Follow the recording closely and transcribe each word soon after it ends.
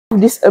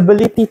this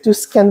ability to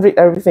scan read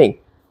everything.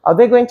 Are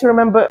they going to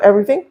remember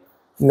everything?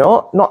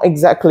 No, not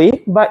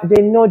exactly, but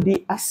they know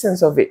the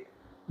essence of it,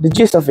 the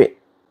gist of it,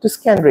 to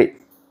scan read.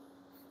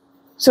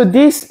 So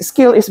this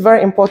skill is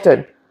very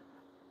important.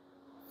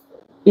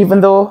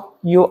 Even though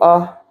you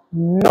are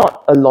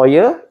not a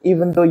lawyer,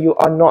 even though you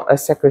are not a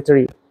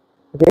secretary.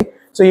 Okay,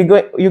 so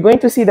you're going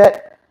to see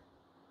that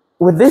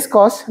with this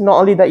course, not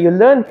only that you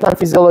learn plant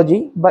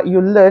physiology, but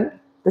you learn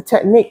the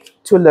technique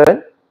to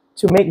learn,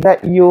 to make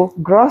that you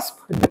grasp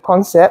the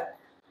concept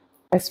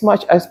as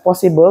much as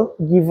possible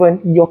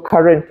given your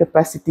current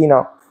capacity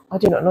now. I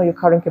do not know your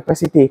current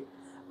capacity.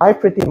 I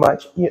pretty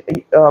much, you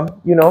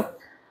know,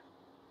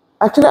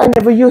 actually I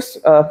never used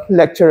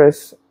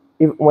lecturers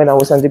when I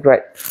was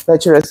undergrad,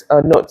 lecturers'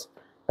 notes.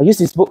 I use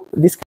this book,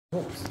 this kind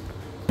of books.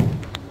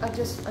 I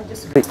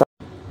just read stuff.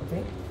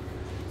 Okay.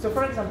 So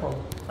for example,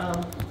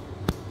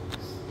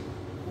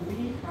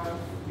 we have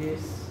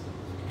this.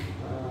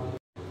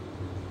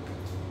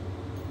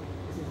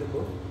 This is the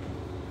book.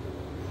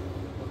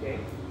 Okay.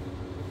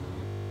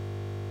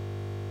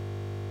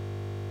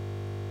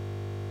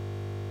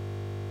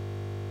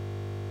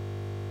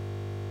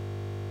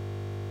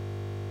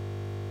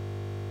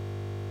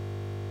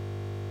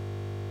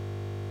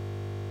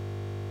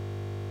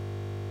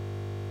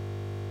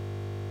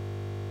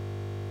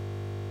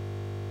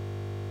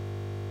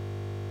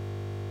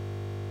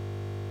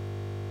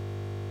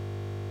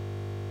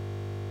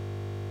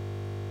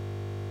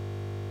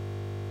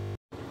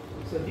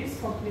 So this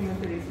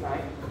complementary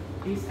slide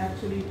is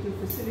actually to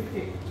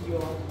facilitate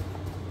your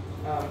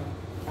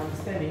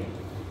understanding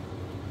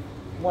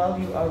while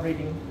you are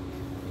reading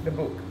the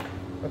book.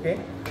 Okay?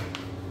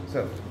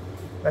 So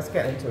let's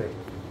get into it.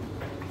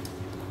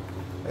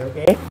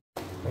 Okay?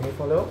 Can you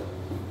follow?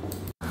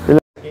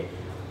 Okay.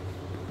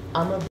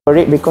 I'm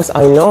worried because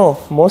I know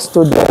most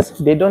students,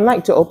 they don't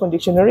like to open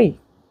dictionary.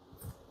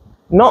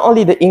 Not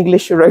only the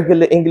English,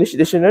 regular English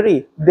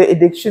dictionary, the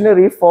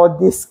dictionary for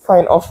this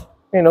kind of,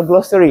 you know,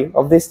 glossary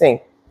of this thing.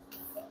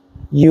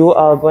 You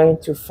are going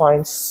to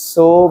find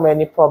so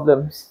many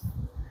problems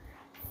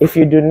if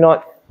you do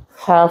not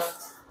have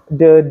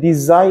the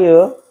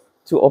desire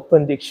to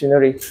open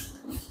dictionary.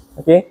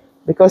 Okay?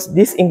 Because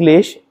this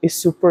English is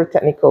super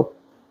technical.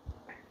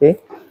 Okay?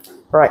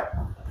 Right.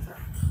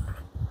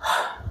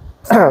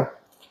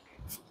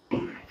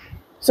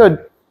 So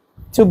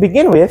to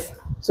begin with,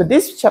 so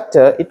this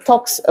chapter, it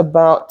talks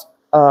about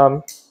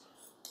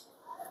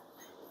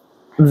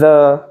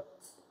the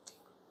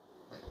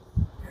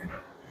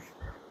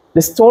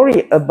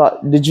story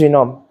about the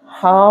genome,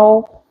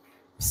 how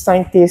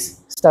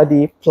scientists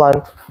study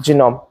plant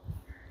genome.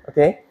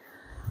 Okay,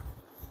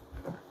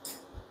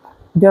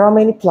 there are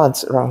many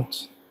plants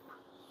around.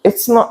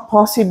 It's not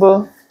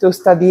possible to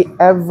study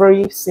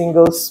every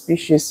single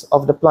species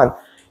of the plant.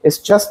 It's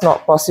just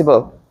not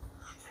possible.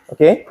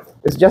 Okay,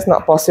 it's just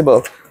not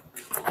possible.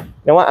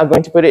 Now what, I'm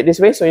going to put it this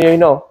way so you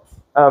know.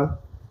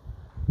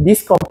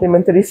 This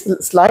complementary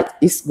slide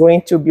is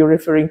going to be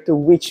referring to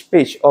which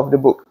page of the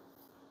book.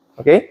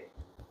 Okay,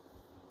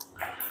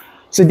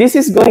 so this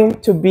is going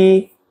to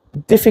be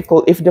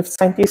difficult if the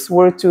scientists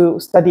were to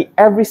study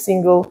every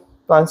single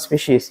plant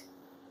species.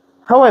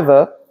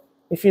 However,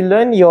 if you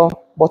learn your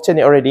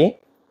botany already,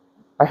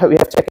 I hope you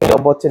have checked your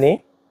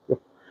botany.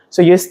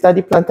 So you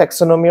study plant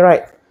taxonomy,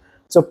 right?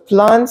 So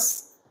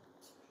plants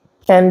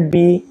can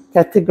be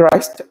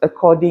categorized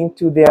according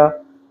to their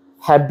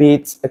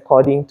habits,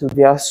 according to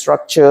their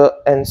structure,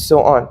 and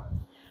so on.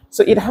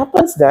 So it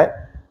happens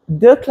that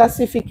the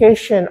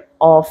classification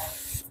of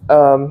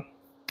a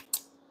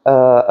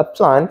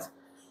plant,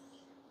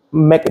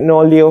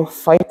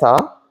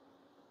 Magnoliophyta,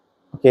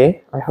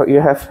 okay, I hope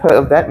you have heard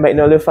of that.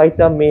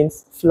 Magnoliophyta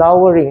means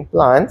flowering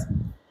plant,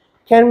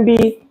 can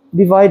be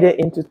divided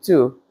into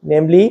two,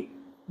 namely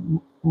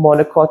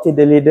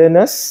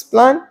monocotyledonous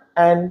plant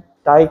and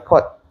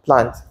dicot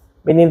plant,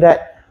 meaning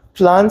that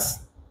plants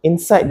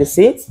inside the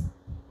seeds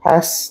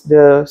has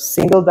the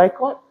single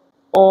dicot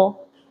or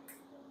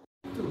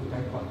two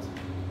dicots.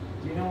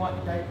 Do you know what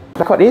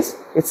dicot is?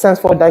 It stands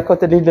for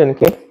dicotyledon,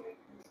 okay?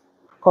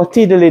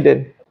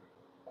 Cotyledon.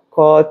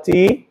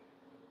 Cotyledon.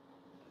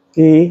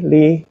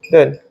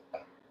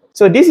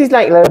 So this is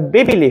like a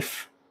baby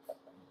leaf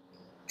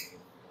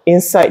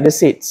inside the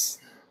seeds.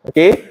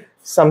 Okay?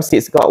 Some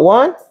seeds got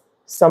one,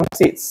 some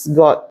seeds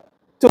got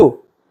two.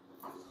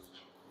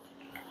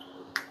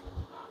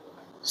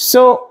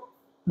 So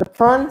the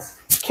plants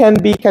can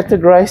be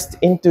categorized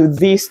into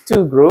these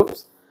two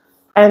groups.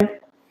 And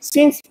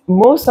since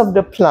most of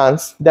the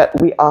plants that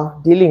we are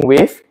dealing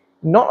with,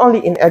 not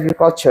only in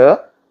agriculture,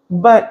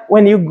 but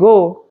when you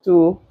go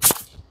to,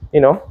 you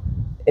know,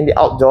 in the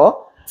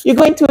outdoor, you're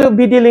going to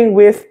be dealing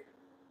with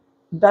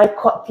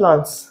dicot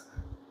plants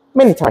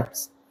many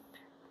times.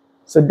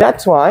 So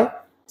that's why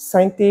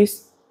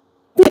scientists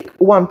pick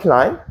one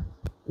plant,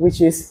 which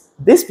is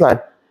this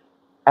plant,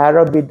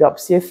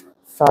 Arabidopsis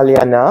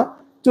thaliana,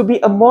 to be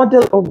a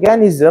model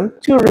organism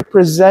to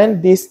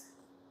represent this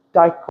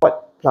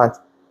dicot plant.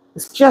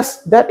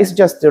 That is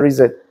just the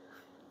reason.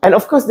 And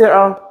of course, there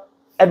are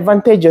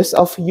advantages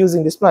of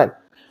using this plant.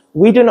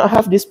 We do not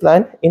have this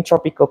plant in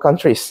tropical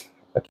countries.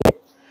 Okay,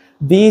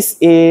 this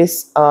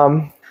is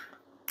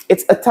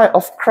it's a type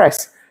of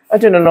cress. I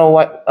don't know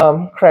what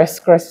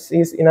cress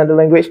is in other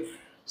language.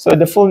 So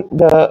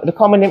the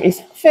common name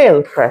is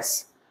fail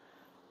cress.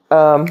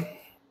 There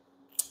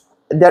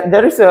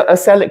is a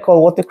salad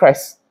called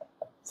watercress,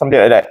 something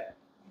like that.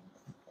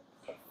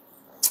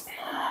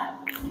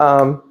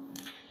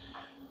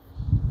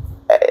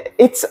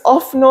 It's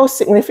of no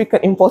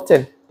significant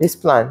importance, this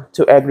plant,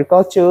 to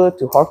agriculture,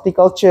 to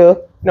horticulture.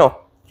 No.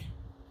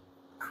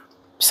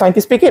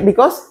 Scientists pick it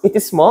because it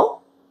is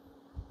small.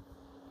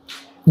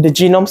 The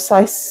genome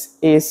size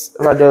is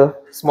rather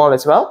small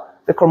as well.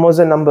 The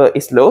chromosome number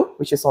is low,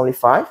 which is only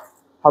 5.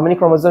 How many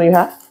chromosomes you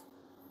have?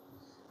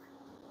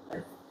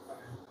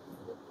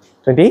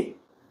 20?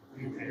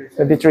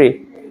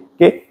 23.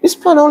 Okay, this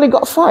plant only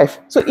got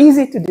 5, so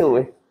easy to deal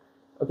with.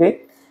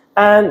 Okay,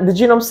 and the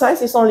genome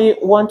size is only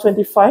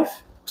 125,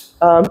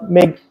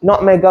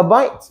 not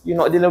megabytes. You're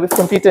not dealing with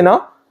computer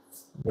now.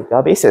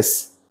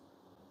 Megabases.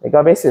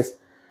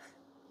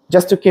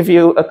 Just to give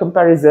you a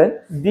comparison,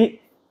 the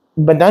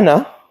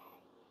banana,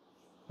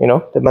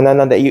 the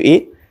banana that you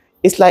eat,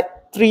 is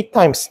like 3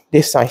 times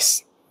this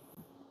size.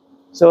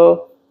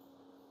 So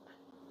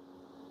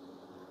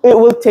it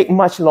will take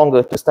much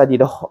longer to study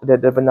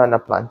the banana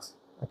plants.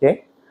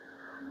 Okay,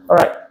 all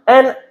right,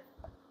 and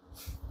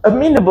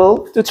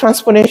amenable to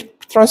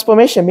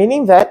transformation,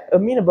 meaning that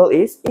amenable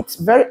is it's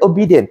very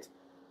obedient.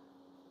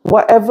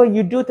 Whatever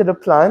you do to the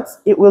plants,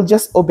 it will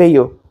just obey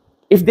you.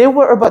 If they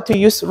were about to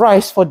use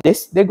rice for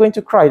this, they're going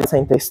to cry, the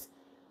scientists,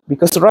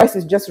 because rice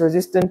is just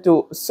resistant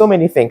to so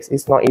many things.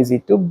 It's not easy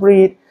to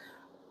breed,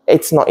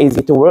 it's not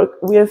easy to work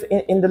with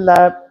in the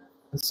lab,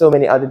 and so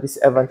many other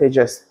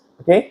disadvantages.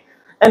 Okay,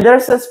 and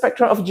there's a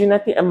spectrum of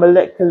genetic and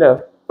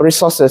molecular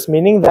resources,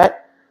 meaning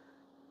that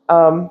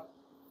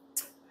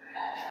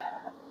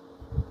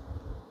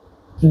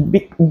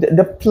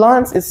the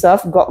plants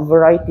itself got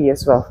variety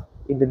as well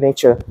in the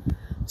nature.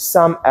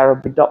 Some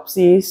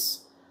Arabidopsis,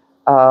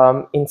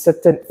 in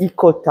certain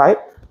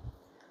ecotype,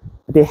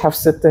 they have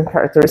certain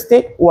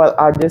characteristic, while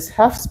others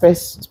have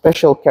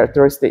special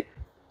characteristic.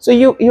 So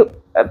you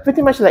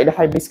pretty much like the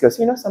hibiscus.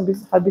 Some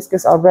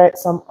hibiscus are red,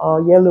 some are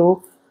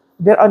yellow.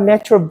 There are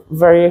natural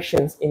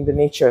variations in the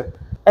nature,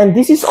 and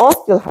this is all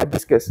still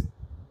hibiscus,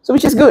 so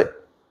which is good.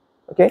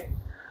 Okay,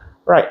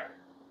 right?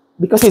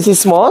 Because it is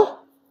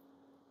small,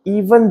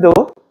 even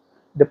though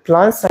the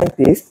plant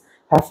scientists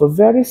have a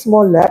very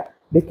small lab,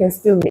 they can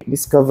still make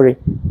discovery.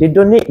 They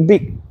don't need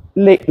big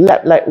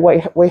lab like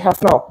what we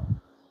have now.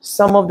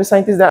 Some of the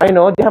scientists that I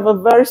know, they have a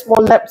very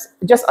small lab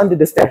just under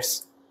the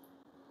stairs.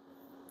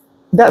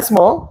 That's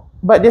small,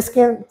 but this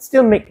can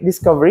still make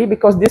discovery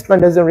because this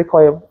plant doesn't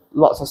require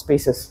lots of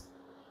spaces.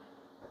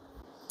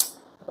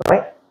 All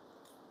right?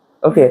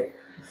 Okay.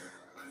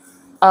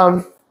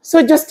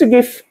 So just to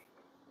give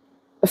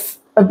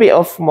a bit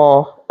of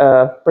more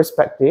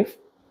perspective.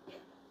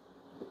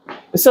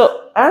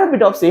 So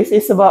Arabidopsis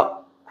is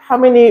about how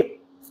many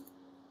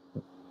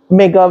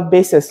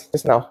megabases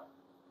just now?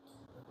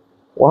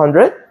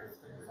 100?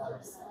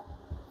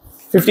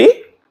 50?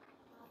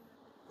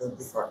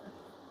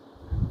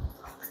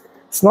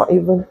 It's not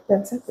even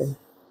 10 seconds.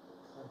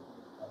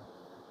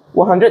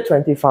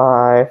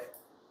 125.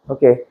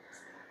 Okay.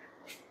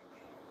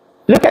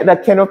 Look at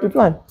that canopy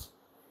plant.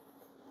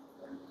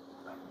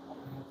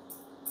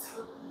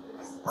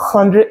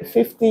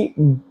 150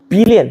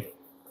 billion.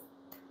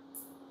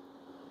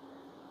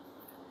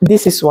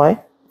 This is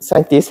why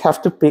scientists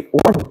have to pick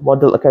one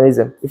model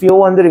organism. If you're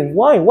wondering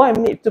why I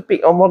need to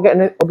pick a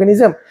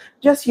organism,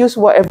 just use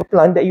whatever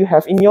plant that you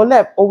have in your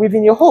lab or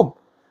within your home.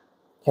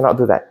 Cannot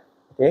do that.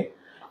 Okay,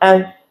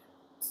 and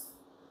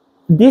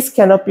this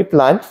canopy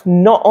plant,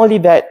 not only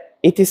that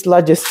it is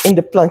largest in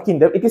the plant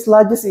kingdom, it is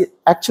largest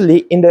actually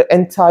in the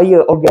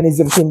entire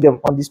organism kingdom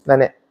on this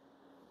planet.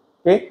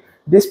 Okay,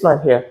 this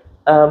plant here,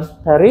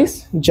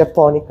 Paris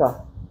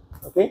japonica.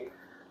 Okay,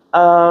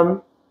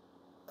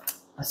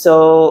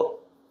 so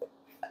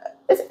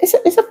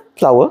it's a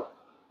flower.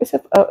 It's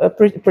a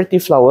pretty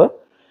flower.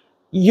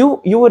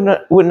 You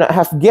would not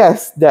have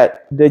guessed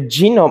that the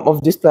genome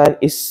of this plant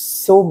is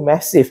so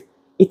massive.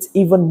 It's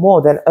even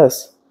more than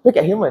us. Look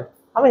at human.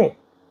 How many?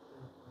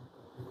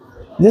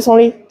 There's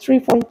only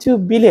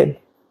 3.2 billion.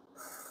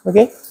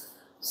 Okay,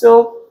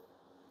 so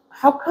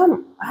how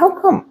come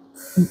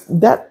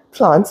that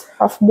plants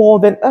have more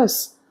than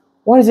us?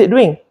 What is it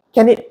doing?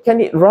 Can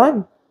it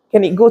run?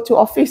 Can it go to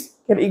office?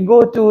 Can it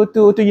go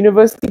to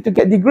university to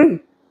get degree?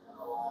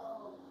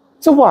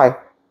 So why?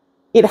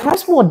 It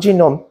has more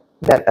genome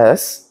than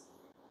us,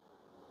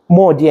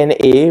 more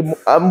DNA,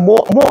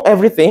 more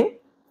everything.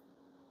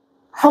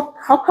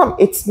 How come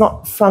it's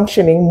not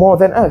functioning more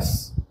than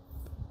us?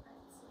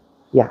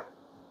 Yeah.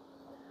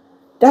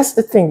 That's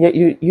the thing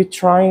you're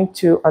trying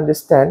to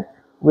understand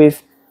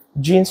with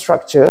gene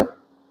structure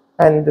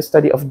and the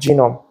study of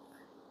genome.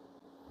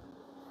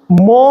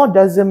 More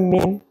doesn't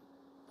mean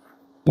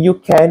you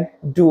can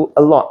do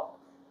a lot.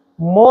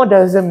 More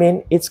doesn't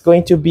mean it's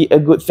going to be a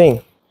good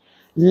thing.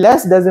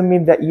 Less doesn't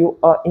mean that you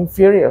are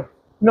inferior.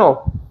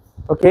 No.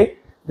 Okay?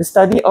 The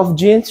study of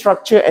gene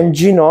structure and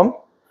genome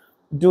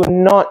do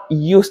not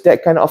use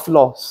that kind of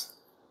laws.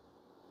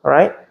 All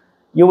right?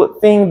 You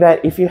would think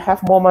that if you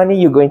have more money,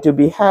 you're going to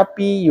be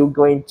happy, you're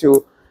going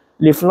to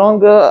live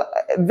longer.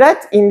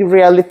 That in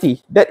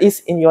reality, that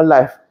is in your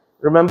life.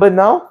 Remember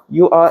now,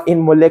 you are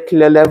in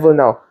molecular level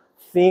now.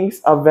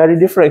 Things are very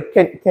different.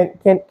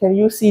 Can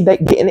you see that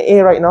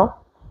DNA right now?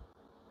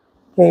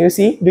 Can you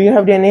see? Do you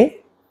have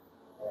DNA?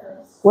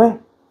 Where?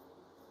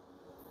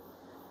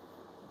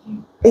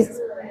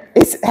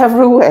 It's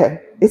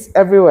everywhere. It's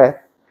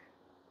everywhere.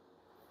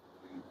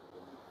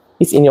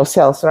 It's in your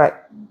cells, right?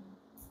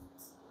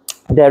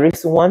 There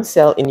is one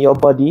cell in your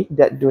body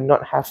that do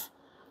not have,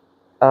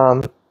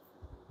 I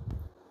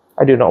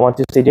do not want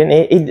to say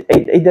DNA.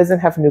 It doesn't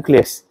have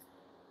nucleus.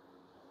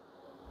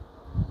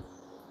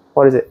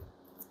 What is it?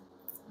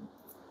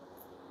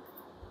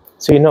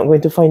 So you're not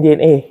going to find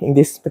DNA in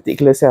this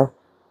particular cell.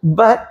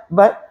 But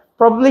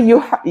probably you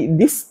have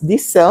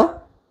this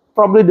cell,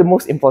 probably the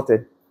most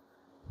important.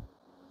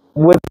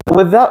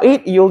 Without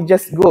it, you'll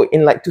just go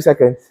in like 2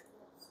 seconds.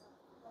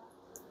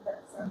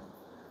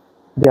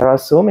 There are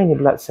so many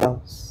blood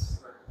cells.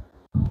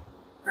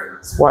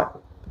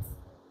 What?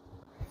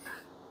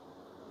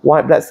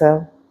 White blood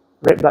cell,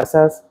 red blood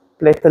cells,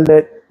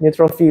 platelet,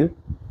 neutrophil,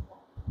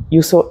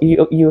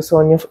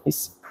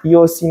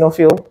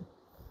 eosinophil.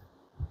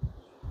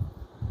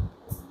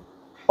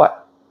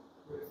 What?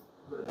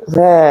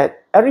 Red.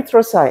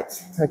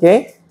 Erythrocytes.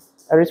 Okay?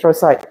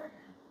 Erythrocyte.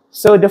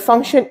 So the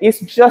function is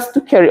just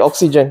to carry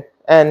oxygen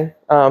and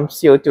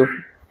CO2.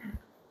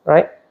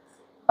 Right?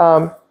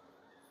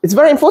 It's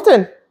very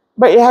important,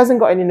 but it hasn't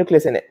got any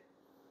nucleus in it.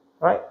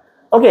 Right?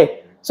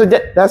 Okay. So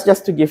that's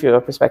just to give you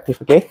a perspective.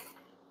 Okay?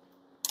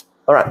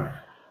 All right.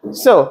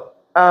 So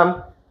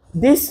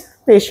this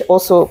page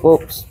also,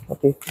 oops,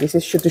 okay, this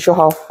is to show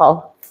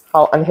how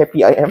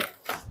unhappy I am.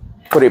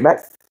 Put it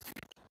back.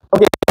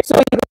 Okay, so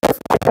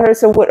there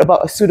is a word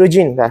about a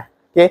pseudogene there.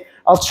 Okay,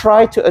 I'll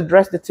try to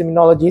address the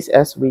terminologies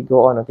as we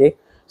go on. Okay,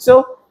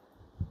 so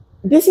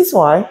this is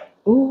why.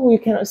 Oh, you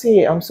cannot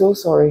see it. I'm so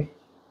sorry.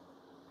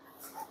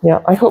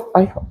 Yeah, I hope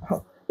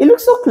it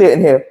looks so clear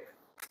in here.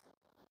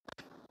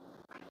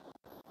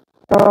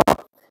 I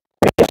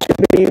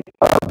should be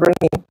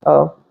bringing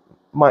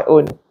my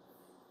own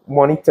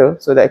monitor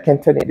so that I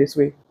can turn it this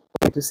way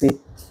to see.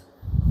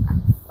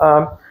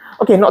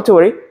 Okay, not to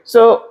worry.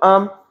 So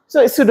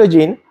so it's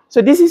pseudogene.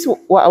 So this is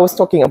what I was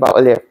talking about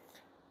earlier.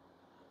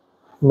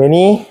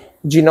 Many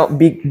genome,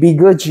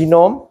 bigger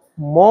genome,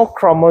 more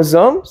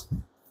chromosomes,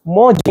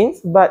 more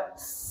genes, but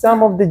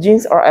some of the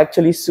genes are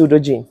actually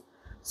pseudogenes.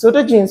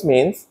 Pseudogenes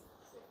means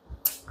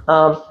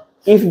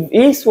if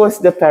this was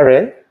the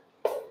parent,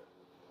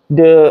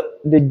 the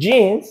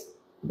genes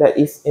that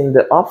is in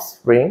the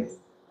offspring,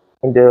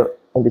 in the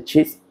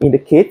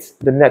kids,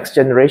 the next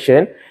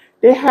generation,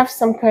 they have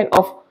some kind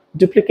of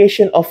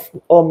duplication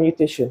or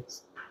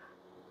mutations.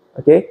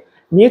 Okay,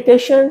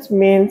 mutations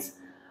means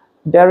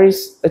there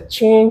is a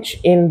change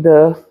in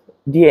the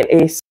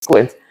DNA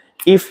sequence.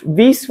 If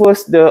this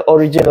was the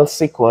original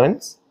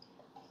sequence,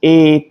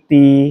 A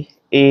T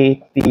A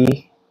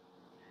T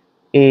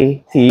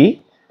A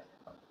T,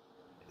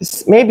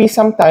 maybe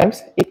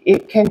sometimes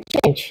it can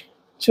change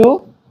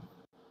to,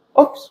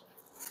 oops,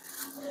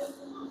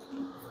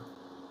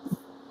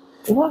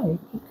 why you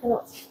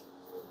cannot?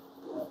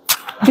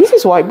 This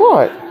is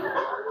whiteboard.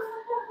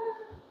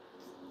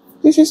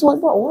 This is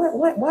whiteboard.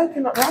 Why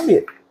cannot run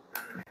it?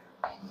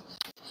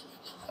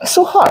 It's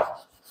so hard.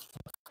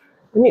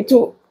 We need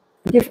to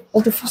give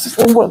all the forces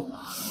in the world.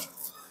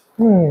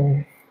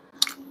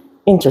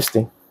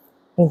 Interesting.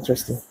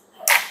 Interesting.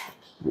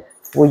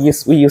 We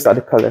use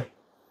other color.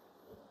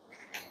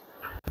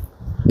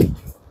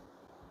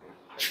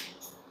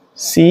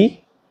 C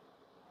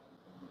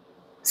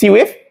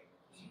with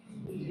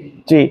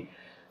G.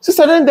 So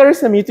suddenly there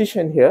is a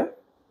mutation here.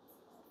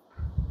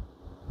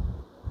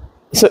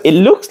 So it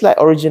looks like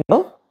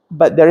original,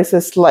 but there is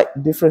a slight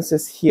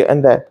differences here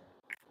and there.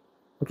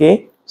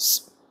 Okay.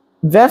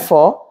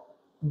 Therefore,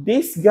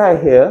 this guy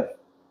here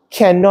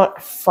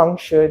cannot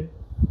function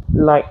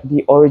like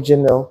the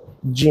original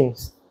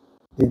genes,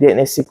 the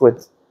DNA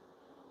sequence.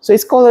 So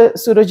it's called a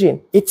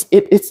pseudogene.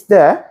 It's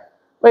there,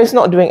 but it's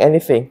not doing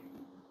anything.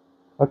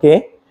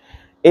 Okay.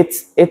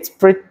 It's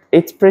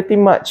pretty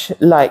much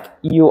like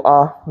you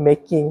are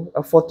making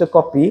a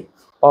photocopy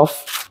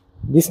of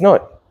this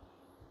note.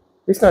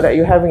 This note that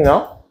you're having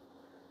now.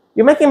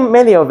 You're making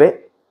many of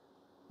it,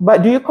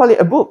 but do you call it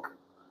a book?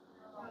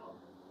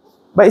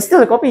 But it's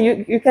still a copy.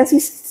 You can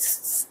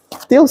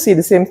still see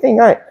the same thing,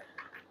 right?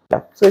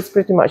 Yeah. So it's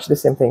pretty much the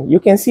same thing. You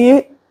can see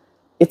it.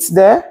 It's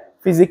there.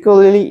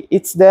 Physically,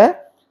 it's there.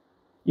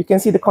 You can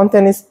see the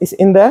content is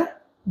in there,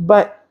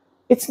 but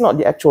it's not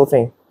the actual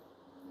thing.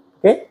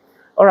 Okay?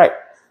 All right.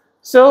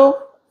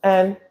 So,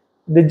 and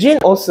the gene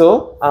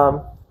also,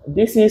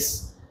 this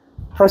is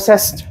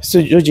processed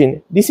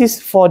pseudogene. This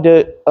is for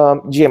the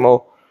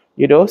GMO.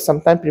 You know,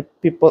 sometimes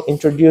people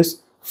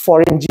introduce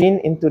foreign gene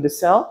into the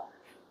cell.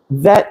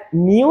 That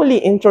newly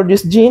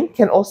introduced gene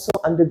can also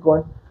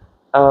undergo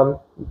um,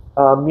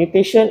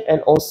 mutation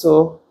and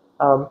also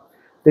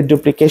the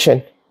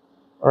duplication.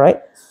 All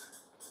right.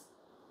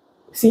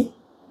 See,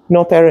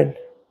 no parent.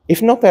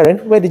 If no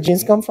parent, where the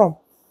genes come from?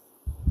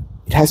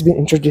 It has been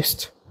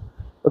introduced.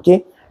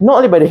 Okay. Not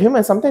only by the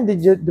human, sometimes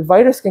the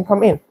virus can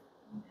come in.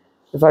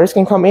 The virus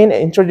can come in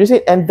and introduce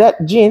it, and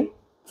that gene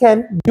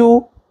can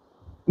do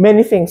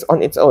many things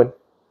on its own.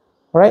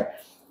 All right.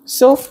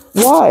 So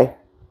why?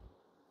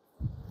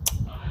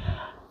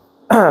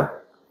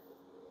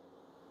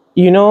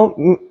 You know,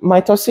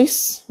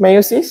 mitosis,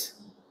 meiosis.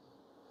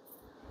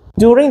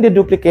 During the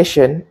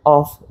duplication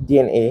of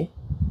DNA,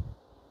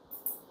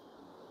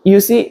 you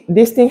see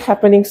this thing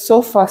happening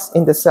so fast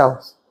in the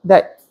cells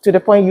that to the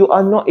point you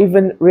are not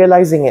even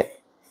realizing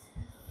it.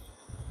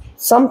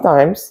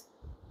 Sometimes,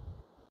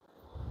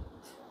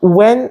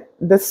 when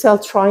the cell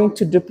trying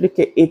to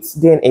duplicate its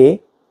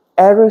DNA,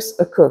 errors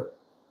occur.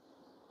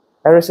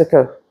 Errors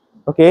occur.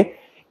 Okay,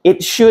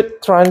 it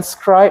should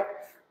transcribe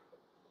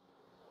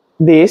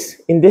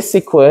this in this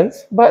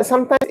sequence, but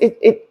sometimes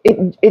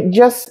it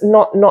just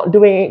not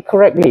doing it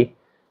correctly.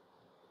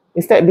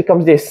 Instead, it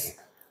becomes this.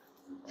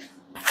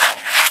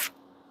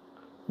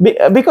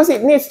 Because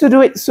it needs to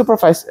do it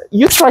supervised.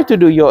 You try to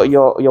do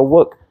your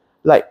work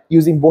like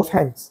using both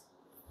hands,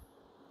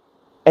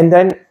 and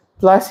then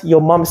plus your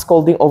mom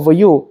scolding over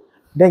you.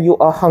 Then you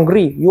are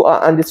hungry, you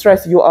are under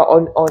stress, you are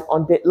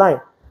on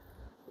deadline.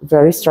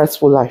 Very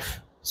stressful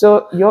life.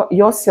 So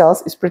your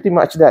cells is pretty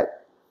much that.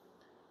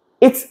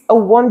 It's a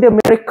wonder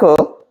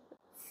miracle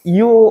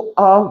you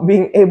are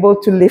being able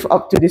to live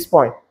up to this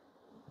point.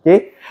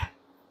 Okay.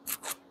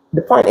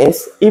 The point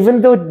is,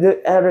 even though the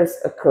errors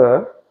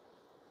occur,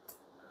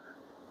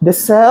 the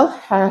cell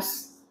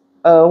has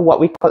what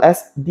we call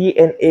as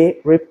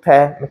DNA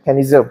repair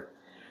mechanism.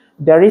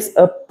 There is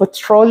a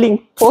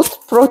patrolling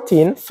post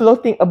protein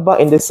floating about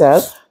in the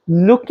cell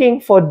looking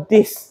for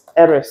these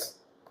errors,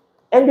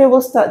 and they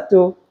will start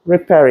to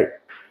repair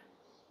it.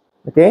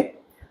 Okay.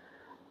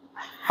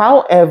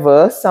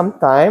 However,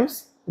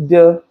 sometimes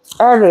the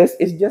errors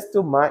is just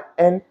too much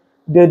and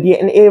the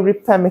DNA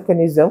repair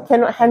mechanism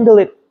cannot handle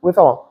it with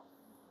all.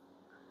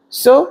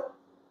 So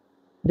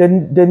the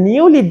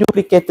newly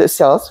duplicated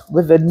cells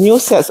with the new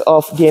sets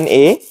of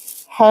DNA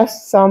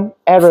has some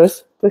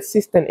errors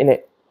persistent in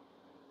it.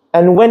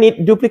 And when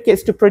it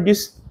duplicates to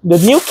produce the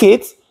new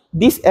kids,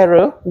 this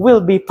error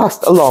will be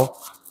passed along.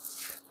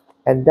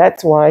 And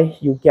that's why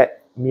you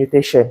get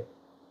mutation.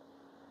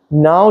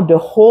 Now the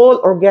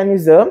whole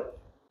organism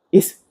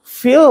is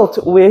filled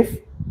with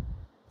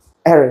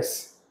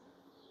errors.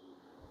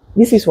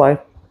 This is why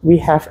we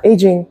have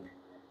aging.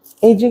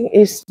 Aging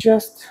is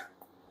just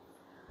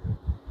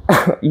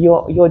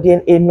your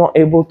DNA not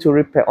able to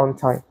repair on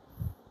time.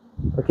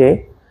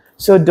 Okay,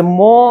 so the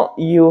more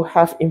you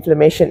have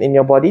inflammation in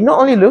your body, not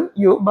only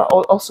you but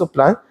also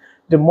plant,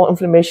 the more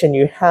inflammation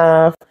you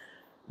have,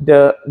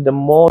 the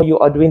more you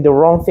are doing the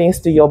wrong things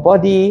to your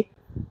body,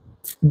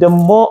 the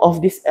more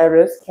of these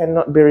errors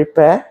cannot be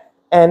repaired,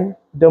 and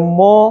the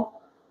more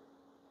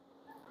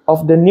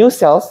of the new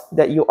cells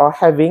that you are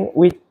having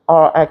which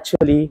are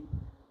actually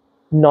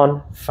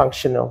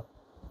non-functional.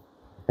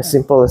 As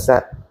simple as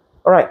that.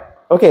 All right.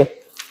 Okay.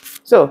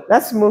 So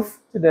let's move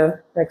to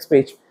the next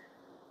page.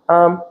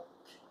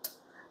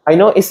 I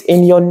know it's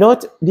in your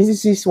note.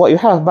 This is what you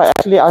have, but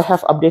actually I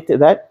have updated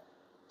that.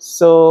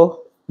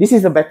 So this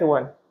is a better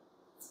one.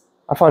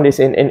 I found this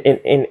in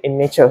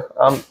Nature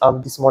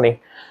this morning.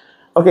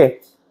 Okay.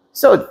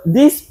 So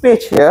this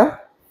page here,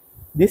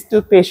 these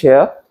two pages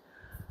here,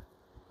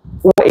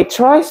 what it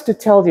tries to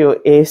tell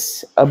you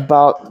is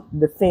about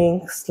the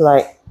things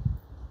like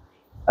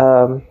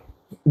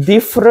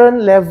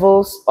different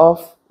levels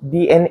of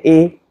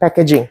DNA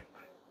packaging.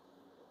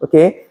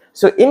 Okay,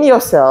 so in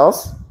your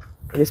cells,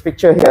 in this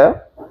picture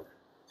here,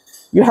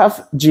 you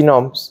have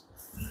genomes.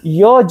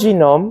 Your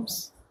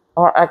genomes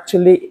are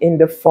actually in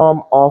the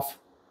form of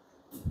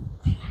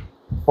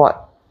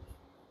what?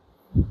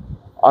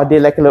 Are they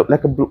like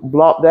a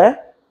blob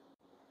there?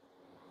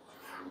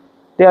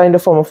 They are in the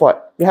form of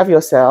what? You have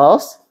your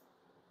cells.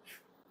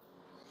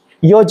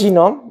 Your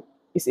genome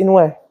is in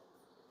where?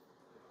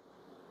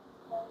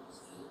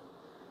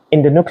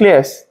 In the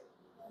nucleus.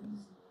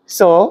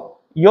 So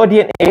your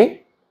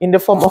DNA in the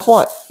form of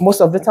what? Most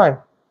of the time.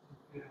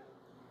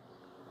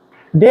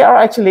 They are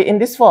actually in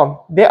this form.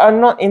 They are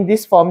not in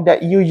this form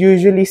that you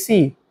usually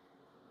see.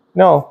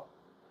 No.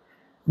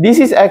 This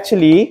is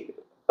actually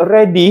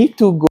ready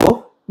to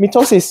go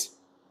mitosis.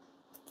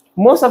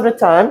 Most of the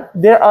time,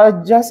 they are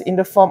just in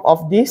the form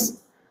of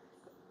this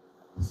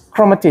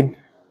chromatin.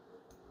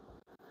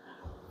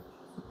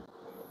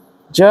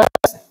 Just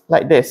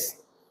like this.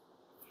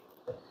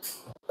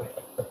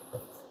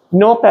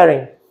 No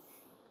pairing.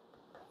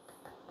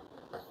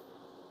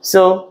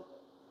 So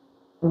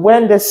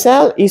when the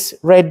cell is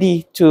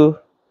ready to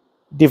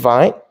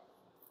divide,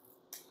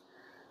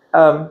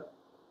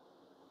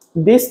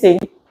 this thing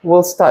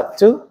will start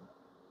to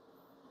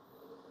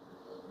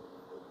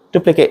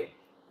duplicate.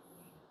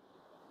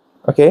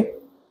 Okay?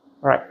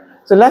 All right.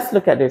 So let's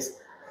look at this.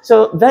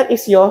 So that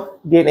is your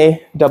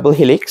DNA double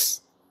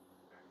helix.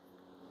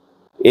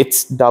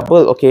 It's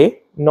double,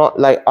 okay? Not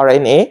like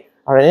RNA.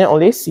 RNA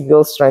only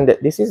single-stranded.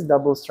 This is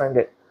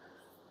double-stranded.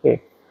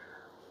 Okay.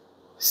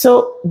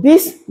 So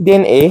this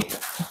DNA,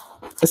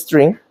 a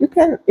string, you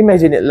can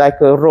imagine it like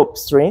a rope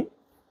string.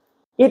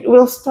 It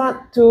will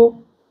start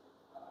to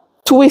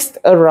twist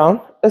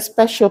around a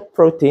special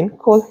protein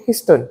called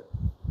histone.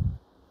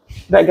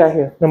 That guy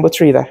here, number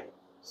 3 there.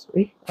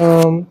 Sorry.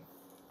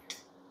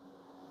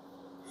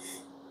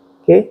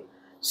 Okay.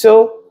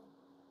 So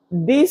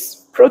this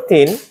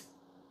protein,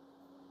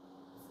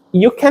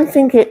 you can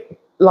think it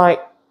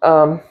like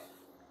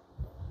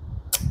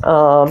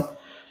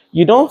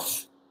you know,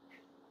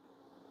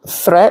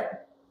 thread.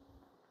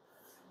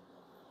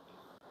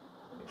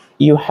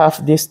 You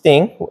have this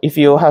thing. If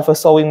you have a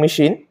sewing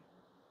machine,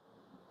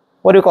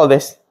 what do you call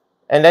this?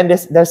 And then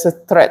there's a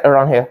thread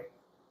around here.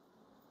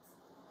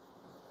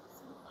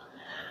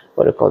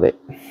 What do you call it?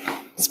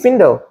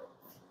 Spindle.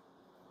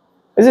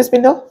 Is it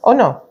spindle? Oh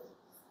no,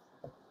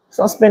 it's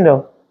not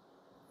spindle.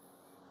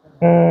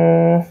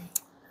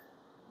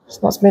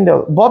 It's not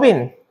spindle.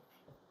 Bobbin.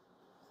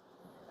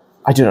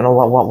 I don't know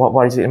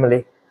what is it in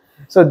Malay.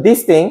 So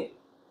this thing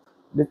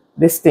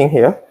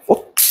here,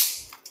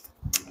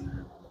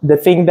 the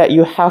thing that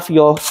you have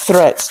your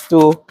threads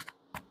to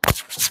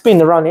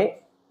spin around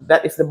it,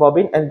 that is the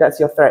bobbin, and that's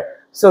your thread.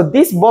 So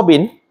this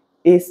bobbin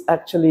is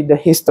actually the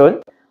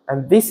histone,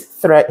 and this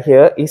thread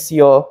here is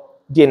your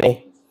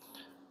DNA.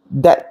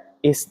 That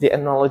is the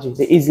analogy,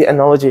 the easy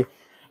analogy.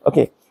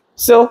 Okay,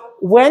 so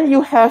when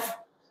you have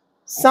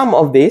some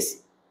of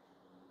this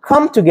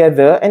come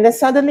together, and then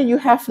suddenly you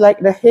have like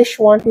the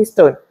H1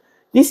 histone.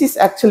 This is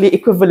actually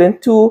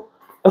equivalent to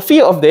a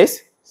few of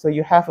this. So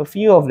you have a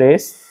few of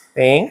this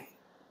thing.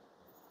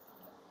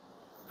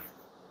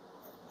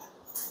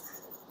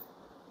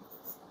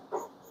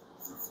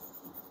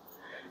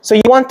 So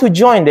you want to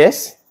join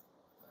this,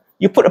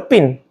 you put a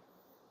pin.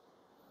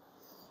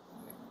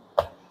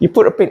 You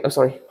put a pin, oh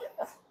sorry.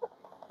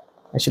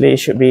 Actually, it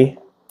should be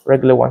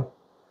regular one.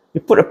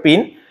 You put a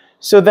pin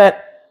so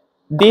that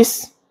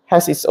this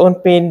has its own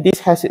pin, this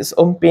has its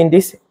own pin,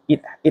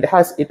 it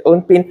has its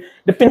own pin.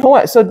 The pin for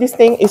what? So this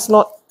thing is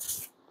not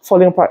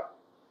falling apart.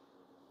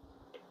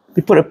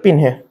 We put a pin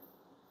here.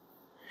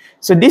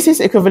 So this is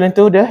equivalent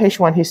to the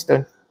H1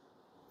 histone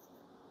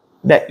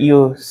that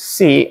you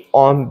see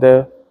on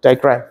the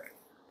diagram.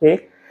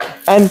 Okay,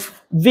 and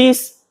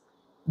this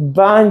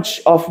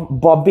bunch of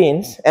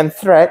bobbins and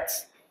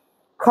threads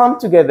come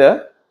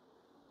together.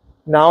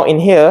 Now in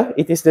here,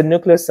 it is the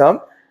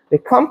nucleosome. They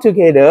come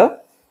together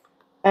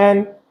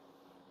and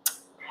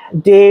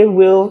they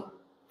will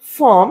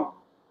form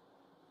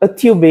a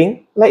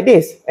tubing like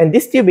this. And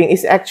this tubing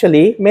is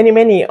actually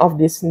many of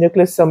these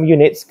nucleosome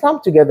units come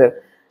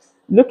together.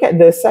 Look at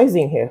the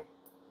sizing here.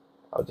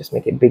 I'll just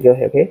make it bigger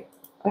here, okay?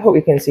 I hope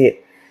you can see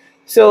it.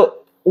 So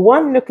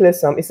one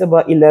nucleosome is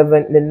about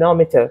 11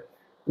 nanometer.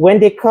 When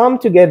they come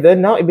together,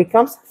 now it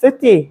becomes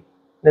 30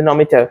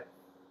 nanometer.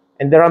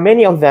 And there are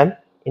many of them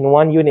in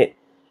one unit.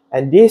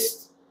 And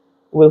this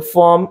will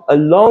form a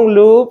long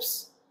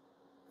loops,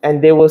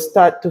 and they will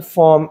start to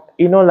form,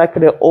 you know, like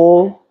the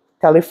old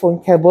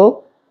telephone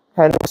cable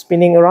kind of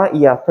spinning around.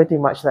 Yeah, pretty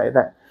much like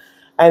that.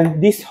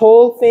 And this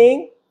whole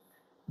thing,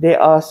 they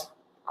are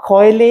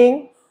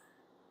coiling,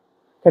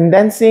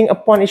 condensing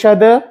upon each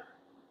other.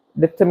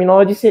 The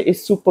terminology here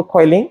is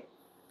supercoiling.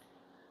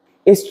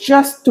 It's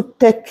just to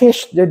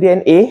package the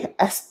DNA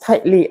as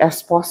tightly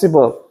as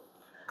possible,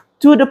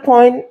 to the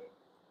point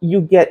you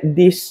get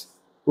this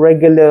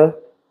regular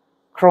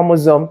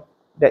chromosome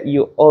that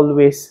you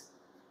always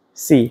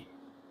see.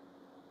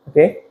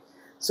 Okay,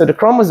 so the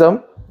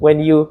chromosome, when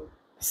you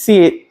see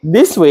it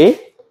this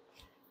way,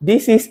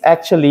 this is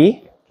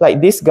actually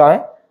like this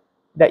guy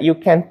that you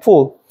can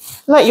pull,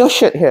 like your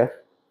shirt here.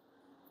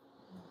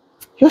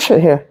 Your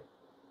shirt here.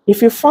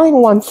 If you find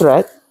one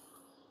thread,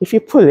 if you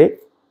pull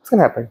it, what's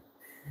gonna happen?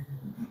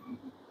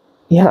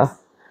 Yeah,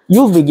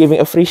 you'll be giving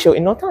a free show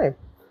in no time,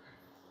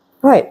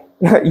 right?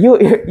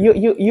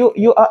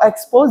 You are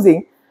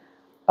exposing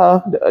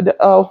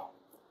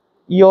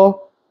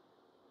your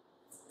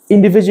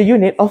individual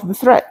unit of the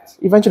thread.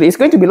 Eventually, it's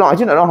going to be long. I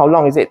don't know how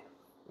long is it.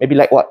 Maybe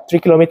like what, 3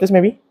 kilometers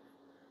maybe?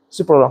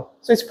 Super long.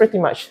 So it's pretty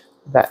much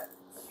that.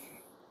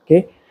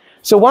 Okay.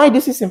 So why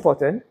this is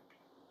important?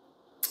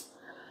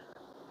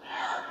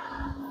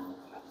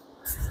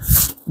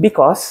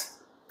 Because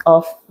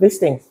of this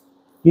thing.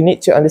 You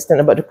need to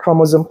understand about the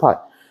chromosome part.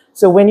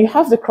 So when you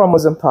have the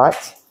chromosome part,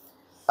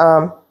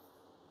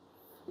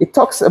 it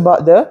talks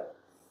about the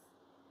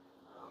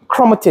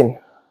chromatin.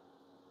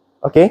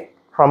 Okay,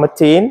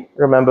 chromatin,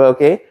 remember,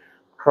 okay?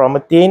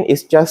 Chromatin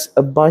is just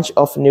a bunch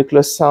of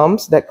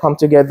nucleosomes that come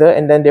together,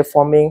 and then they're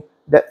forming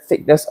that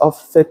thickness of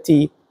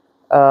 30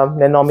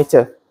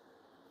 nanometer.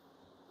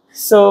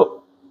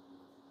 So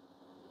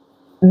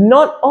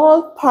not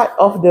all part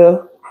of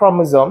the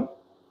chromosome,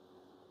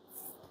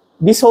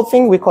 this whole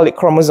thing, we call it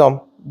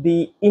chromosome.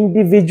 The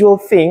individual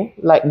thing,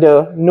 like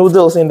the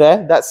noodles in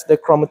there, that's the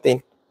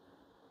chromatin.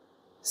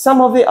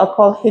 Some of it are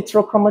called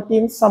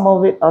heterochromatin, some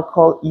of it are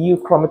called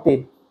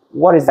euchromatin.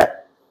 What is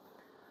that?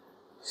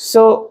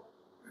 So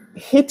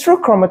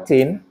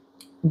heterochromatin,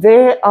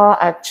 they are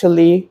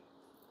actually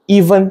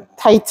even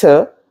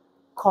tighter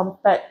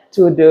compared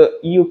to the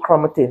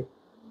euchromatin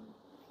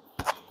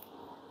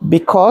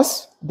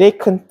because they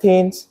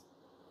contain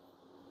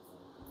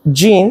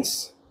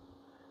genes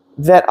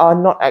that are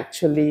not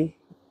actually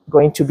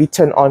going to be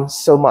turned on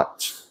so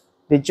much.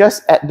 They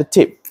just at the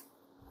tip.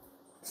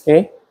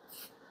 Okay.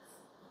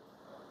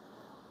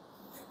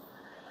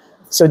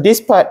 So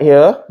this part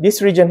here,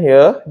 this region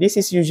here, this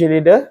is usually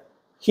the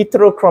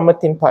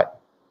heterochromatin part.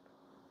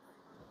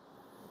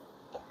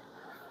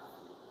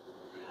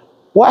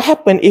 What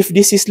happens if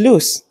this is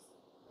loose?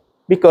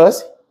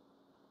 Because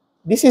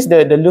this is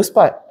the loose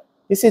part.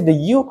 This is the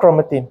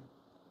euchromatin.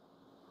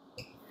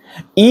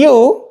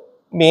 Eu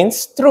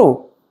means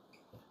true,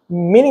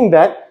 meaning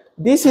that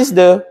this is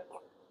the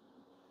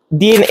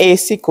DNA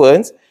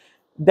sequence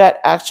that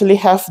actually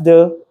have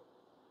the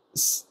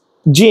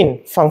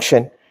gene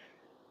function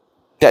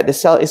that the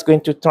cell is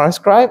going to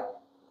transcribe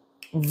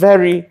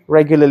very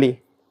regularly.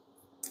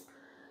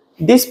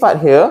 This part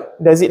here,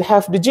 does it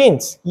have the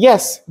genes?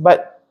 Yes,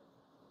 but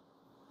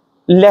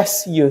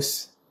less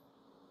use,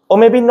 or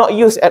maybe not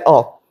used at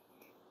all.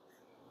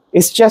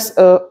 It's just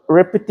a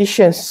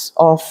repetition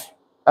of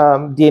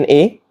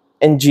DNA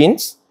and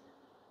genes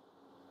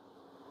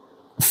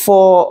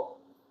for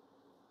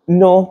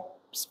no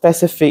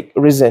specific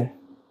reason.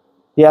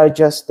 They are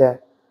just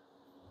there.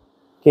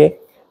 Okay,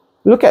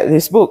 look at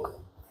this book.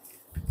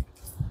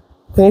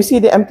 Can you see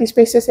the empty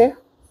spaces here?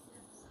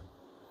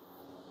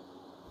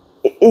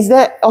 Is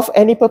that of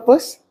any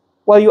purpose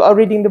while you are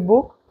reading the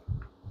book?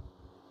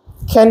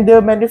 Can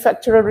the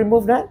manufacturer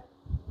remove that?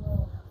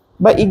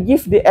 But it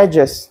gives the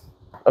edges.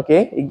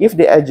 Okay, it gives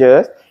the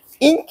edges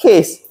in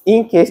case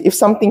if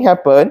something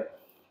happen,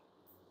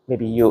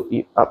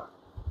 maybe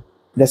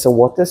there's a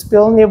water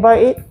spill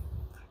nearby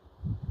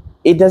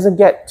it doesn't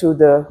get to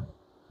the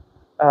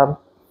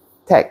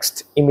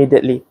text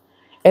immediately.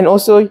 And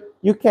also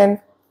you can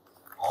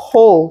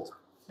hold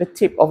the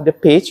tip of the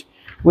page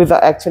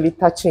without actually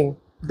touching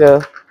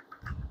the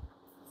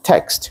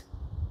text.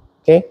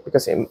 Okay,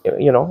 because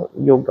you know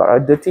you've got a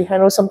dirty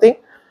hand or something,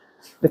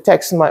 the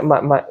text might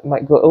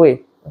go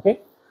away. Okay,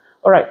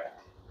 all right.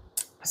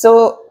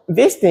 So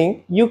this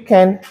thing you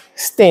can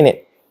stain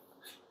it.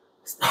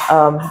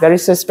 There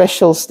is a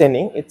special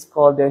staining. It's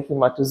called the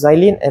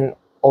hematoxylin and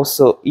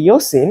also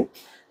eosin.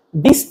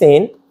 This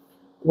stain,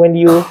 when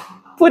you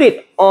put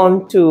it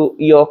onto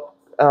your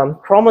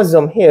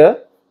chromosome here,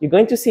 you're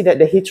going to see that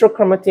the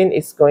heterochromatin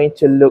is going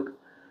to look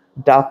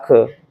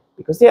darker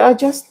because they are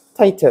just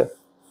tighter.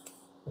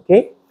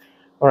 Okay,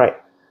 all right.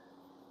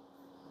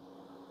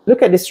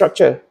 Look at the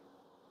structure.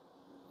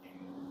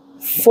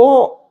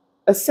 For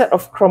a set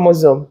of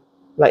chromosome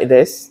like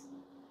this,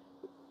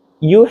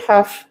 you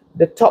have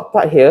the top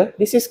part here.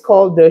 This is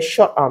called the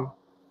short arm.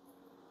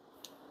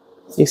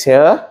 This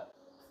here,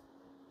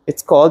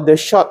 it's called the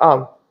short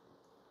arm.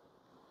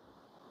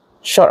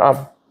 Short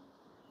arm.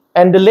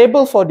 And the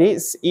label for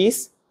this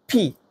is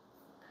P.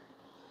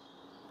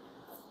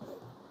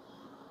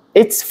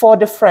 It's for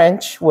the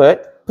French word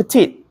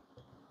petite.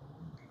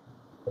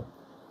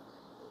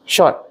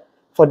 Short.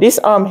 For this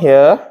arm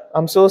here,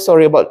 I'm so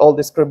sorry about all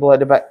the scribble at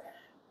the back.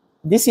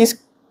 This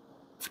is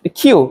the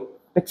Q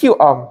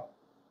arm.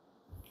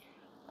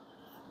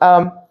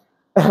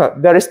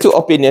 There is two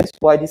opinions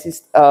why this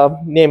is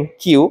named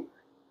Q.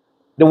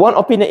 The one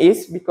opinion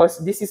is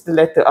because this is the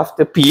letter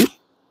after P.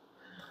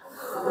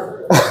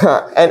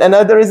 And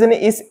another reason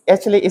is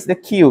actually is the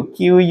Q.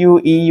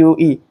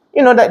 Q-U-E-U-E.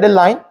 You know that the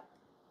line?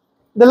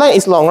 The line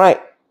is long, right?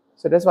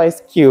 So that's why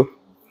it's Q.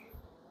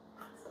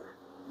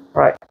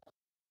 Right.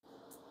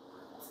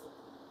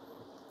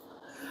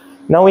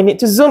 Now we need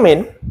to zoom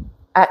in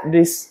at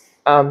this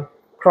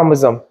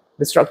chromosome,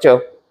 the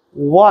structure.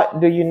 What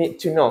do you need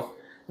to know?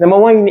 Number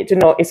one, you need to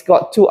know it's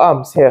got two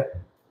arms here.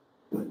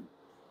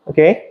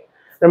 Okay?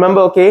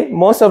 Remember, okay,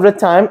 most of the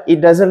time, it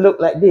doesn't look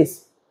like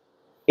this.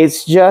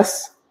 It's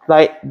just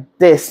like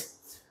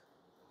this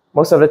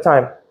most of the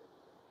time.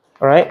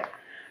 All right?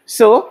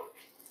 So,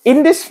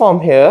 in this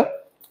form here,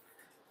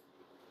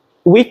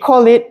 we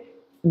call it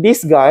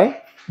this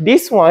guy,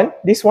 this one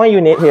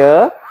unit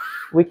here,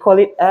 we call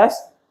it as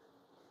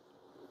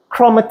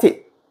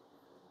chromatid.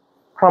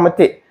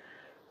 Chromatid.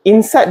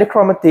 Inside the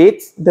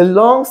chromatid, the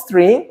long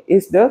string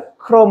is the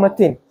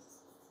chromatin.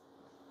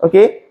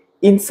 Okay?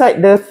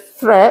 Inside the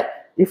thread,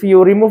 if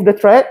you remove the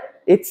thread,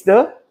 it's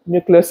the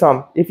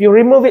nucleosome. If you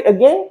remove it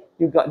again,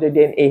 you got the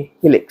DNA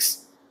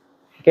helix.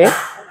 Okay?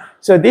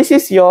 So this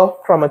is your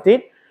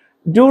chromatid.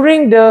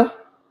 During the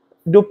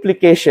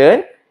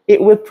duplication, it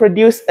will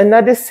produce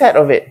another set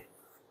of it.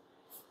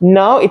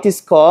 Now it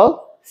is called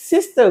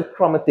sister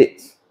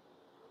chromatids.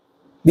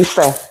 This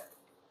pair.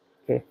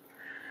 Okay.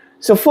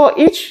 So for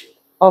each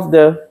of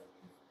the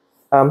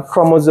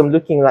chromosome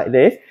looking like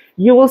this,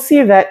 you will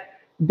see that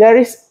there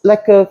is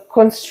like a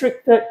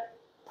constricted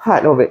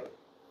part of it.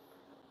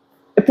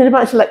 Pretty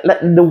much like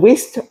the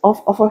waist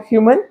of a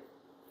human.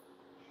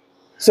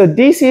 So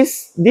this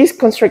is this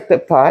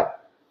constricted part,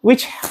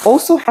 which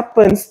also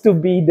happens to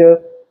be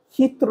the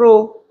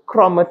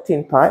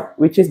heterochromatin part,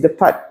 which is the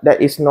part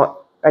that is not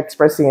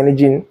expressing any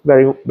gene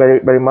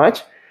very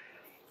much,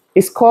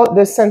 is called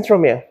the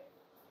centromere.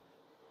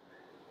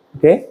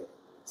 Okay,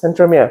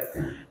 centromere.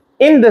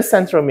 In the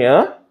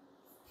centromere,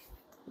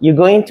 you're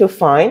going to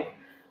find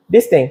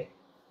this thing.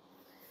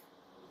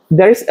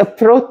 There is a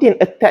protein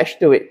attached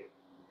to it.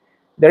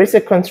 There is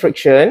a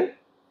constriction.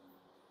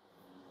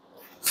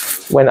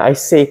 When I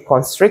say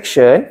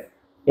constriction,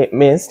 it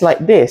means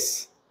like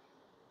this.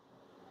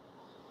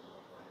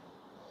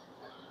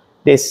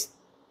 This.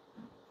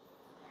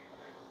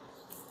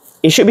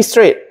 It should be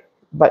straight,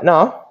 but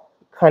now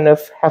kind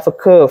of have a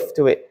curve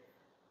to it.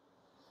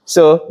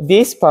 So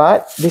this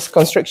part, this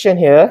constriction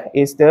here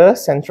is the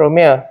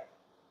centromere.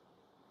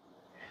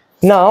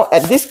 Now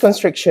at this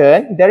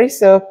constriction, there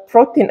is a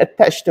protein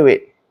attached to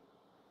it.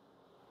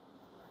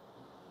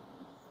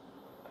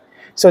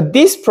 So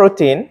this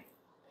protein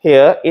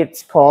here,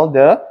 it's called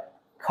the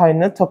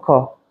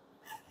kinetochore.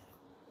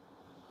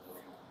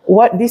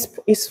 What this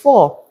is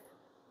for?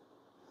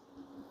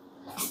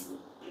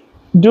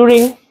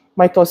 During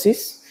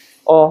mitosis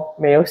or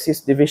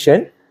meiosis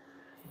division,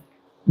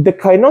 the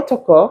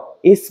kinetochore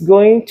is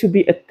going to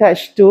be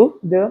attached to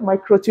the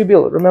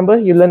microtubule. Remember,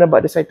 you learned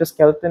about the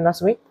cytoskeleton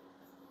last week?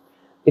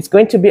 It's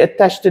going to be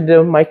attached to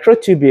the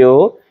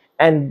microtubule,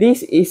 and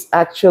this is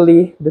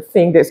actually the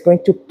thing that's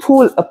going to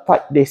pull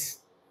apart this.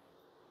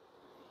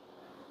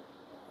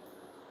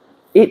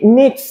 It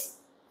needs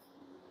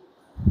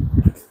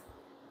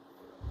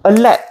a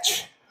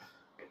latch.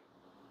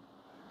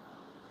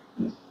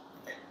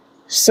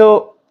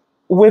 So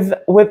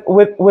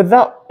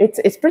without,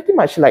 it's pretty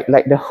much like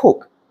the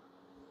hook.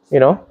 You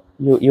know,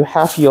 you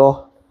have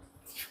a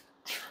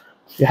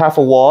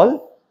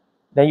wall,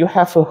 then you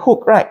have a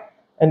hook, right?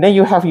 And then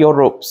you have your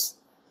ropes.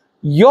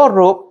 Your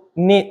rope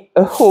need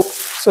a hook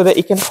so that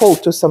it can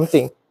hold to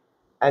something.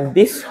 And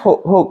this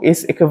hook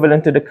is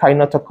equivalent to the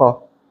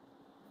kinetochore.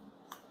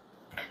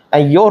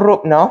 And your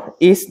rope now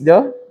is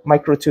the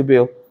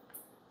microtubule.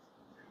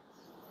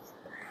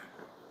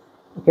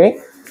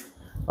 Okay?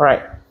 All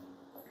right.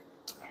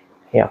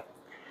 Yeah.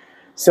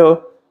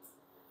 So,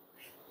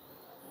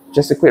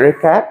 just a quick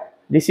recap.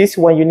 This is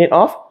 1 unit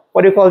of,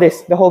 what do you call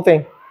this? The whole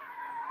thing?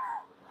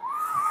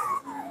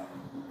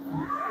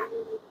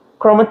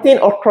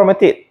 Chromatin or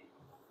chromatid?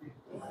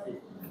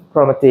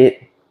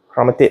 Chromatid.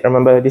 Chromatid.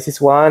 Remember, this is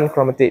one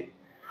chromatid.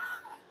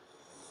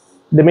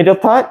 The middle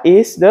part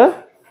is the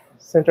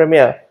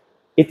centromere.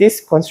 It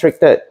is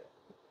constricted.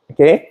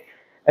 Okay?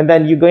 And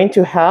then you're going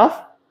to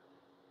have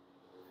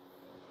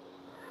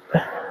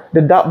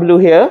the dark blue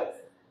here.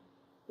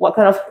 What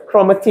kind of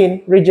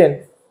chromatin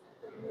region?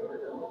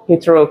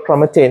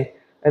 Heterochromatin.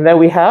 And then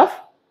we have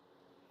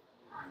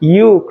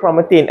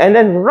euchromatin. And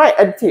then right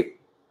at the tip,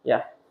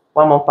 yeah,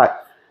 one more part.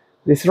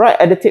 This right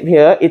at the tip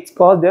here, it's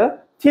called the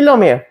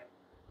telomere.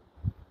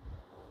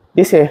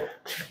 This here.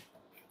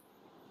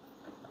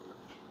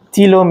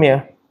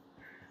 Telomere.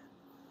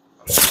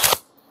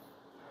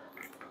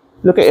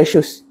 Look at your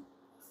shoes.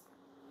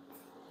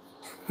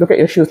 Look at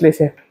your shoes list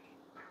here.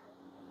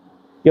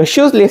 Your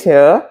shoes list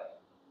here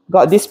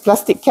got this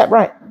plastic cap,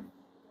 right?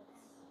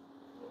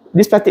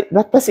 This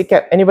plastic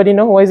cap, anybody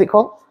know what is it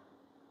called?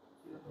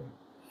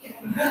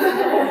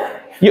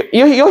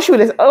 Your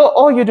shoelace.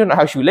 Oh, you do not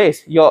have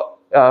shoelace. Your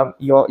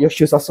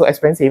shoes are so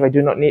expensive. I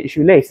do not need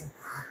shoelace.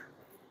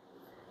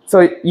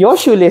 So your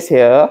shoelace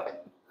here.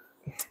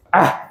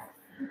 I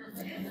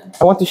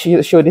want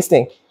to show this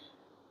thing.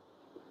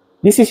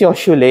 This is your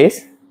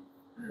shoelace.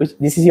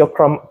 This is your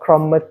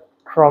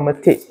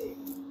chromatid.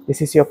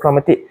 This is your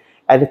chromatid.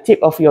 At the tip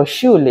of your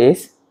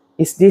shoelace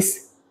is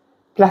this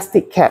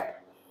plastic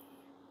cap.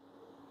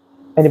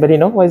 Anybody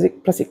know what is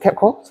it plastic cap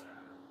called?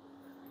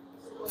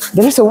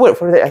 There is a word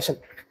for that actually.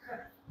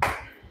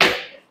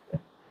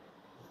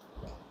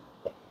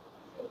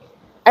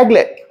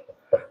 Aglet.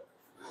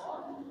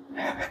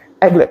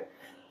 Aglet.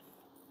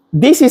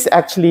 This is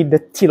actually the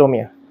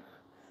telomere.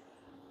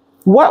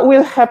 What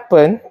will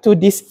happen to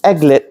this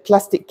aglet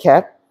plastic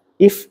cap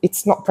if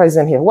it's not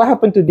present here? What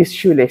happened to this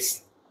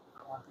shoelace?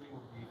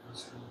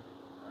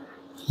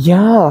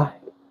 Yeah,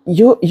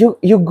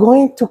 you're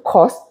going to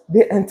cause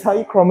the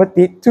entire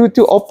chromatid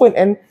to open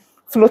and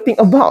floating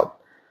about.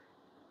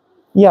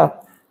 Yeah.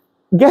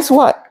 Guess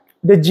what?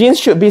 The genes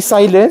should be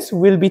silenced,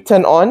 will be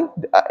turned on,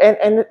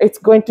 and it's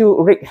going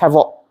to wreak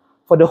havoc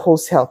for the whole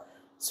cell.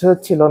 So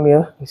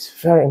telomere is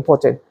very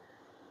important.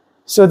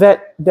 So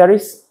that there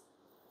is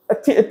a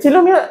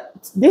telomere,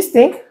 this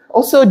thing,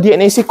 also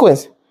DNA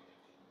sequence.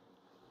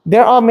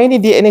 There are many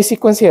DNA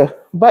sequences here,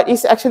 but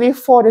it's actually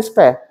for the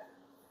spare.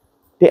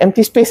 The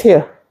empty space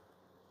here.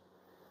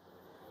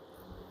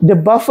 The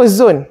buffer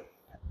zone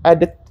at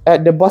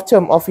the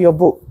bottom of your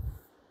book,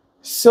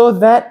 so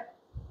that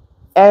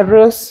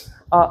errors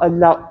are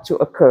allowed to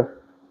occur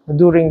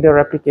during the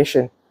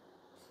replication.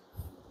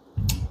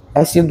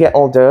 As you get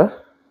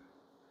older,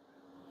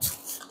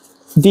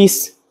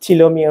 this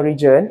telomere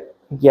region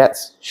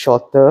gets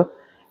shorter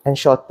and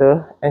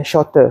shorter and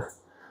shorter.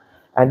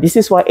 And this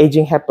is why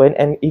aging happens,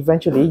 and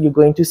eventually you're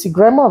going to see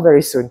grandma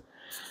very soon.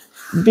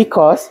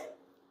 Because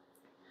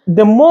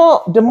the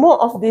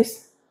more of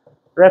this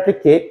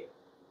replicate,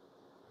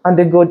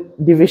 undergo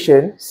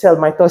division, cell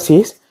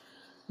mitosis,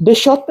 the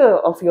shorter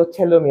of your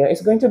telomere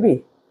is going to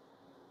be.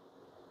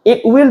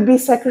 It will be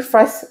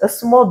sacrificed a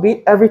small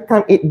bit every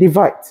time it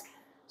divides.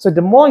 So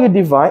the more you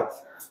divide,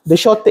 the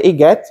shorter it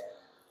gets,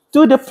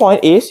 to the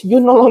point is you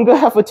no longer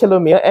have a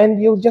telomere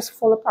and you'll just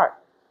fall apart.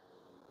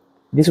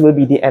 This will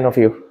be the end of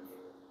you.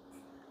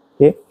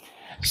 Okay,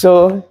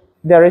 so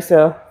there is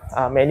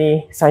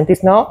many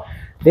scientists now.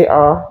 They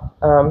are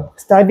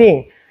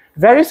studying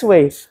various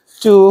ways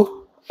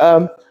to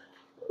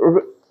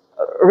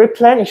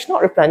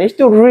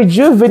to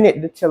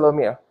rejuvenate the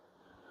telomere.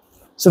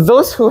 So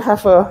those who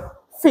have a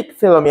thick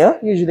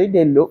telomere, usually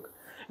they look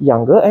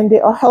younger and they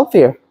are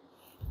healthier,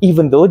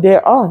 even though they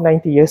are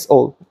 90 years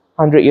old,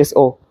 100 years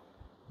old,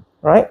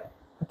 right?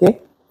 Okay.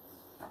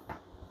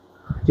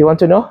 Do you want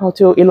to know how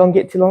to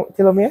elongate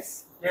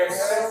telomeres?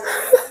 Yes.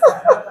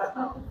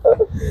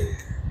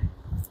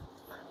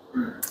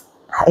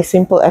 As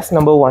simple as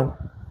number one,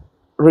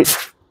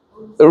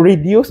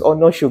 reduce or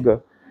no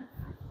sugar.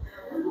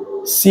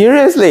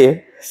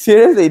 Seriously,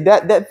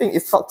 that thing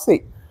is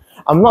toxic.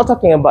 I'm not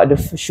talking about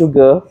the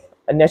sugar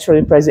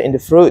naturally present in the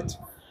fruit.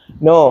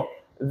 No,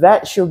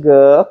 that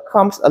sugar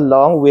comes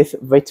along with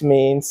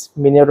vitamins,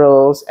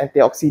 minerals,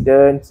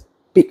 antioxidants,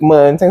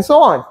 pigments, and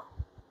so on.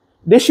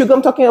 The sugar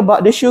I'm talking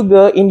about, the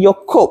sugar in your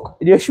Coke,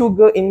 the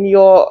sugar in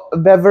your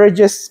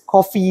beverages,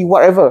 coffee,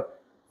 whatever,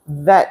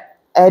 that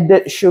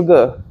added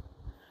sugar,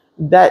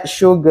 that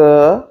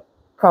sugar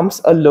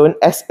comes alone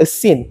as a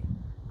sin.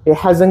 It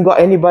hasn't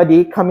got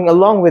anybody coming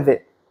along with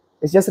it.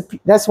 It's just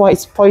that's why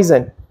it's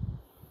poison.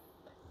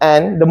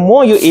 And the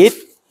more you eat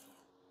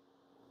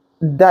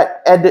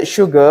that added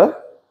sugar,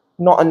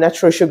 not a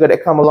natural sugar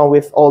that come along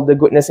with all the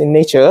goodness in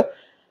nature,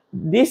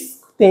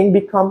 this thing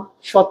become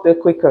shorter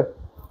quicker.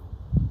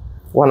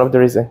 One of the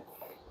reasons.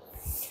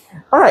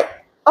 All right.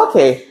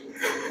 Okay.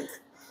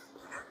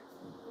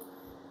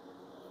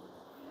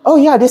 Oh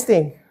yeah, this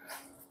thing.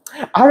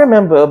 I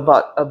remember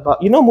about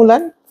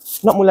Mulan,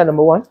 not Mulan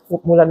number 1,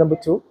 Mulan number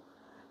 2.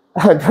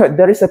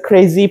 There is a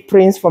crazy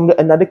prince from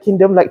another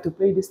kingdom like to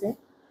play this thing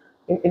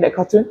in that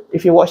cartoon.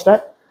 If you watch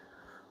that,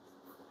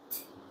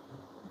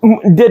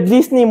 the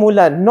Disney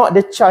Mulan, not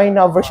the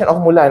China version of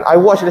Mulan. I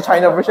watched the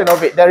China version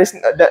of it. There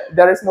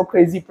is no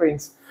crazy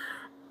prince.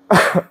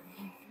 Do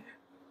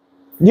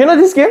you know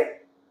this game?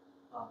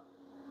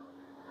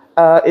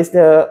 It's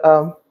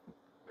the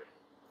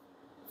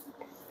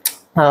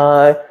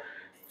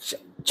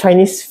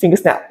Chinese finger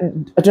snap.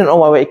 I don't know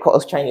why it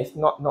calls Chinese,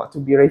 not to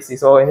be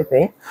racist or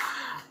anything.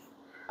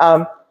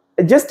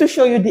 Just to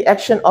show you the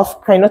action of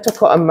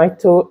kinetochore and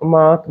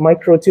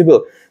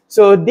microtubule.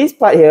 So this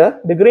part here,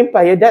 the green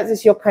part here, that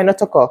is your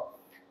kinetochore.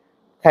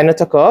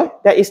 Kinetochore,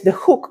 that is the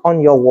hook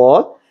on your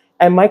wall,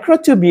 and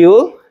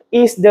microtubule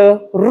is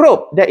the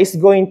rope that is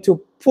going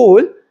to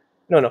pull.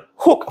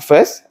 Hook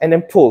first and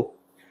then pull.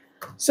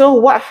 So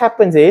what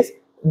happens is,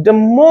 the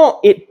more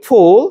it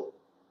pull,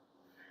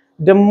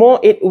 the more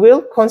it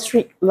will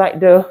constrict like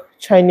the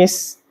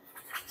Chinese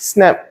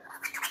snap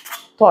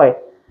toy.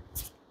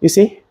 You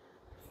see?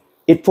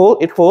 It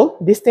pull,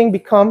 this thing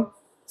become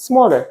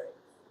smaller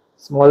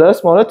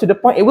to the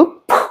point it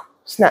will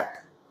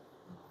snap.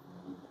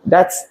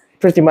 That's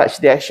pretty much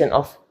the action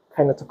of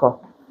kinetochore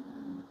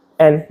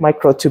and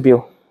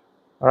microtubule.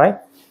 All right?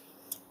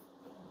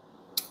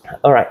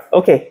 All right,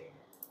 okay.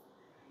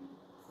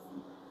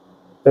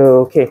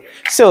 Okay,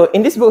 so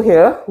in this book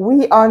here,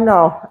 we are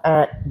now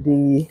at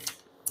the,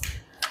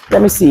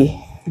 let me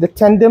see, the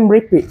tandem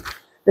repeat.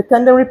 The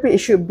tandem repeat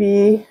should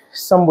be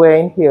somewhere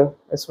in here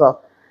as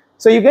well.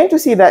 So you're going to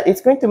see that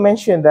it's going to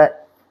mention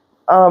that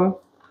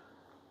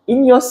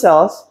in your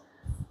cells,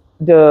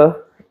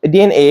 the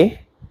DNA,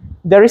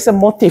 there is a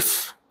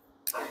motif.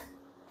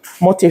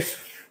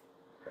 Motif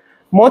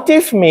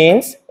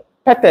means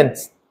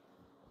patterns.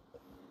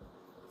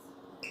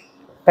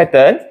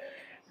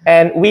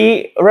 And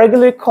we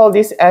regularly call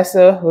this as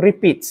a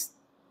repeat.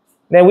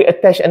 Then we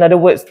attach another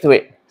words to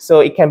it. So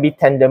it can be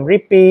tandem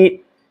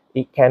repeat,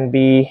 it can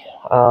be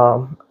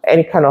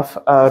any kind of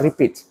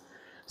repeat.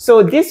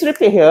 So this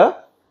repeat here,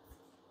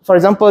 for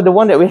example, the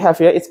one that we have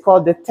here, it's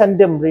called the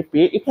tandem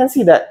repeat. You can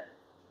see that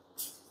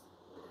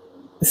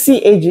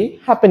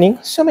CAG happening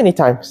so many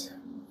times.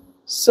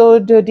 So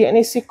the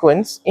DNA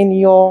sequence in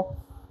your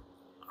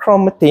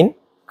chromatin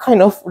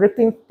kind of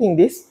repeating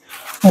this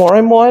more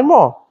and more and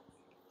more.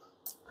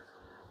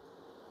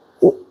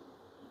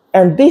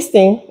 And this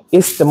thing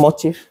is the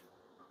motif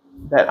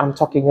that I'm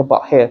talking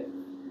about here.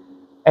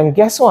 And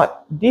guess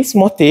what? This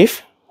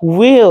motif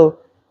will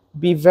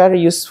be very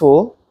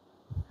useful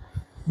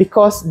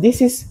because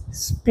this is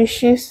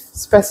species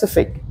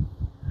specific.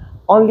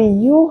 Only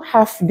you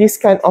have this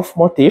kind of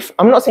motif.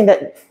 I'm not saying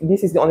that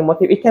this is the only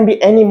motif. It can be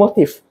any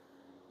motif.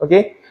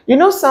 Okay? You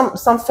know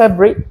some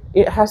fabric,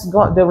 it has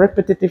got the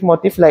repetitive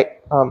motif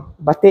like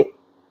batik.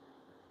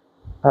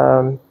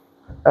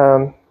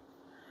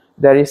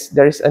 There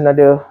is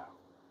another.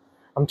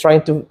 I'm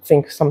trying to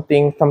think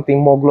something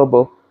more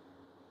global.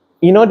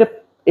 You know the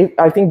if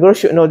I think girls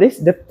should know this,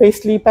 the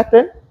paisley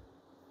pattern.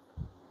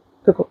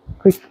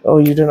 Quick, oh,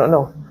 you do not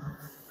know.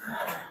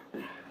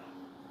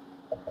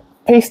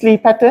 Paisley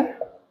pattern,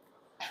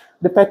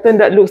 the pattern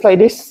that looks like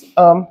this.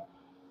 Oh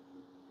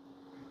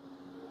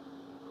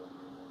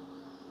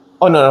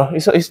no,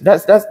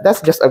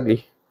 that's just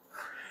ugly.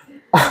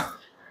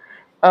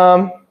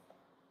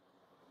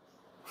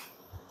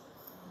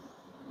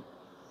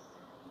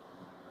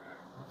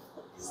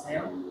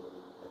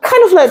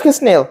 Kind of like a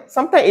snail.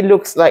 Sometimes it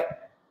looks like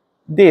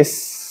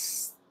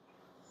this.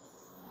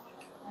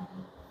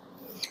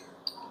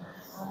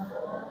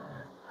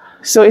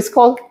 So it's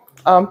called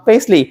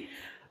paisley.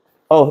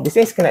 Oh, this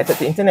is connected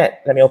to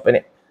internet. Let me open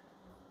it.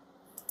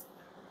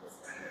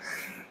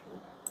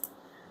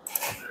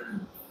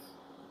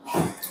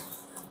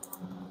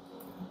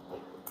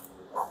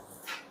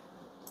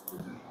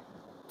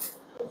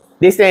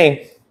 This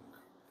thing.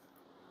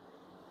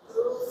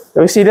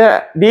 You see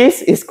that?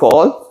 This is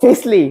called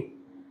paisley.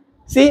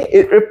 See,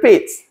 it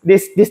repeats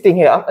this thing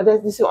here.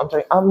 This is what I'm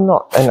trying. I'm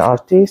not an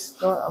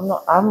artist. No, I'm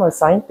not. I'm a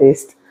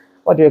scientist.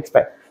 What do you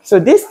expect? So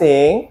this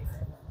thing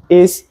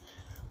is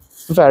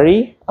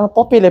very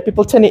popular.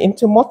 People turn it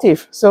into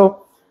motif.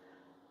 So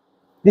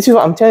this is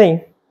what I'm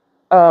telling.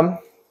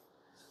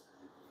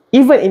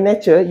 Even in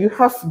nature, you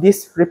have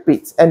these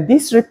repeats, and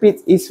this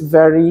repeat is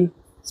very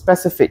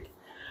specific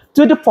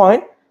to the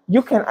point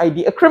you can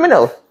ID a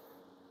criminal.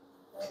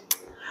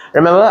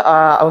 Remember,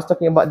 I was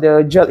talking about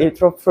the gel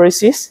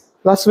electrophoresis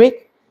last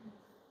week.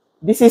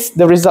 This is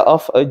the result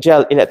of a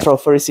gel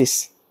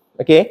electrophoresis.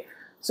 Okay,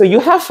 so you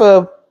have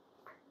a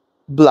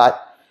blood,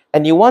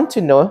 and you want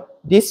to know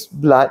this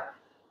blood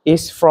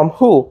is from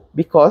who,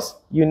 because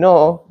you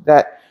know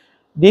that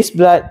this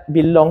blood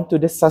belongs to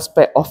the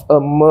suspect of a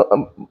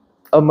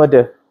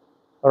murder,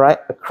 all right,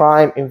 a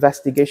crime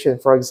investigation,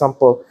 for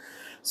example.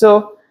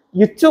 So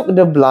you took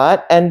the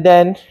blood and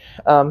then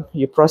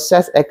you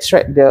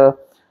extract the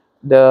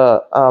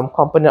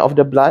component of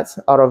the blood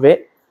out of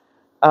it.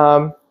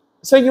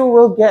 So you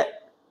will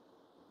get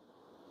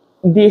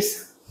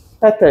this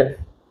pattern.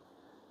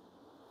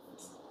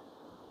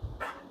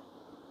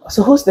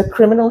 So who's the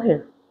criminal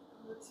here?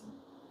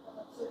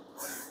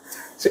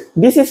 So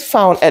this is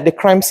found at the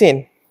crime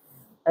scene,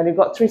 and you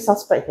got 3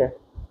 suspects here.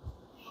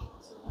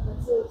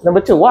 Number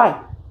 2,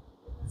 why?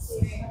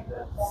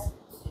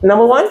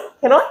 Number 1,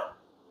 cannot?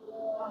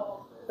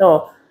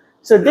 No.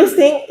 So this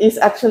thing is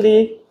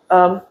actually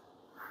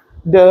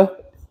the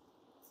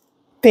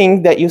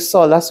thing that you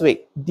saw last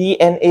week,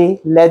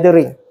 DNA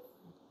laddering.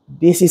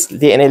 This is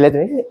DNA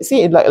laddering.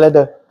 See it like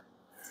leather.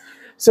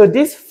 So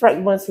these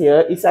fragments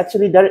here is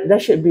actually, there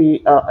should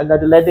be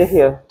another ladder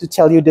here to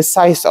tell you the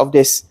size of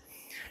this.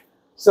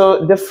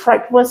 So the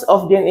fragments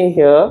of DNA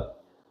here,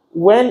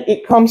 when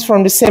it comes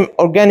from the same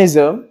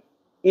organism,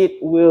 it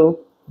will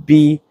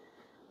be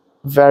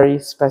very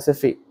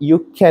specific. You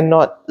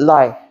cannot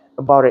lie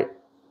about it.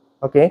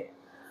 Okay?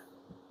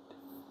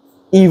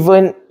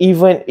 Even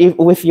if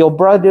with your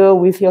brother,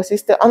 with your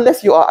sister,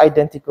 unless you are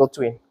identical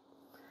twin.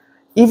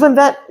 Even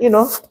that,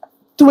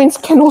 twins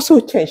can also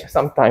change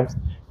sometimes.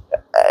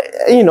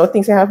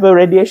 Things can have a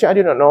radiation. I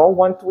don't know.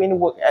 One twin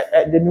work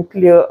at the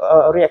nuclear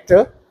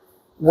reactor.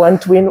 One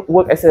twin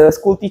work as a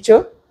school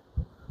teacher.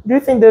 Do you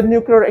think the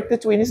nuclear reactor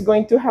twin is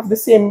going to have the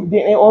same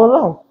DNA all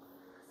along?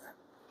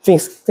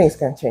 Things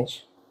can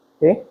change.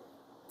 Okay?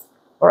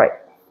 All right.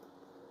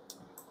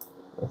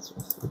 Let's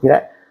look at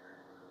that.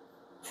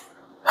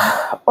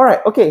 All right,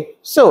 okay.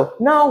 So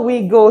now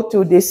we go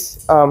to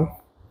this, the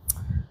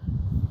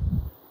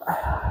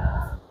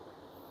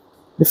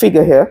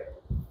figure here.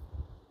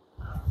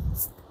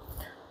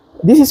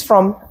 This is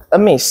from a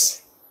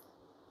maze.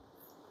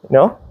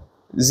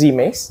 Z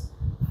maze.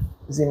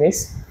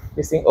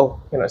 This thing, oh,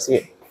 cannot see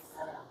it.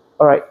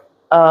 All right.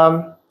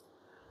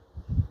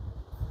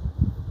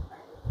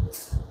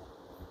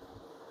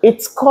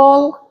 It's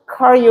called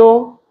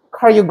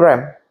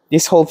karyogram,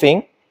 this whole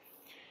thing.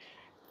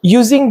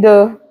 Using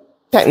the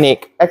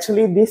technique,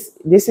 actually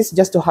this is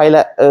just to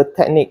highlight a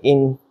technique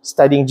in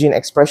studying gene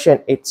expression.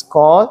 It's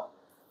called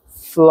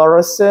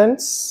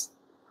fluorescence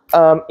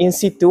in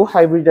situ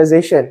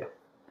hybridization.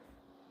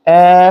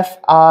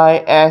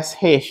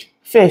 FISH,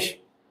 fish.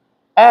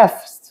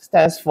 F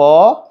stands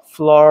for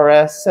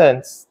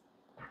fluorescence.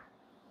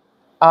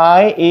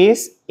 I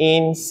is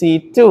in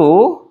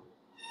situ,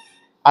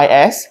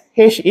 IS,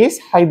 H is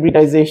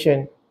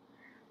hybridization.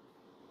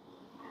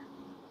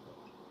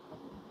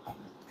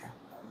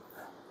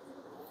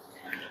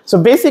 So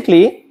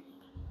basically,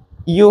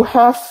 you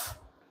have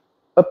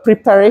a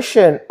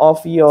preparation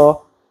of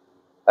your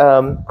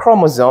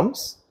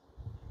chromosomes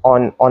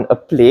on a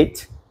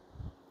plate,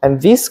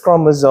 and this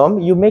chromosome,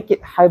 you make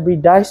it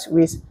hybridized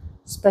with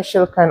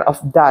special kind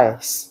of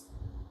dyes.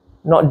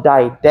 Not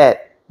dye,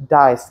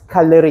 dyes,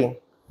 coloring.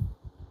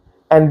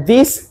 And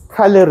this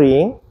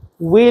coloring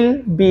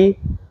will be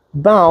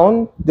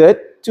bounded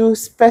to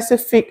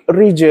specific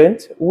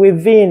regions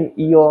within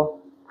your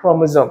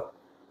chromosome.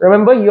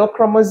 Remember, your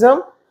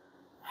chromosome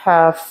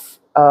have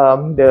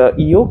the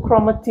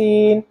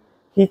euchromatin,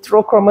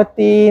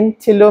 Heterochromatin,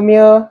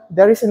 telomere,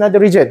 there is another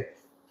region.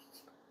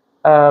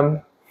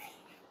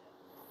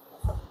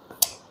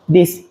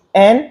 This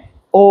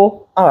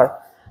NOR,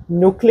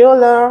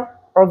 nucleolar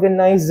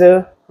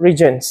organizer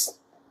regions.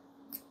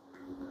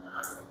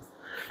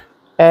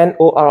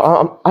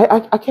 NOR.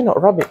 I cannot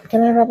rub it.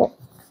 Can I rub it?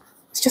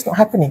 It's just not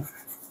happening.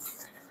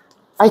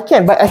 I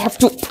can, but I have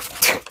to.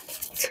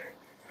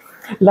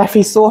 Life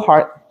is so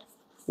hard.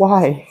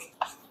 Why?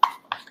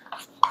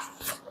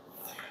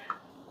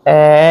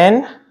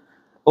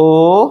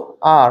 NOR,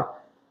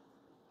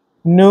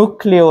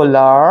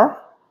 nucleolar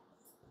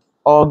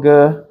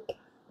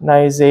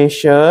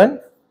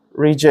organization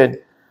region.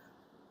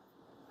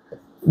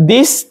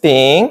 This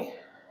thing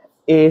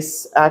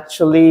is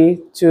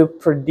actually to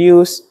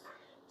produce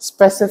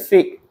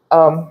specific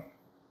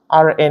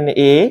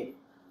RNA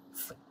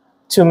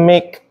to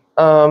make,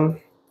 do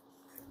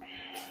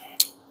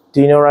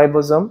you know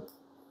ribosome?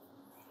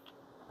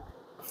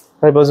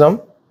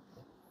 Ribosome?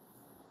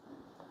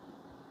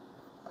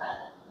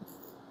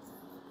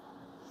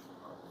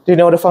 Do you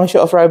know the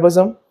function of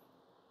ribosome?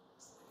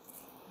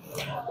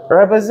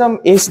 Ribosome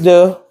is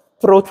the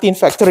protein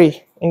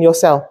factory in your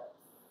cell.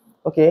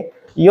 Okay,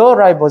 your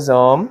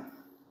ribosome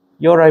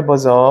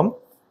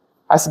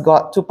has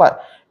got two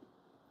parts.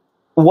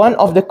 One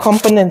of the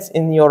components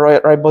in your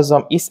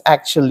ribosome is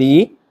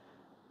actually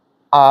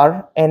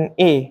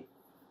RNA.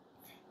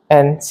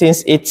 And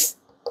since it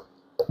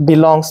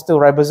belongs to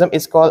ribosome,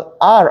 it's called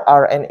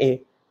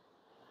rRNA.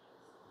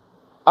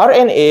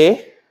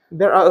 RNA,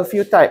 there are a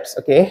few types,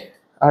 okay?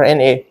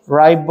 RNA,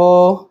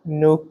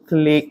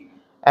 ribonucleic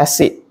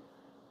acid.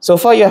 So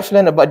far you have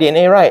learned about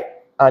DNA, right?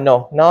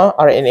 No,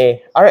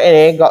 RNA.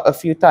 RNA got a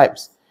few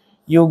types.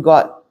 You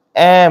got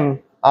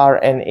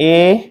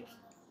mRNA,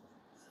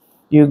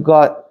 you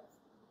got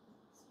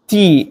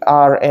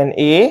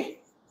tRNA,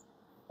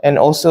 and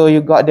also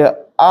you got the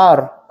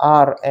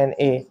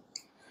rRNA.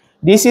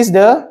 This is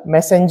the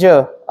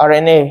messenger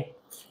RNA,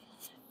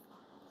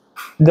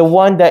 the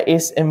one that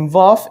is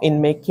involved in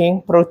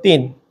making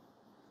protein.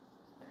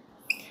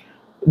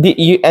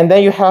 And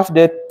then you have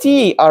the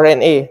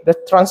tRNA, the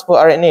transport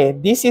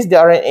RNA. This is the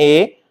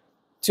RNA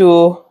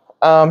to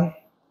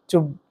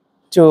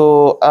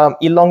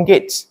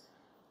elongate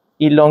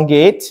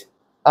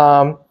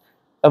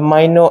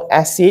amino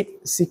acid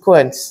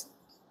sequence.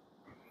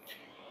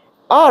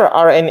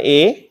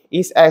 rRNA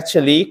is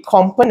actually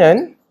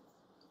component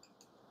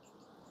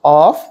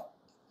of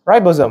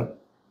ribosome.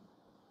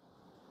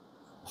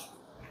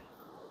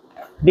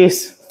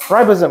 This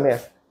ribosome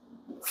here.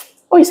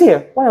 Oh, it's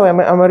here. Why am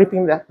I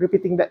repeating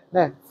that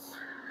there?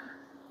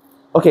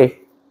 Okay.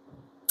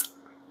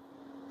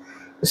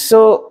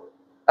 So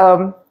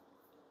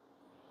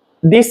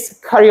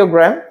this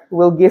karyogram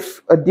will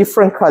give a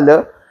different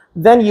color.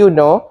 Then you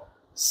know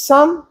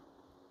some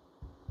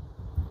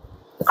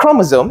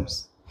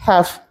chromosomes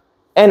have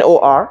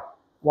NOR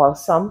while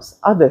some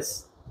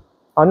others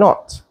are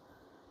not.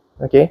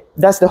 Okay,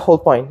 that's the whole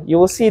point. You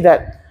will see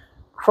that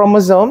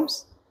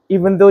chromosomes,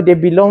 even though they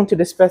belong to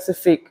the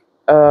specific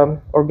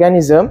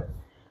organism,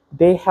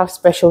 they have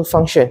special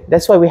function.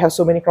 That's why we have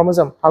so many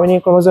chromosomes. How many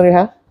chromosomes do you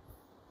have?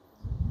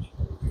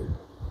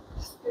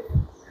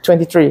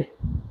 23.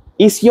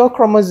 Is your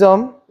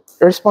chromosome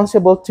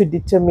responsible to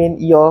determine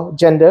your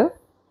gender?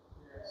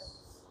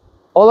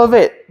 All of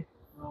it?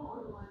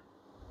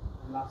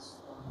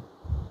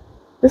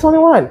 There's only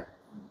one.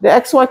 The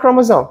XY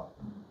chromosome.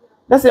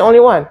 That's the only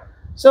one.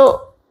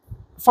 So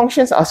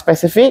functions are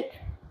specific.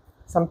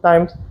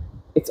 Sometimes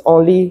it's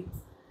only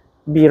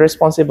be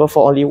responsible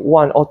for only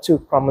one or two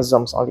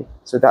chromosomes only.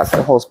 So that's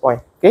the whole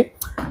point. Okay.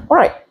 All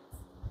right.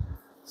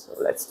 So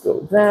let's go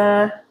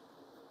there.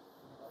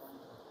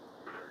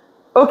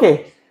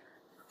 Okay.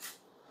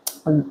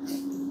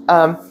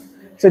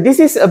 So this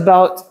is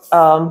about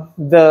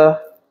the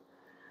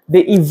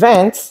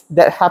events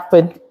that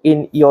happen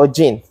in your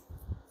gene.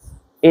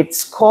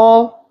 It's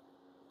called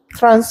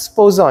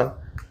transposon.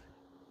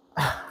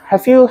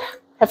 Have you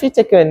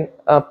taken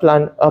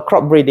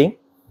crop breeding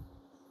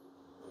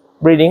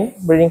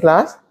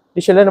class?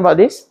 Did you learn about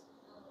this?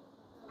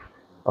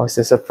 Oh, it's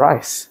a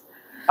surprise.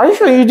 Are you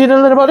sure you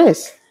didn't learn about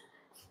this?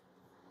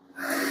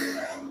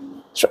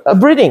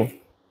 Breeding.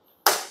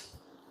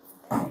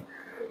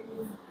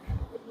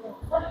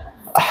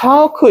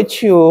 How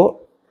could you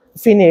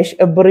finish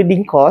a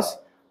breeding course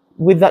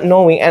without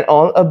knowing at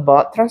all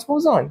about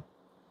transposon?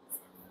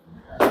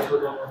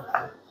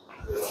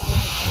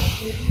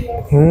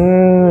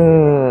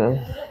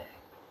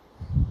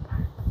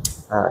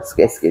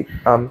 It's good.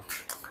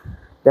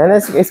 Then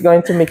it's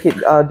going to make it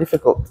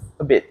difficult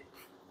a bit,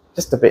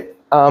 just a bit.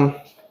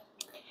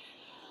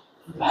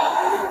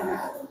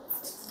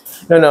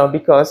 No,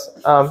 because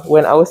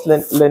when I was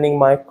learning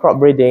my crop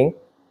breeding,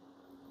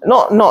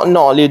 not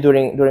only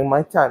during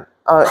my time,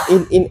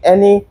 in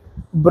any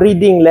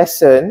breeding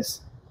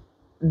lessons,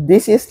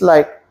 this is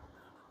like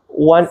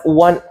one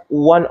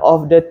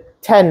of the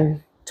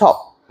 10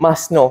 top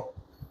must know.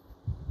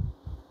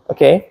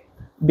 Okay,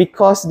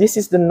 because this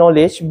is the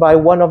knowledge by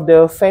one of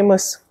the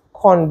famous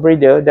corn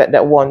breeder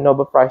that won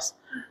Nobel Prize.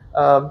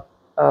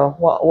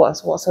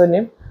 what's her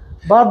name?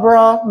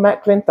 Barbara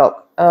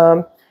McClintock.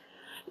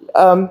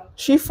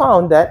 She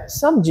found that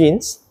some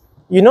genes,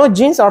 you know,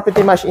 genes are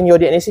pretty much in your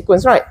DNA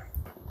sequence, right?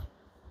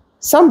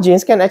 Some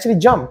genes can actually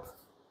jump.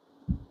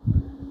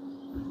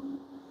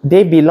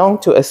 They belong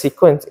to a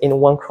sequence in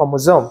one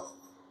chromosome,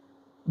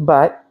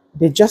 but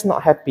they're just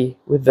not happy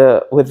with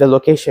the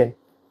location.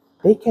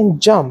 They can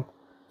jump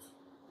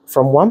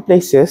from one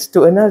places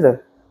to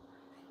another.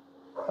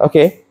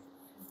 Okay,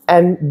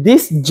 and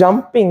these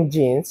jumping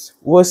genes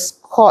was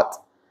caught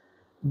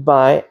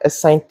by a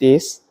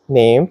scientist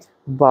named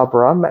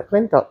Barbara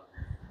McClintock,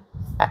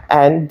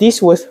 and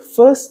this was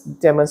first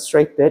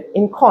demonstrated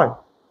in corn.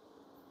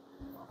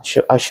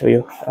 I'll show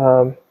you.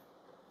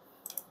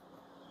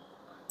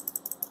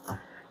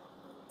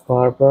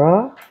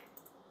 Barbara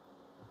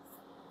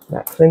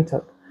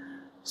McClintock.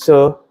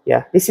 So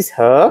yeah, this is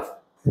her,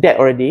 dead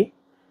already.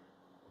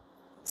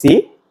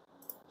 See,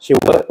 she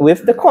worked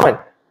with the corn.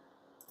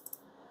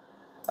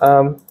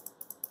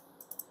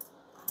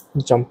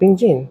 Jumping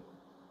gene.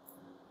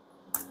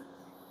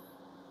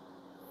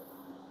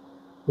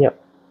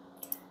 Yep.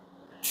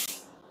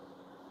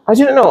 I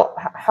don't know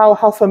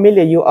how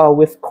familiar you are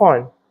with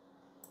corn.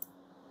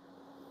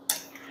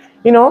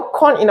 You know,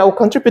 corn in our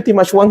country pretty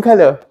much one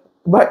color.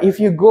 But if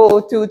you go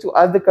to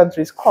other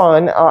countries,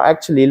 corn are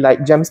actually like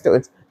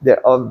gemstones. There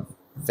are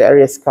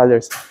various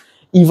colors.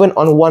 Even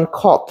on one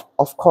cob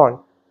of corn,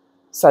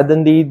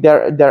 suddenly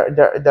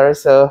there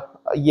is a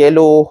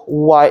yellow,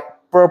 white,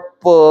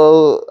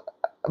 purple,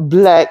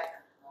 black,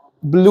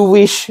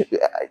 bluish.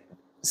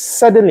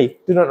 Suddenly,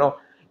 do not know.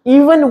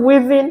 Even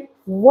within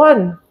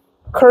one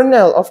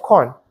kernel of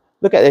corn,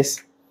 look at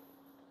this.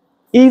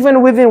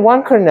 Even within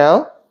one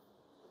kernel,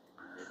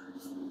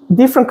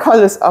 different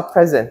colors are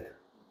present.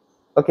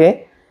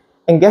 Okay,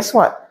 and guess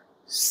what?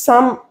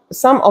 Some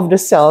of the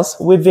cells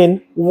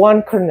within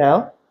one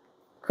kernel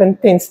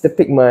contains the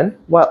pigment,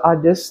 while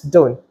others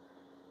don't,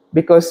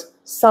 because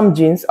some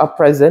genes are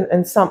present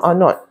and some are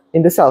not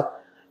in the cell.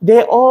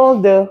 They're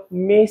all the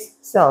maize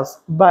cells,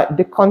 but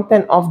the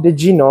content of the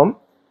genome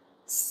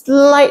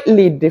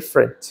slightly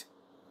different.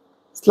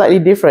 Slightly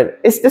different.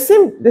 It's the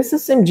same. It's the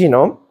same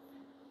genome.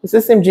 It's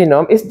the same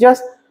genome. It's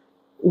just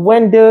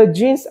when the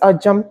genes are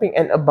jumping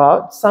and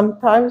about,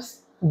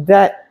 sometimes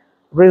that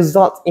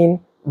results in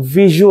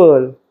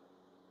visual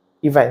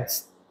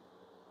events.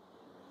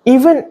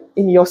 Even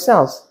in your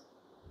cells,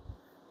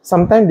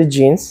 sometimes the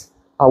genes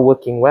are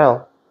working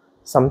well,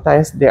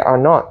 sometimes they are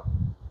not.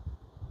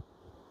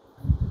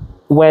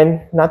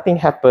 When nothing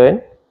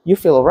happened, you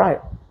feel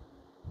alright.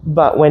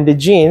 But when the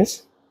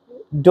genes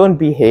don't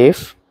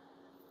behave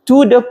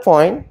to the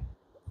point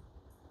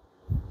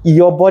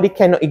your body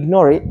cannot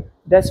ignore it,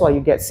 that's why you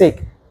get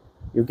sick.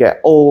 You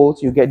get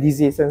old, you get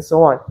disease, and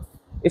so on.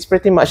 It's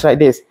pretty much like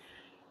this.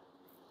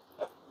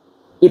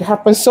 It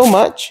happens so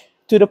much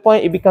to the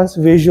point it becomes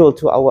visual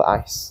to our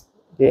eyes.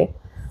 Okay,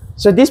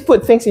 so this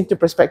puts things into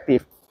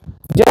perspective.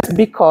 Just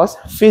because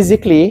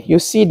physically you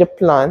see the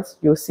plants,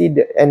 you see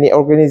any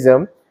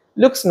organism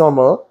looks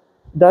normal,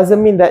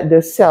 doesn't mean that the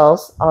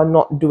cells are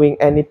not doing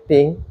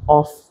anything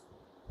of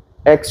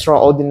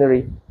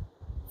extraordinary.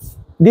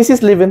 This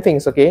is living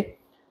things, okay?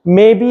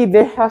 Maybe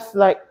they have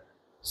like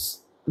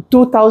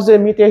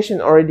 2,000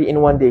 mutations already in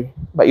one day,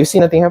 but you see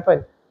nothing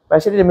happen. But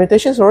actually the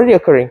mutation is already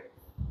occurring.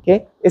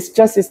 Okay,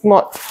 it's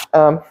not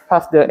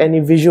have any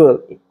visual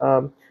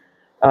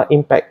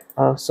impact.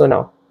 So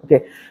now,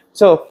 okay,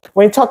 so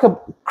when you talk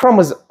about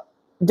chromosome,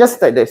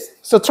 just like this.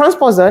 So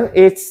transposon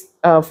is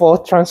for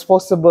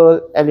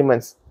transposable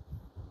elements,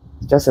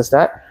 just as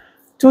that.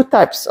 Two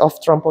types of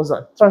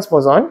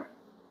transposon.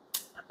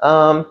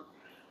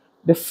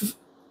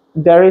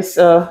 There is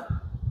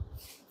a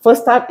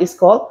first type is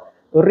called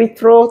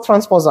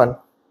erythrotransposon.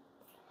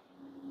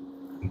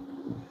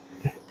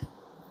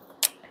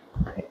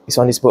 It's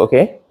on this book,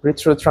 okay?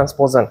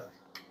 Erythrotransposon.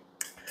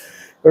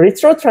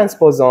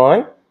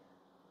 Erythrotransposon,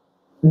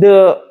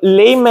 the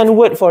layman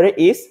word for it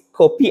is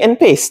copy and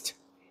paste.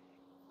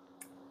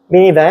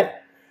 Meaning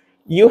that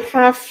you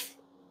have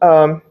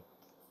a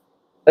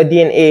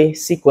DNA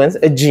sequence,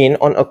 a gene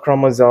on a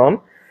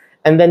chromosome,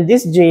 and then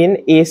this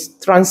gene is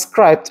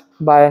transcribed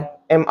by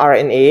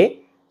mRNA.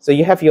 So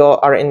you have your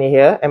RNA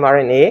here,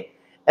 mRNA,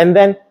 and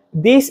then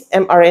this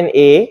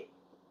mRNA,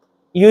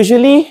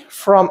 usually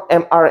from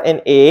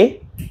mRNA,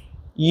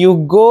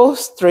 you go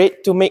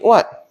straight to make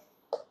what?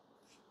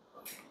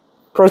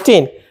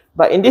 Protein.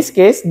 But in this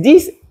case,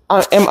 this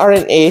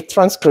mRNA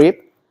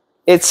transcript,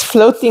 it's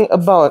floating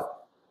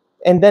about,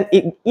 and then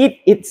it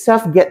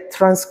itself gets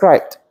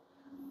transcribed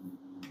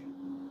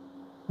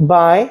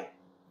by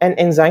an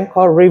enzyme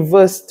called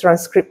reverse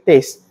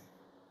transcriptase.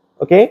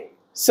 Okay?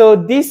 So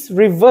this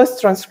reverse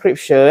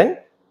transcription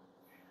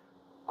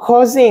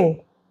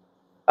causing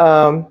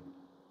a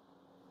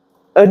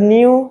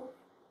new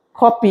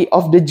copy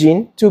of the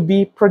gene to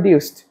be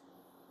produced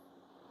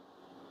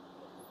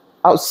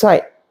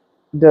outside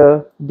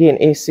the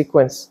DNA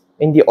sequence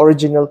in the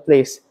original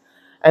place.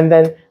 And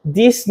then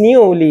this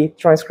newly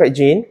transcribed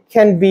gene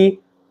can be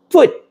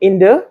put in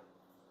the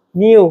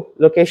new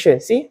location.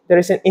 See, there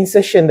is an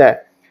insertion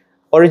there.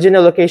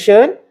 Original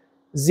location,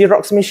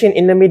 Xerox machine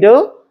in the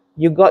middle.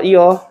 You got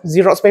your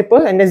Xerox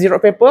paper, and then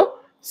Xerox paper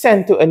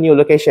sent to a new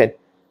location.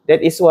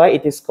 That is why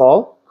it is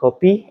called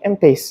copy and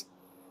paste.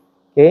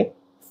 Okay,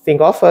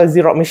 think of a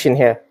Xerox machine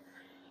here.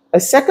 A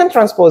second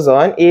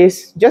transposon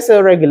is just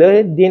a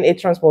regular DNA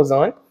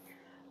transposon.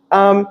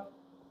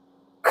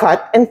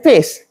 Cut and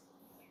paste.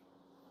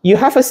 You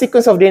have a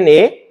sequence of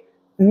DNA,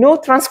 no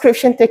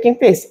transcription taking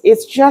place.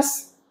 It's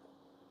just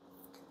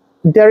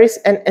there is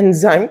an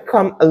enzyme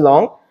come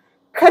along,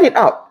 cut it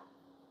out.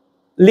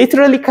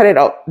 Literally cut it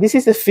out. This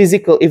is a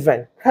physical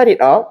event. Cut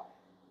it out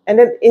and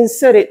then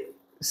insert it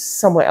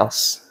somewhere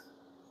else.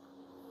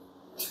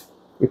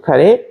 You cut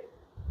it,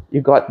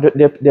 you got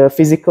the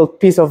physical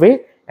piece of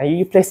it, and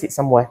you place it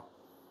somewhere.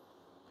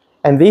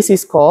 And this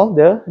is called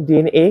the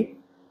DNA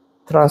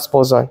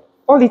transposon.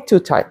 Only 2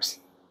 types.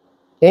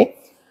 Okay?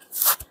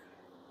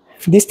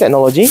 This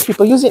technology,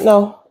 people use it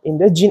now in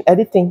the gene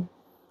editing.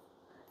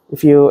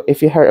 If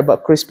you heard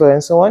about CRISPR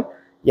and so on,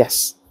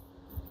 yes.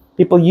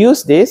 People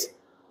use this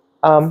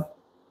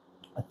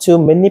to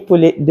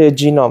manipulate the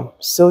genome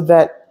so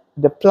that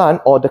the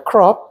plant or the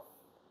crop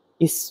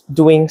is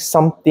doing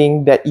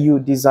something that you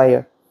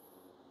desire.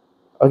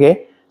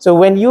 Okay? So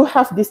when you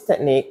have this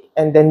technique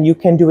and then you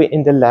can do it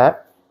in the lab,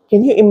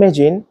 can you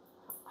imagine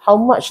how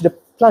much the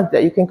plant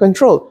that you can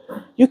control?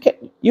 You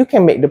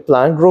can make the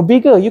plant grow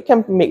bigger. You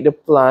can make the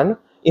plant,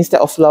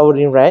 instead of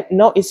flowering red,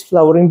 now it's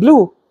flowering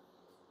blue.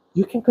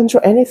 You can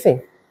control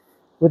anything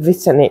with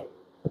this technique.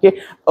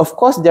 Okay, of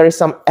course there is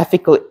some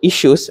ethical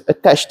issues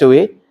attached to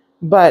it,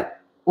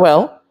 but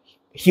well,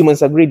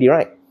 humans are greedy,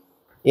 right?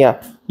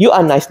 Yeah, you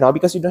are nice now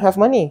because you don't have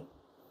money.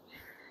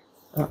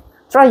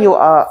 Try you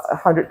are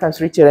 100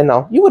 times richer than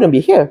now, you wouldn't be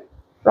here,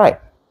 right?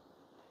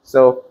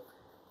 So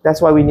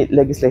that's why we need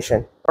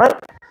legislation, right?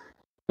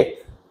 Okay.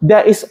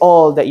 That is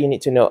all that you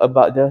need to know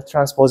about the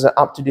transposon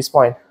up to this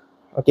point.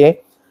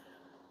 Okay,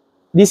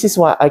 this is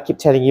why I keep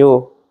telling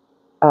you,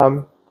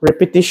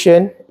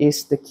 repetition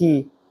is the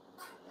key.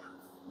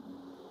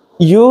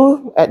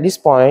 You, at this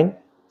point,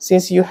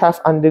 since you have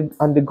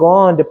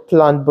undergone the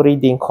plant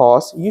breeding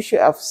course, you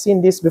should have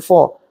seen this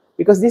before,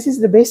 because this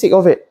is the basic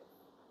of it.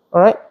 All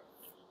right?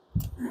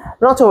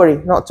 Not to worry,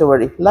 not to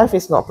worry. Life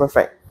is not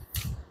perfect.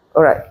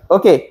 All right.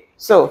 Okay.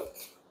 So,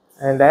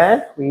 and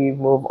then we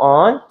move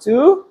on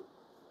to,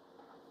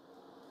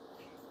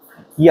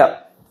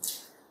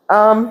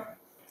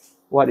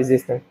 what is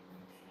this thing?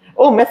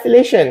 Oh,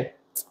 methylation.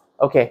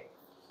 Okay.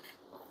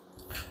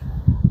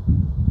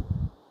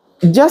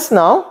 Just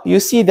now, you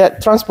see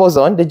that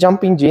transposon, the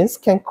jumping genes,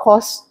 can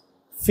cause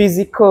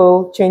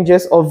physical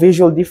changes or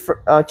visual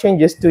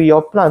changes to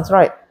your plants,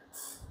 right?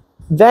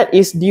 That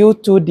is due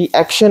to the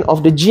action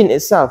of the gene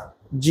itself.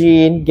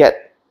 Gene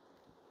get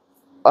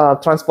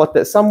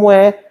transported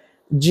somewhere,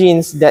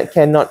 genes that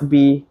cannot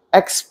be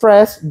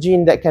expressed,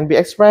 gene that can be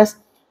expressed.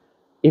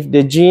 If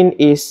the gene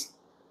is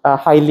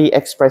highly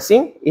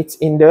expressing, it's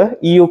in the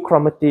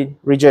euchromatin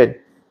region.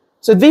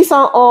 So these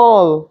are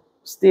all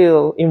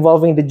still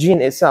involving the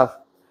gene itself.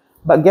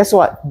 But guess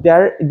what?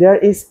 There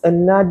is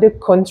another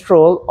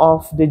control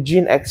of the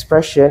gene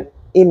expression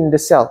in the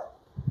cell.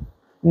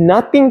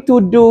 Nothing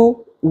to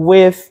do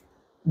with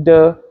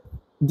the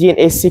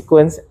DNA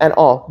sequence and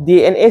all.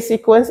 DNA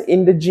sequence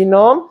in the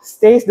genome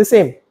stays the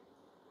same,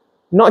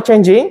 not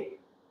changing,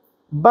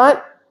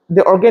 but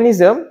the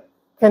organism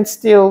can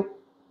still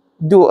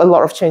do a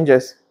lot of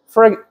changes.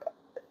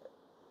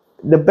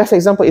 The best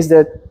example is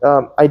the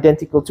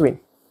identical twin.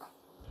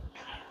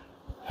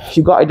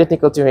 You got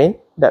identical twin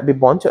that be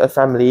born to a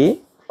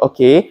family.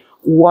 Okay,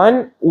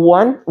 one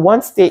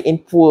stay in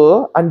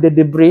poor under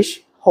the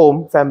bridge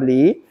home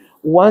family,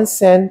 one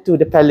sent to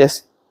the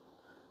palace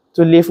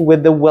to live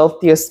with the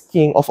wealthiest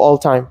king of all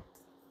time,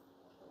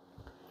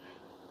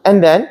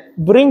 and then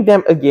bring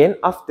them again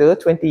after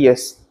 20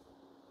 years.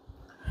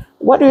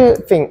 What do you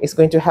think is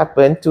going to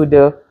happen to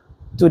the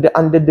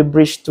under the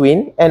bridge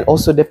twin and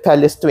also the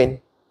palace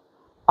twin?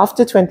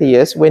 After 20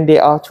 years, when they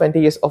are 20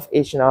 years of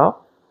age now,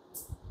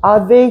 are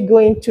they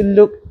going to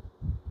look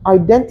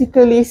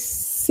identically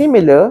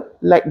similar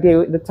like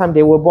the time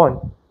they were born?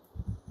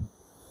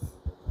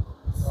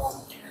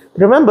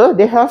 Remember,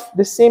 they have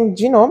the same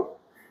genome,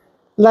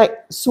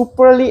 like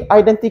superly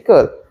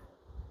identical.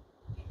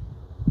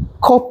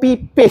 Copy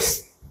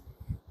paste.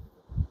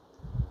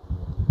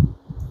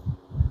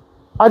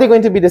 Are they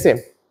going to be the same?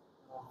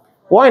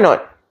 Why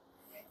not?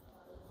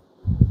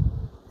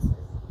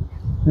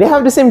 They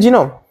have the same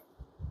genome.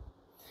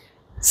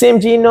 Same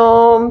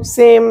genome,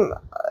 same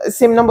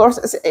number of,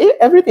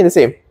 everything the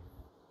same.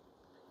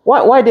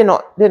 Why they're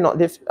not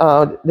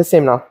the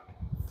same now?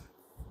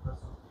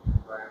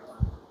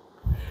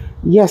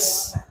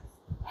 Yes.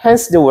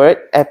 Hence the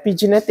word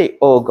epigenetic.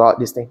 Oh God,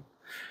 this thing.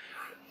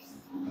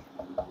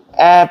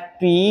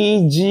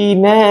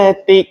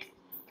 Epigenetic.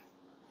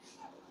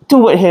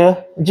 2 words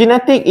here.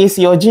 Genetic is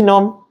your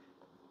genome.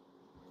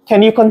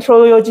 Can you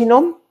control your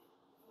genome?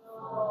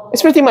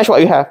 It's pretty much what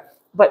you have.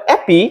 But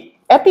epi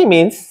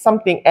means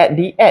something at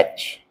the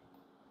edge.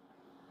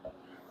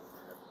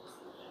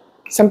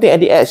 something at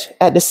the edge,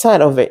 at the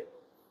side of it.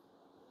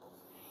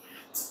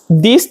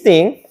 This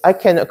thing I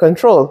cannot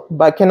control,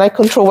 but can I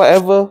control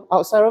whatever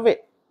outside of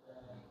it?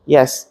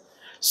 Yes.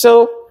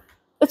 So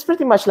it's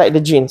pretty much like the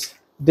genes.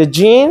 The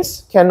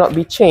genes cannot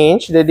be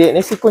changed, the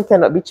DNA sequence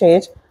cannot be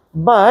changed,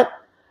 but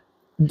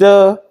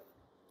the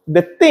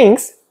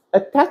things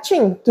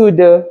attaching to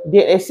the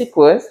DNA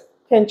sequence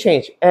can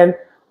change. And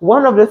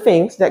one of the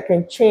things that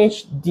can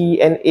change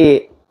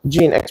DNA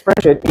gene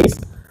expression is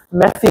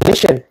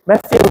methylation,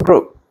 methyl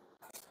group.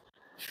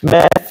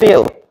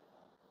 Methyl.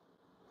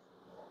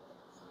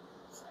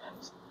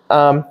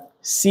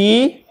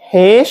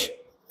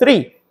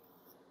 CH3.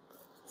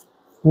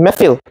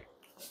 Methyl.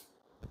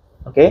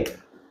 Okay.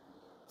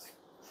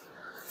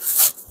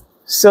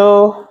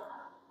 So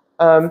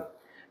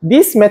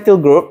this methyl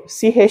group,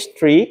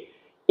 CH3,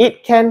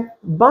 it can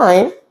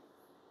bind.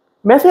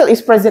 Methyl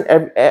is present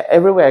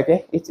everywhere,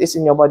 okay? It's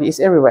in your body, it's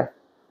everywhere.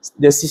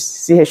 The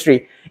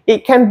CH3.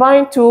 It can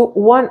bind to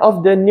one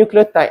of the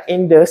nucleotide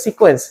in the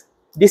sequence.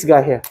 This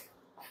guy here.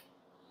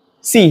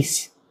 C.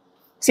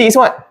 C is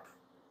what?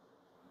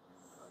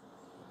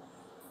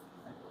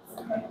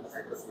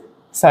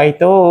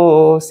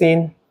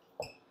 Cytosine.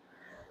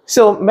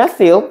 So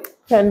methyl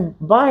can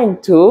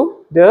bind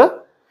to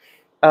the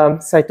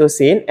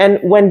cytosine, and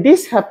when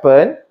this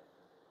happens,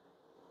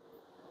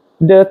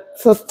 the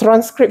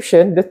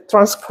transcription, the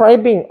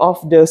transcribing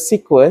of the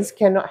sequence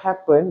cannot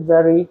happen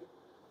very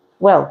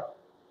well.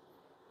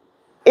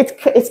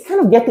 It's kind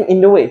of getting in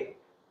the way.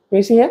 Can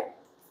you see here?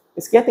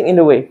 It's getting in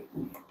the way,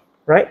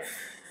 right?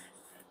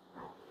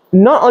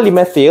 Not only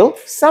methyl,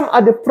 some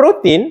other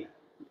protein,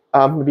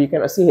 maybe you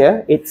cannot see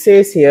here, it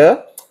says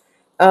here,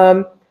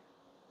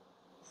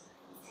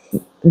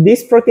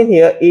 this protein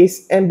here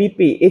is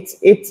MBP.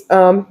 It's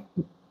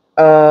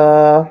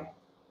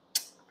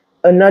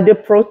another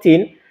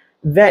protein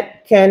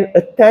that can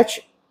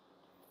attach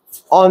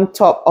on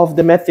top of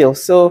the methyl.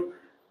 So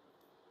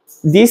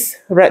this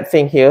red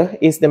thing here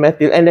is the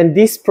methyl, and then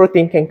this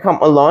protein can come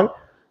along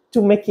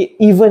to make it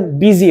even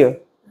busier.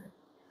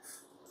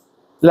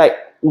 Like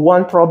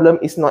one problem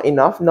is not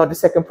enough, now the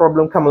second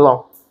problem come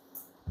along.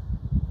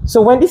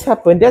 So when this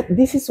happens,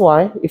 this is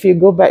why, if you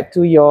go back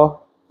to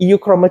your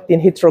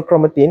euchromatin,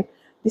 heterochromatin,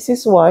 this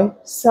is why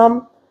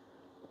some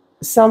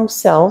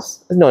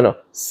cells,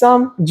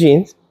 some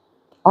genes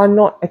are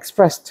not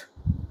expressed.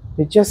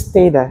 They just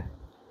stay there.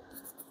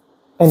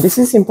 And this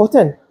is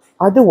important.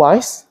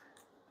 Otherwise,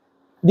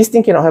 this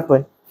thing cannot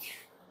happen.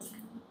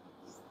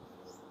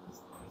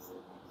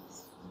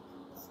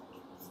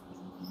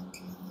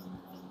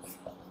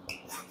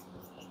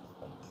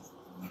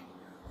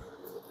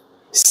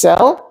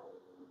 Cell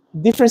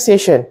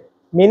differentiation,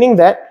 meaning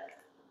that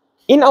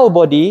in our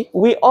body,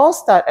 we all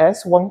start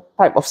as one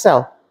type of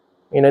cell.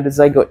 You know, the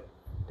zygote,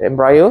 the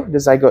embryo, the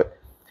zygote.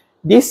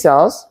 These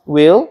cells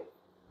will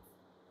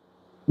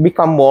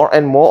become more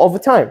and more over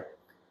time.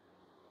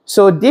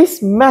 So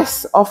this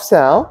mass of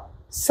cell,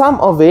 some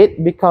of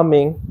it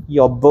becoming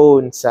your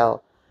bone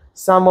cell,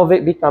 some of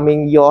it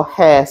becoming your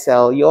hair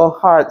cell, your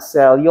heart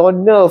cell, your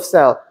nerve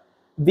cell.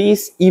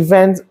 These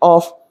events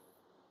of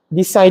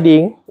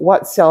deciding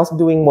what cells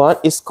doing what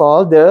is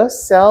called the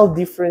cell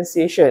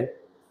differentiation.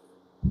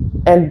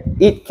 And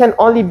it can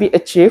only be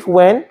achieved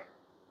when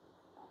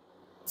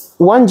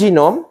one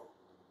genome,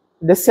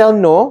 the cell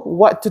know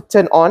what to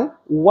turn on,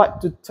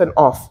 what to turn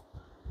off.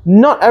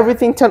 Not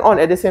everything turn on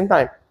at the same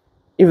time.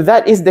 If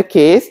that is the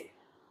case,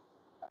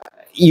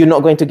 you're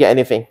not going to get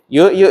anything.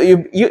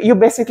 You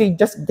basically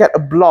just get a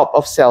blob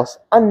of cells,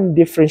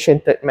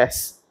 undifferentiated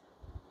mass.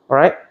 All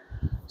right?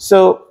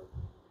 So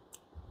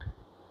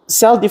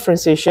cell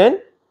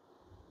differentiation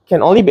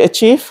can only be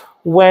achieved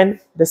when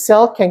the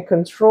cell can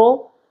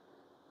control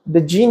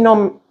the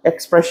genome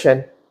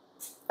expression.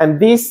 And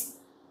this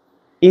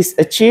is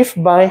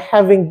achieved by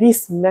having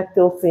these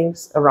methyl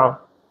things around.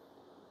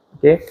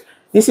 Okay?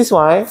 This is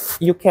why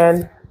you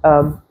can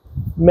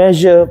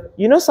measure,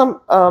 you know,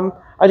 some,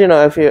 I don't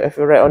know if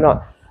you read or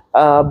not,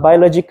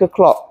 biological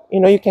clock.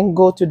 You know, you can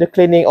go to the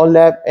clinic or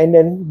lab and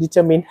then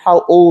determine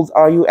how old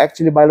are you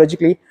actually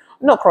biologically.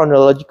 Not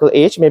chronological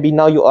age, maybe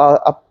now you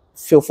are up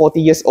to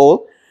 40 years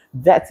old.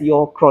 That's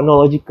your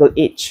chronological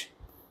age.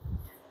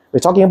 We're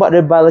talking about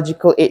the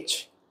biological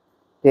age.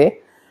 Okay?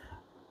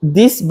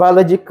 This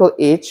biological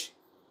age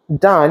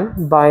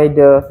done by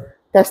the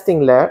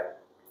testing lab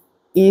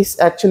is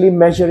actually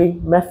measuring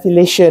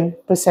methylation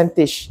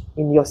percentage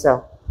in your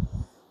cell.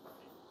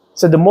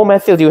 So the more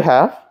methyl you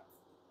have,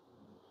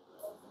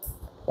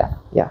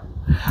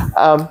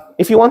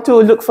 if you want to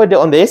look further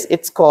on this,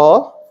 it's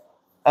called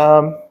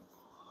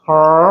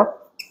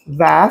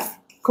Horvath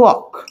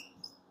clock.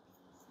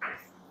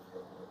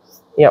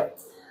 Yep.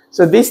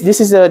 So this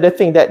is the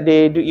thing that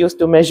they use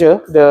to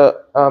measure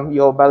the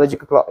your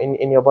biological clock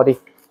in your body.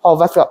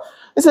 Horvath clock.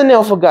 It's a name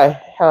of a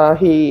guy.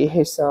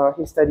 He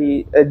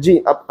studied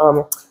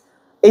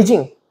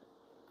aging,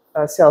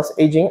 cells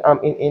aging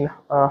in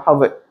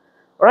Harvard.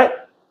 All right.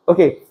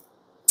 Okay.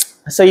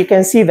 So you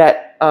can see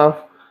that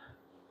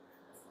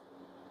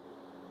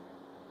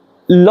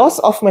loss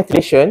of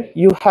methylation,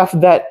 you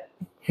have that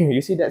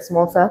You see that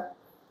small cell?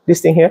 This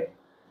thing here?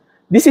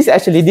 This is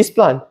actually this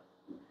plant.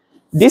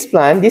 This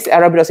plant, this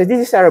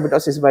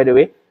Arabidopsis, by the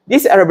way.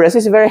 This Arabidopsis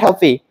is very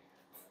healthy.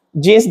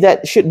 Genes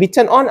that should be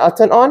turned on are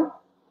turned on.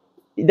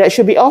 That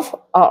should be off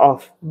are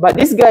off. But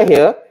this guy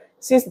here,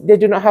 since they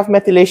do not have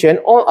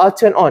methylation, all are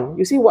turned on.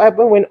 You see what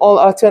happens when all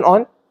are turned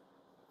on?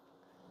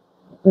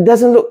 It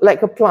doesn't look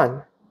like a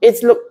plant.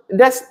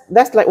 That's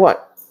like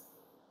what?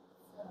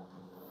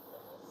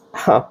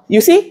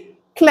 You see?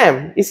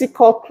 Clam. Is it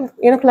called,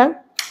 clam?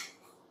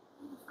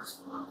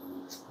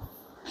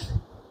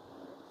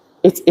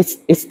 It's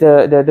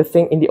the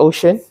thing in the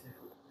ocean.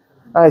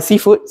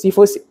 Seafood,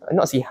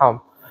 not sea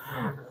ham.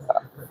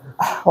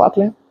 What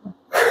clam?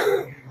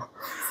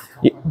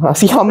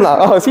 Sea ham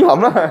lah. Sea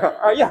ham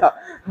lah. Yeah.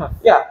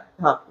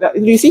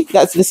 You see,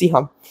 that's the sea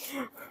ham.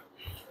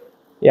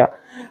 Yeah.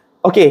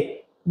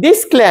 Okay.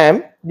 This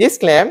clam,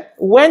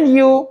 when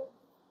you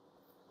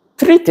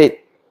treat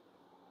it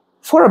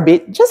for a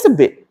bit, just a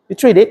bit, you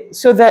treat it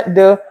so that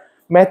the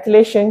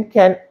methylation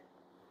can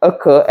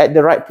occur at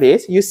the right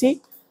place. You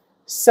see,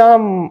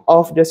 some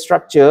of the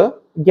structure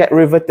get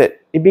reverted.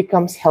 It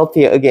becomes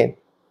healthier again.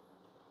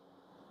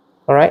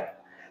 All right.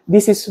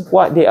 This is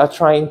what they are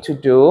trying to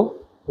do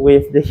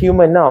with the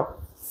human now.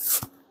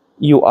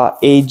 You are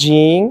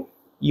aging.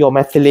 Your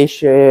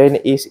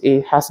methylation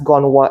has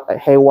gone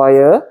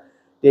haywire.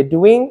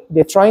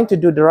 They're trying to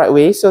do the right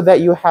way so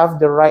that you have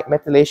the right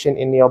methylation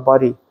in your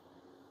body.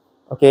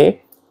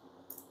 Okay.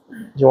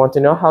 Do you want to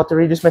know how to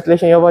reduce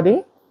methylation in your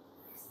body?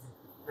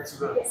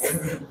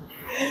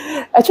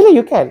 Actually,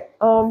 you can.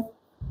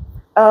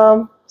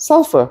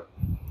 Sulfur.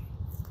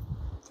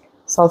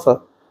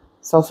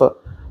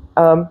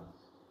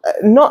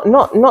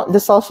 Not the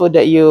sulfur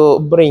that you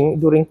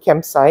bring during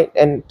campsite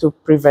and to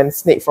prevent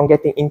snake from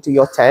getting into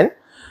your tent.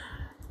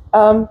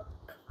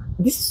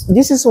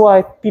 This is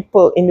why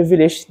people in the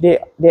village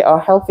they are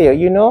healthier.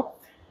 You know,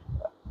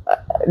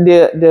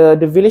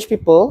 the village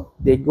people,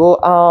 they go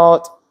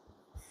out,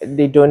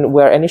 they don't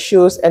wear any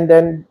shoes, and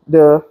then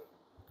the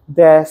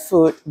bare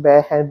foot,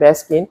 bare hand, bare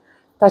skin,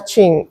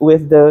 touching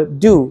with the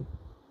dew,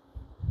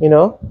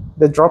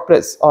 the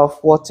droplets of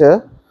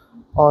water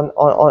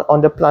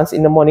on the plants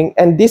in the morning,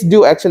 and this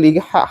dew actually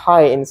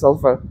high in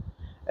sulfur,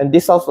 and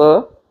this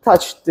sulfur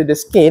touch to the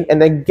skin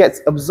and then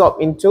gets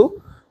absorbed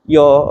into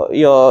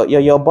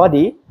your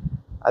body.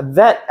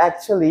 That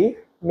actually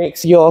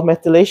makes your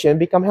methylation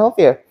become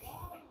healthier.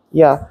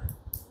 Yeah.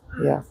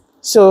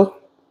 So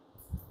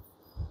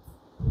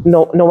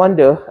no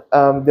wonder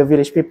the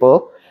village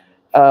people,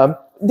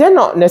 they're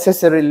not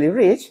necessarily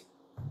rich,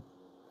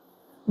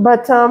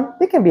 but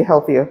they can be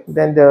healthier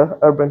than the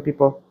urban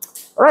people.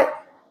 All right.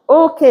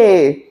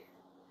 Okay.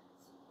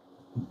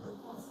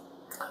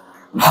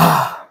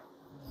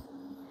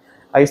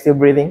 Are you still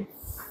breathing?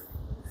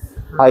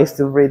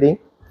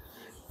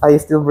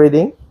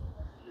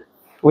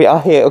 We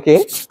are here,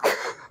 okay?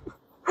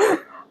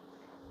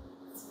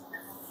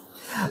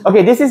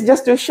 Okay, this is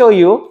just to show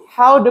you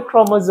how the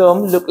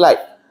chromosome look like.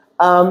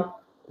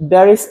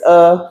 There is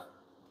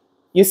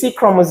you see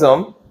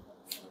chromosome,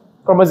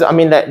 I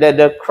mean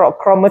the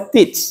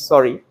chromatids,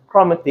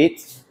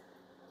 chromatids.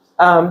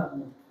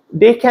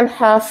 They can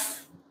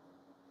have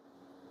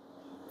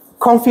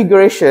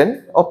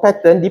configuration or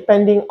pattern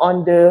depending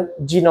on the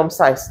genome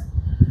size.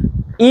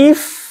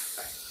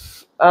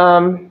 If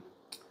the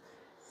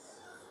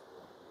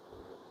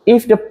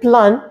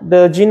plant,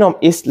 the genome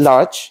is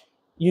large,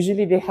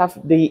 usually they have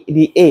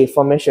the A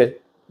formation,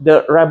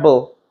 the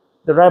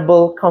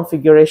rebel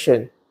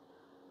configuration.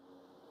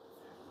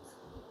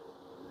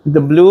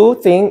 The blue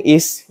thing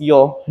is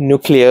your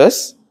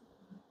nucleus,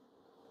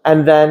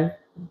 and then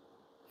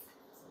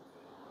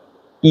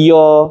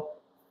the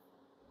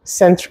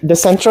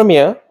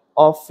centromere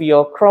of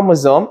your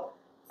chromosome,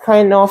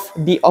 kind of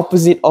the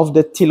opposite of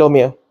the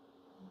telomere.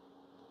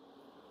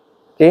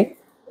 Okay,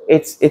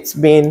 it's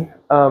been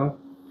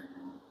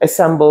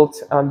assembled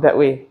that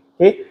way.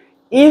 Okay,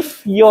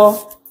 if your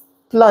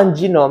plant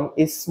genome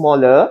is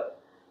smaller,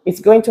 it's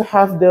going to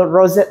have the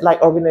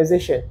rosette-like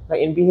organization,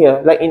 like in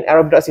here, like in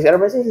Arabidopsis.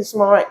 Arabidopsis is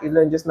small, right? You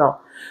learned just now.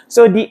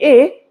 So the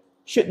A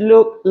should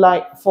look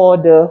like for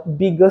the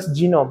biggest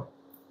genome.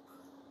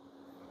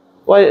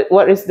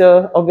 What is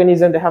the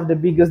organism that have the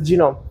biggest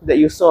genome that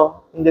you saw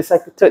in the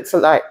third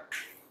slide?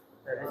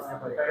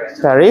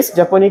 Paris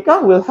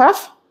japonica will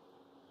have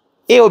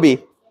A or B?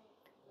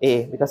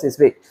 A, because it's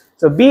big.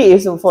 So B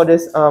is for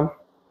this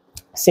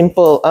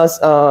simple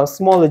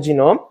smaller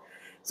genome.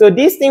 So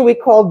this thing we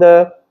call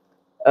the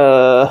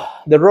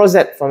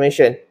rosette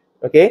formation.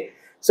 Okay,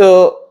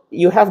 so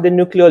you have the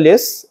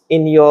nucleolus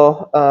in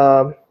your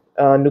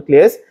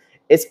nucleus.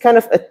 It's kind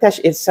of attached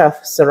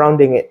itself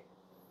surrounding it.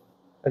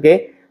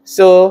 Okay,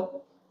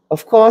 so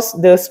of course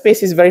the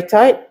space is very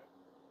tight.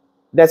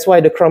 That's why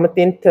the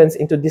chromatin turns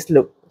into this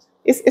loop.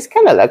 It's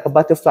kind of like a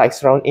butterfly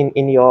surround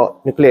in your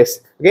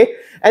nucleus. Okay,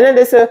 and then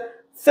there's a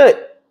third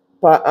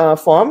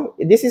form.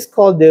 This is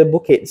called the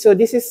bouquet. So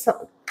this is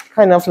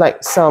kind of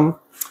like some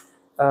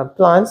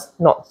plants,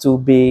 not too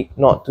big,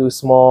 not too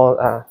small.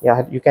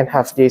 Yeah, you can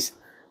have this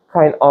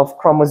kind of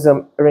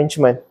chromosome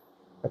arrangement.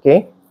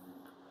 Okay.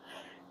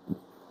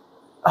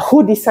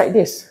 Who decide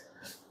this?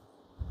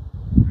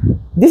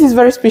 This is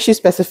very species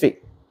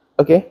specific.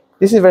 Okay.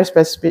 This is very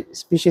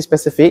species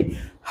specific.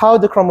 How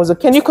the chromosome,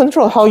 can you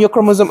control how your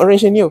chromosome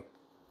arrange in you?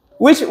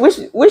 Which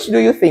do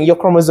you think your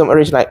chromosome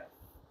arrange like?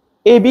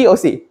 A, B, or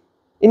C?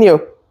 In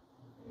you?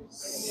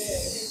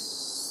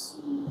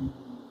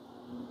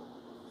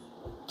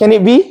 Can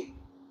it be?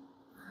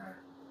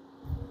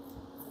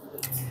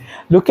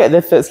 Look at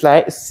the third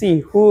slide. See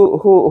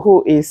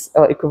who is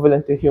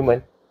equivalent to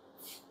human.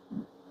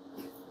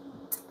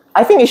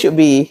 I think it should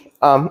be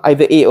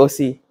either A or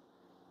C.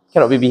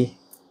 Cannot be B.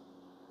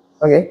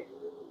 Okay.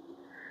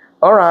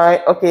 All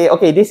right.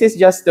 Okay. This is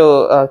just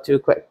to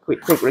quick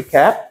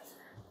recap.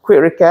 Quick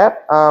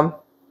recap.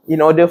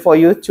 In order for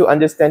you to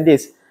understand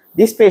this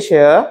page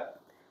here,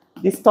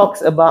 this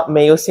talks about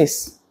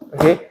meiosis.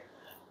 Okay.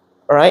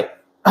 All right.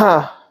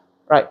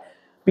 Right.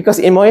 Because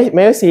in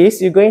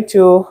meiosis, you're going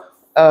to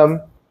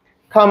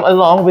come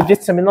along with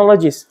these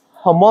terminologies: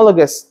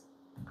 homologous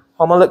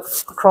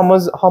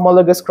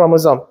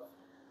chromosome.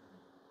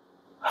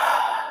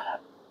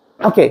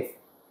 Okay.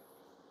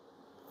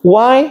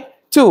 Why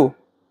two?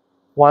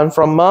 One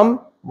from mom,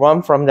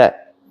 one from dad.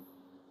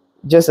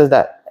 Just as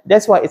that.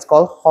 That's why it's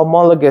called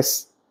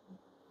homologous.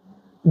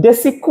 The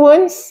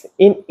sequence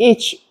in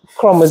each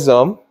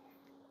chromosome,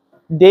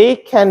 they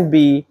can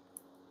be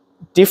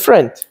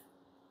different,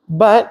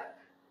 but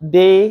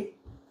they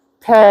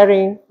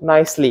pairing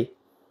nicely.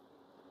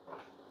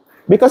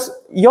 Because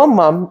your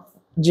mom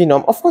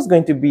genome, of course,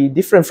 going to be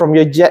different from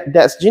your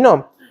dad's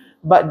genome,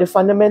 but the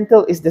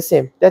fundamental is the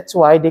same. That's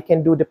why they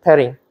can do the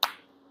pairing.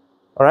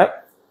 All right?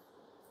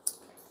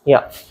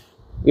 Yeah.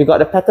 You got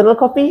the paternal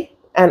copy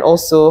and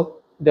also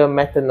the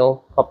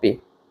maternal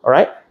copy. All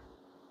right?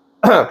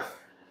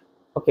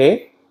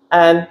 Okay.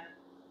 And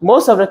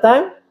most of the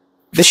time,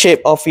 the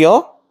shape of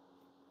your,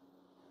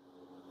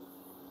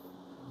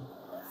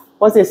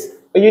 what's this?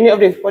 A unit of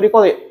this. What do you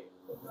call it?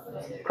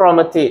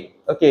 Chromatid.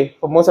 Okay,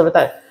 for most of the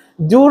time.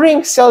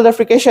 During cell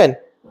differentiation,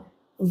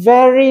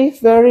 very,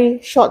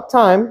 very short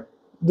time,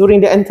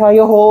 during the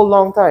entire whole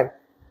long time,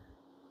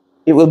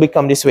 it will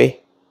become this way.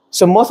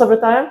 So most of the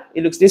time,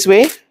 it looks this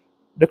way,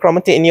 the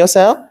chromatid in your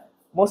cell.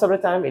 Most of the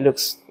time, it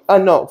looks,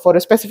 no, for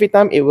a specific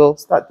time, it will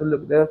start to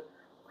look the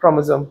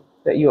chromosome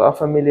that you are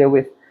familiar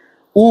with.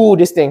 Ooh,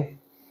 this thing.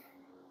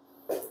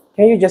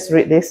 Can you just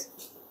read this?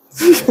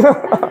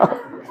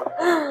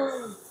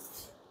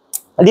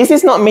 This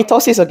is not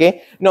mitosis,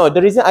 okay? No,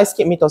 the reason I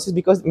skip mitosis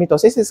because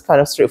mitosis is kind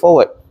of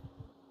straightforward.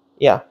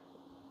 Yeah.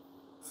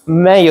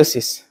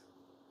 Meiosis.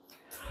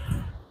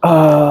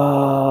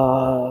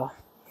 One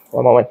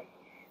moment.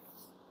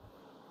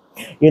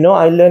 You know,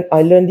 I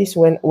learned this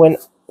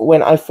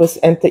when I first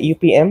entered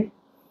UPM.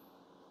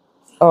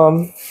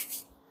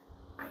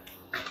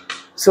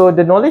 So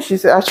the knowledge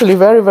is actually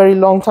very, very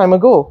long time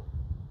ago.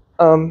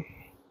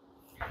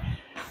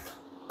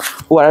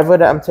 Whatever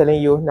that I'm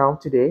telling you now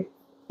today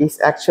is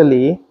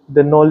actually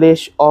the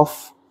knowledge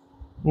of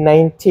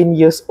 19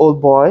 years old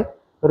boy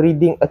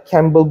reading a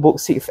Campbell book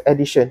 6th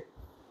edition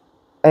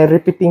and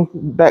repeating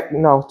back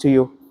now to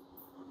you.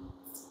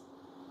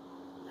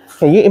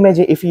 Can you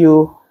imagine if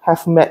you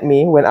have met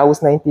me when I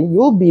was 19,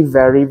 you'll be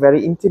very,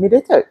 very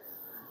intimidated.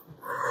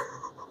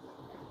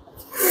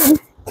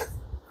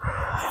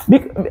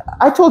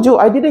 I told you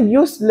I didn't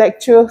use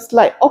lecture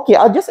slide. Okay,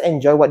 I'll just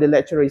enjoy what the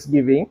lecturer is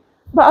giving,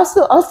 but I'll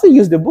still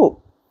use the book.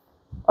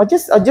 I'll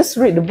just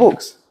read the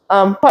books.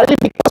 Partly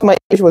because my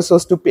English was so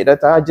stupid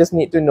that I just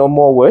need to know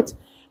more words.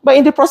 But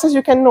in the process,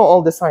 you can know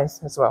all the science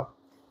as well.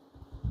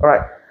 All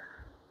right.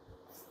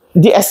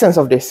 The essence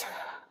of this.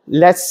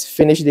 Let's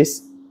finish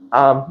this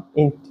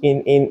in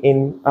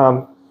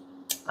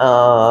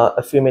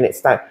a few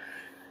minutes time.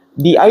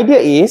 The idea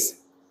is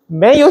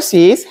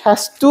meiosis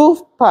has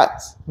two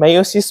parts.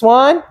 Meiosis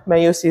 1,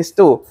 meiosis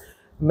 2.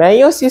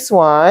 Meiosis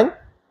 1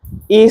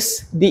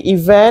 is the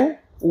event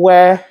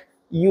where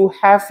you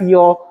have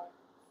your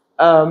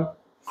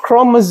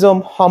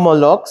chromosome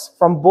homologs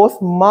from both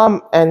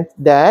mom and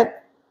dad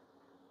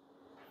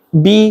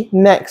be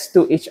next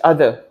to each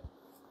other.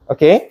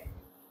 Okay?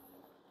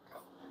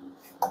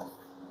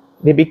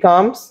 They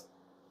becomes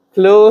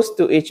close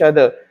to each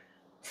other.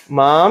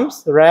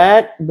 Mom's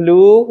red,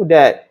 blue,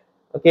 dad.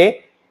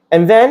 Okay?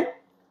 And then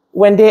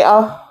when they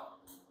are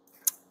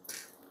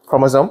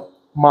chromosome,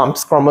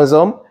 mom's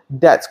chromosome,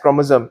 dad's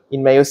chromosome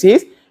in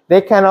meiosis,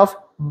 they kind of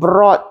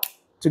brought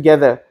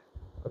together.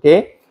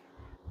 Okay?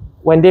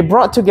 When they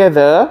brought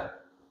together,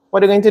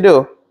 what are they going to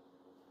do?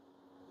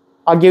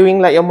 Arguing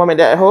like your mom and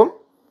dad at home?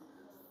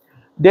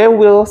 They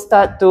will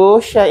start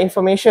to share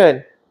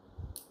information.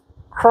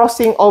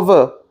 Crossing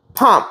over.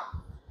 Pump.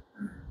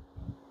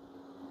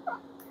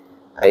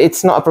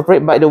 It's not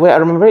appropriate, by the way I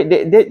remember it.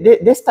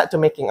 They start to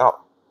making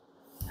out.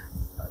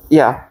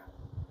 Yeah.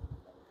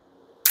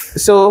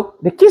 So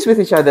they kiss with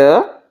each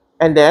other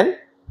and then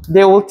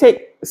they will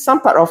take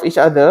some part of each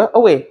other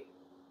away.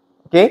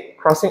 Okay?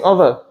 Crossing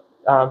over.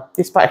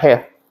 This part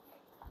here.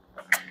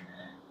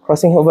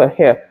 Crossing over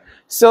here.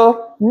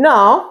 So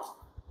now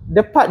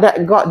the part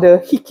that got the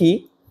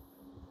hickey,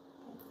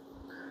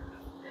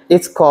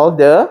 it's called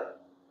the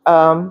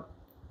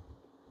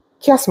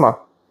chiasma.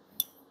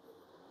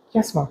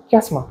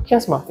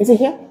 Chiasma. Is it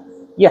here?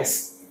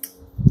 Yes.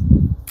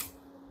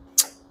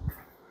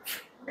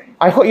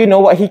 I hope you know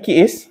what hickey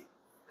is.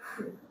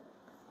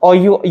 Or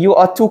you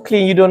are too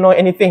clean, you don't know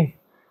anything.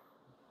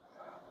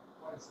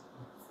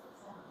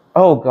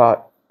 Oh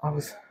God.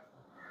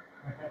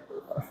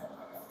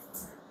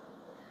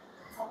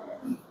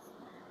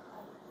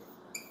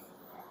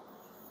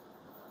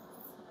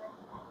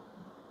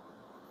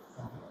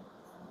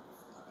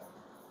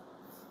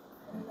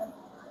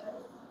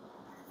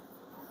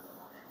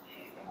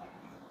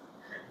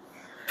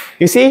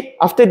 You see,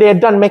 after they're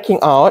done making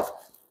out,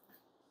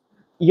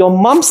 your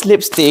mom's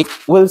lipstick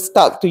will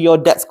stuck to your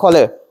dad's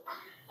collar.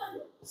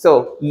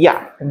 So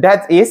yeah,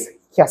 that is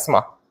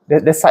chiasma,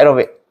 the side of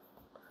it.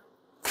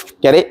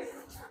 Get it?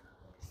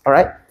 All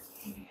right.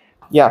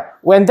 Yeah.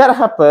 When that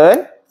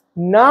happened,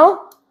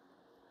 now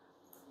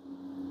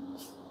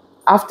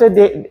after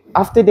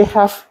they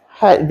have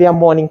had their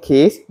morning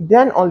kiss,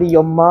 then only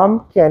your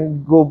mom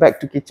can go back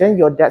to kitchen.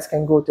 Your dads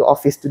can go to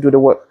office to do the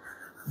work.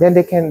 Then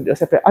they can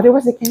separate.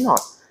 Otherwise, they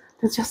cannot.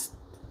 It's just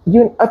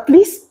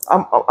please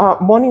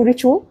morning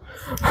ritual.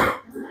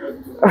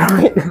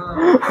 Right.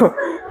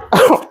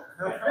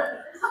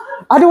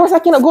 Otherwise, I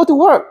cannot go to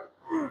work.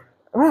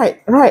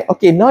 Right.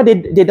 Okay, now they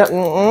don't.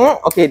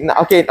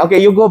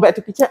 Okay. You go back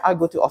to kitchen. I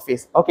go to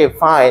office. Okay,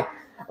 fine.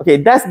 Okay,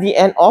 that's the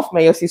end of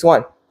meiosis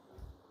 1.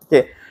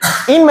 Okay,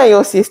 in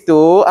meiosis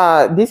 2,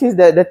 this is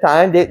the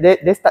time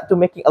they start to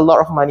making a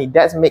lot of money.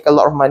 Dads make a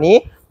lot of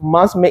money.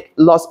 Moms make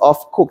lots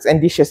of cooks and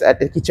dishes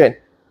at the kitchen.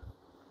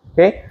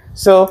 Okay,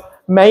 so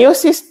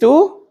meiosis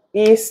 2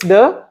 is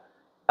the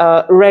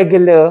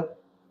regular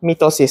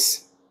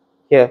mitosis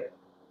here.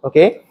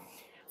 Okay,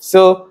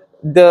 so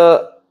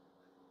the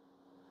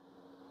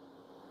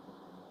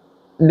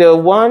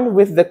one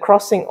with the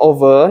crossing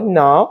over,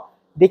 now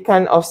they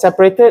kind of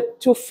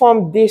separated to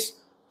form this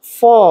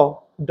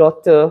 4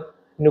 daughter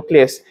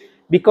nucleus,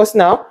 because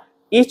now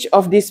each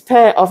of this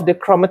pair of the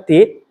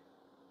chromatid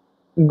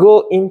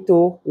go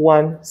into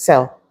one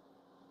cell.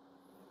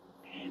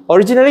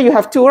 Originally you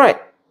have 2, right?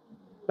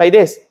 Like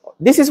this.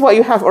 This is what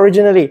you have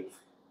originally.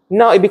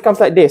 Now it becomes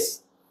like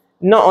this.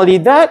 Not only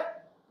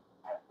that,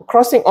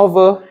 crossing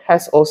over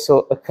has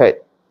also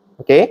occurred.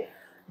 Okay,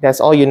 that's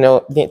all you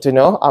need to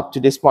know up to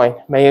this point.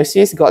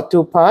 Meiosis got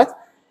 2 parts,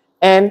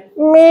 and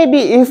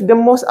maybe if the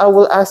most I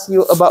will ask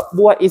you about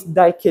what is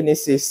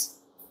dikinesis.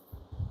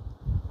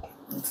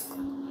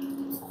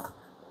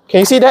 Can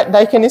you see that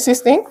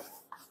dikinesis thing?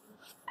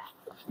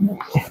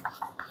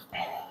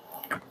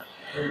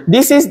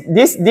 This is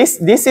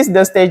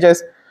the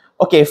stages.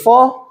 Okay,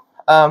 for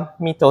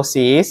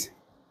mitosis,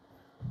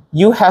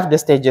 you have the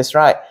stages,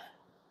 right?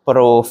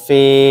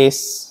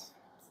 Prophase.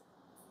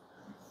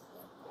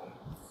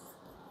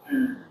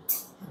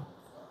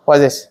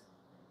 What is this?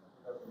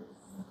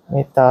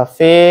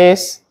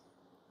 Metaphase.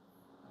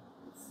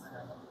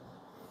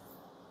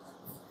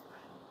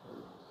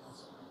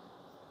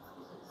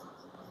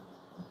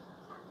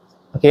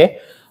 Okay,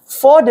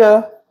 for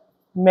the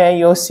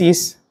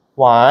meiosis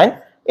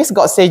 1, it's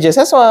got stages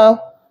as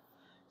well.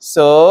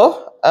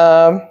 So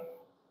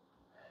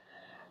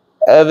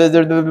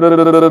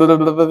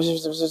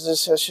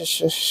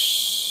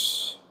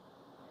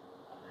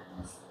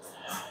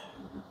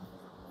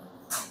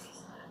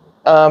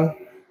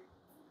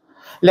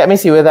let me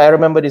see whether I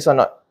remember this or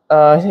not.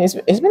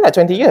 It's been like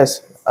 20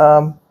 years.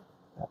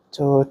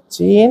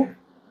 13.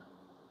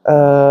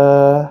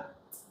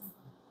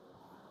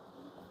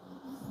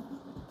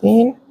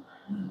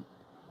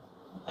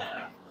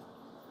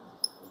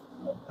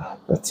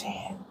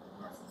 13.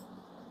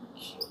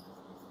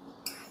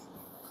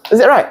 Is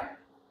it right?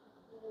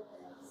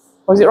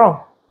 Or is it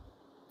wrong?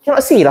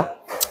 Cannot see lah.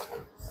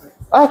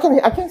 I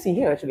can see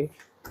here actually.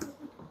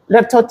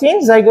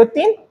 Leptotin,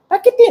 zygotin,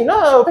 pakitin.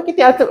 No,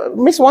 pakitin. I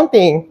missed one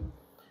thing.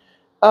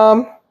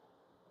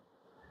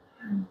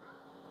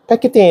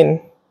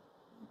 Pakitin.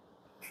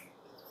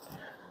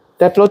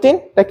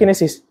 Diplotin,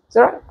 pakinesis. Is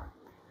that right?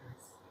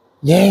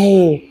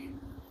 Yay.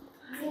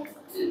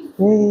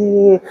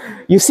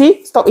 You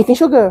see? Stop eating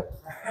sugar.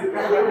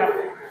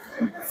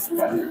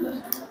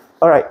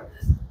 All right.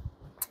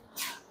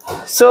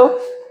 So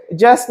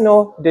just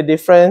know the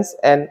difference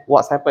and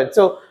what's happened.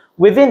 So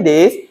within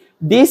this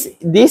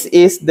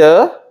is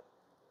the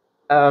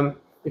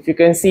if you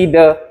can see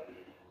the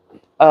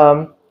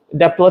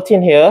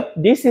diplotin here.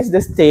 This is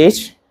the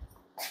stage.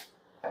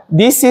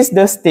 This is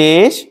the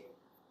stage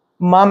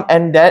mom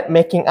and dad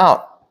making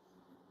out.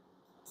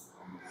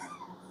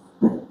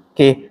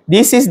 Okay,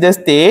 this is the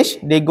stage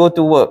they go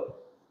to work.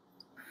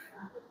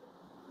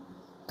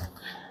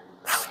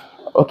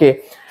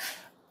 Okay.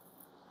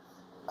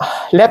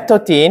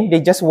 Leptotin,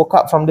 they just woke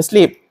up from the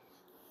sleep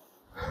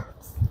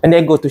and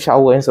they go to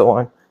shower and so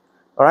on.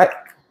 All right.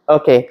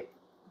 Okay.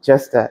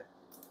 Just that.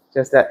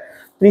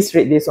 Please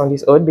read this on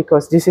its own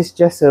because this is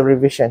just a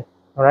revision.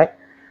 All right.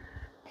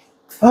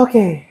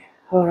 Okay.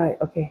 All right.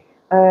 Okay.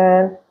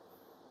 And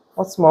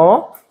What's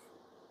more?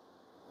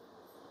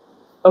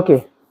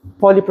 Okay,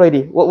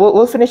 polyploidy.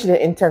 We'll finish it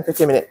in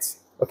 10-15 minutes.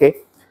 Okay.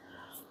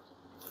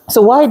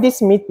 So why this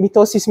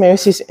mitosis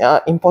meiosis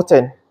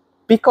important?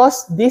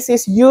 Because this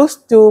is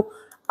used to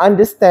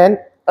understand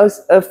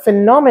as a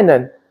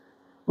phenomenon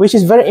which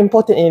is very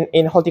important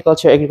in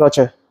horticulture,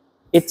 agriculture.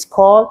 It's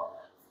called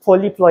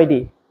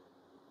polyploidy.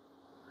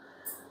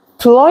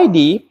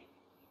 Polyploidy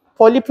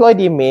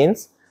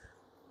means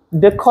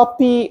the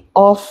copy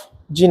of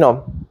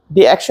genome,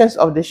 the actions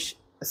of the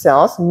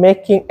cells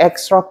making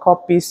extra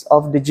copies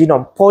of the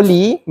genome.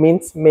 Poly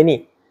means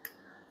many.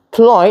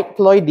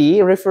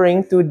 Ploidy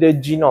referring to the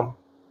genome.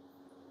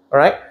 All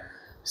right.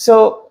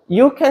 So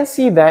you can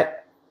see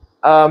that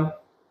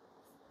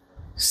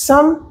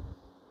some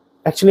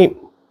actually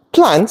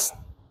plants,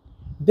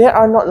 they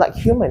are not like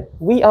human.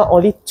 We are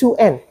only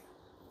 2N.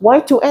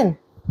 Why 2N?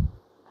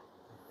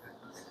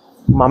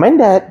 Mom and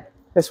dad.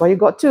 That's why you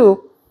got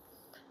 2.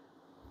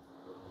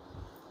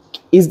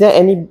 Is there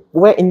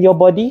anywhere in your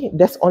body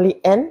that's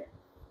only N?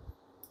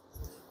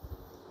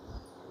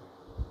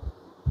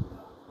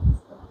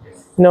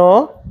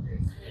 No.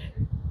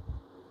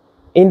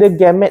 In the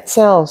gamete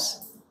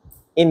cells,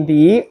 in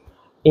the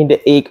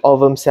egg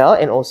ovum cell,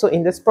 and also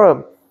in the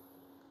sperm.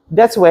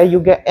 That's where you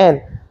get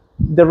N.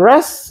 The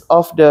rest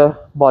of the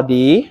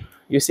body,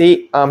 you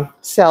see,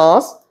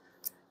 cells,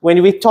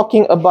 when we're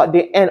talking about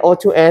the N or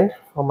 2N,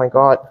 oh my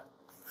God.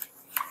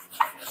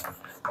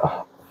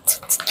 Oh.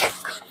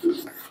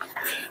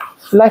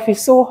 Life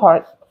is so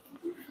hard.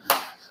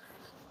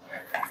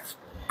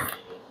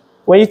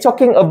 When you're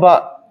talking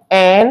about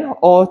N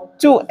or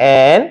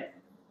 2N,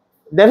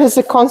 there is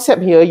a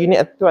concept here you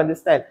need to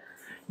understand.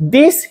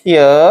 This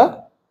here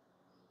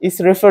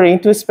is referring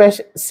to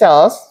special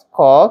cells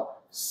called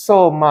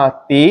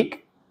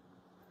somatic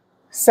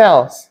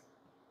cells.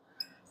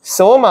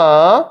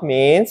 Soma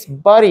means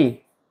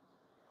body,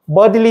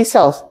 bodily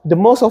cells. The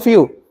most of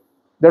you,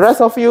 the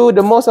rest of you,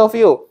 the most of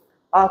you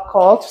are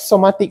called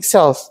somatic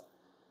cells.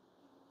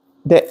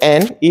 The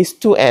N is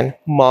 2N,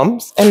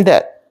 moms and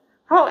dad.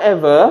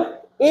 However,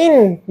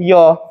 in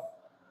your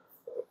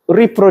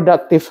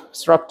reproductive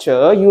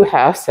structure, you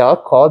have cell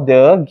called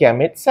the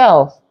gamete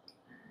cells.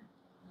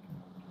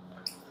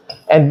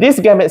 And this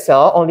gamete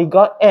cell only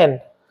got N,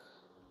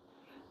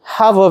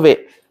 half of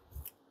it.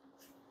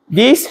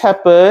 This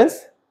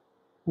happens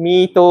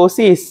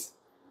mitosis.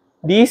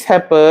 This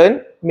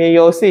happens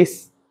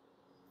meiosis.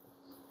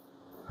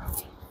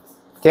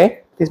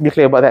 Okay, please be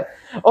clear about that.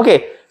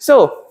 Okay,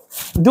 so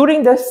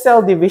during the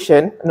cell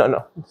division,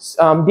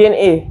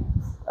 DNA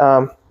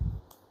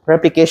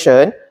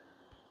replication,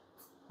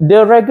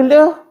 the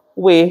regular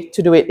way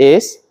to do it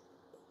is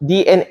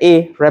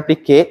DNA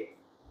replicate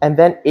and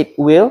then it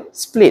will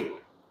split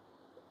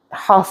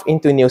half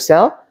into new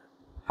cell,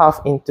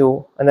 half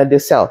into another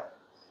cell.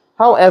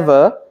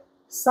 However,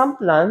 some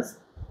plants,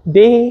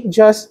 they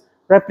just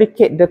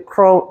replicate the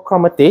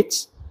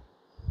chromatids,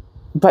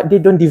 but they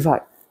don't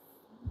divide.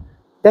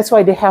 That's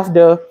why they have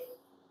the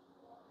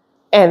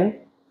N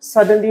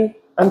suddenly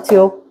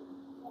until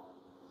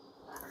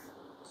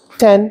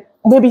 10,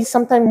 maybe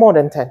sometime more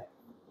than 10.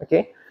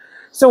 Okay,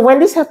 so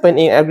when this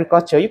happens in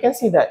agriculture, you can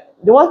see that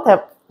the wild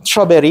type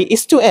strawberry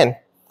is 2N.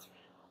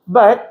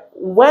 But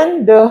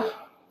when the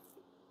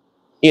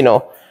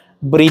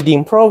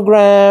breeding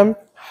program,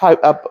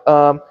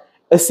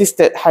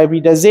 assisted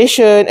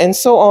hybridization, and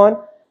so on,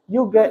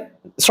 you get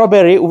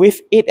strawberry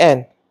with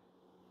 8N.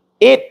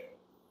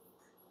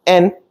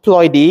 8N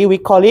ploidy, we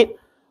call it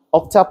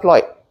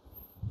octaploid.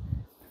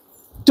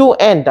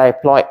 2N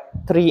diploid,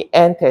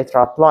 3N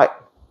tetraploid,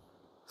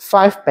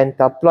 5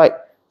 pentaploid,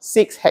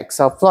 6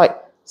 hexaploid,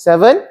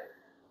 7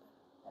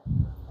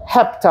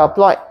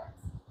 heptaploid,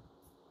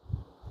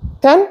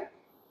 10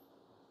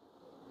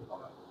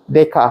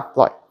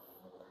 decaploid.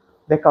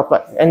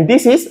 And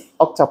this is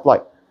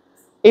octaploid.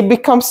 It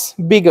becomes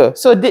bigger.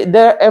 So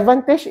the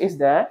advantage is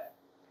there,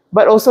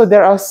 but also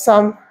there are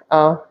some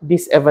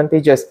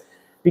disadvantages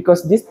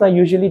because these plants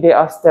usually they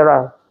are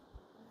sterile.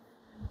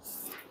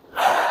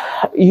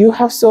 You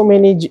have so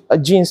many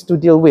genes to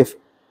deal with.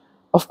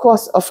 Of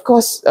course,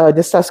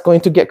 the cells going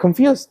to get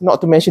confused.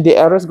 Not to mention the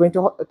errors going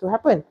to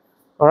happen.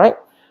 All right.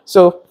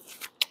 So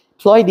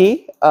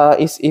ploidy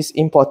is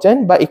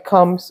important, but it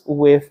comes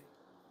with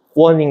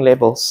warning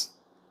labels.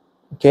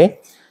 Okay.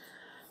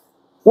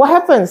 What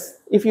happens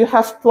if you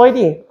have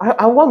ploidy?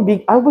 I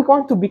would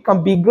want to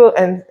become bigger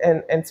and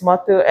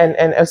smarter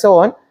and so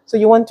on. So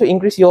you want to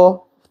increase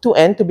your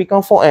 2N to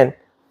become 4N.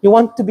 You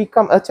want to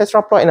become a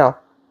tetraploid now.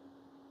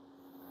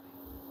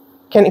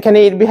 Can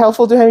it be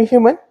helpful to have a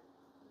human?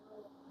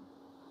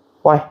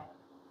 Why?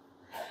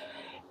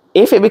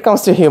 If it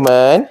becomes to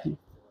human,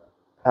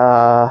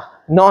 not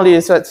only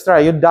is it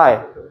try, you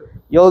die.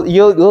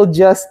 You'll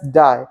just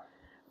die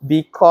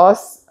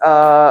because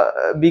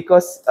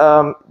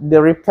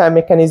the repair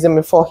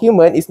mechanism for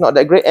human is not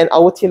that great and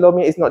our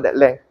telomere is not that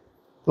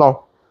long.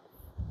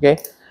 Okay,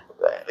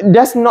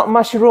 there's not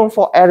much room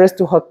for errors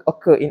to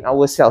occur in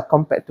our cell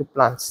compared to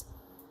plants.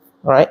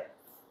 All right.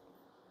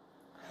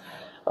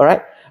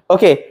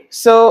 Okay,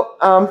 so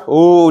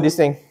oh, this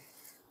thing.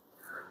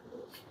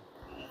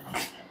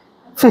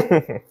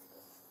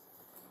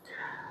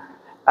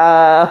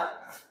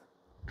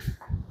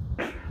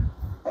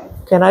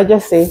 Can I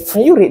just say,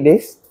 can you read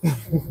this?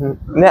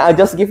 Then I'll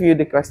just give you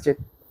the question.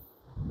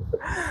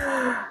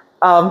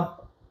 Cannot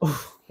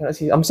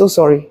see. I'm so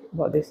sorry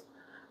about this.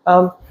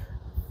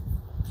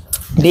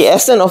 The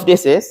essence of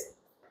this is,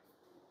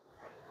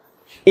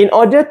 in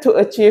order to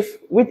achieve,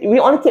 we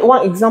only take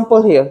one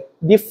example here,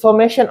 the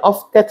formation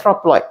of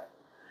tetraploid.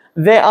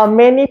 There are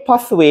many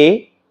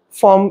pathways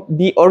from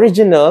the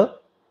original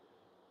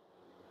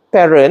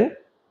parent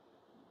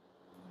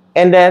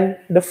and then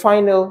the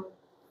final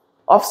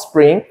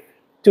offspring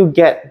to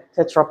get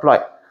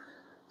tetraploid.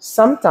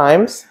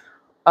 Sometimes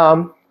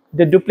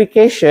the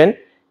duplication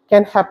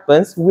can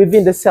happen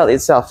within the cell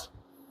itself.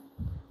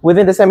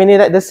 Within the cell, meaning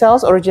that the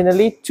cells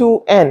originally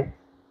 2N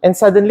and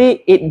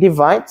suddenly it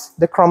divides,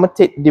 the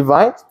chromatid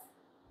divides.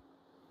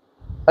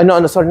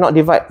 Not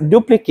divide,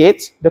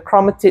 duplicates, the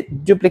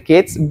chromatid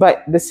duplicates,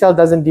 but the cell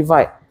doesn't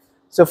divide.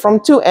 So from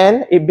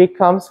 2N, it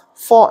becomes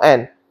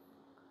 4N.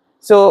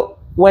 So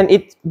when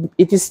it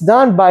is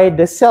done by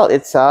the cell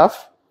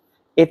itself,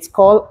 it's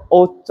called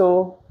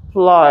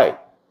autopolyploid.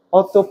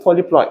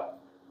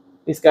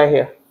 This guy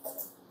here.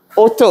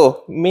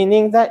 Auto,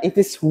 meaning that it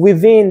is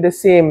within the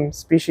same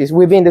species,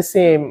 within the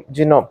same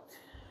genome.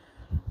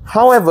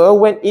 However,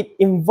 when it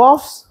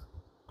involves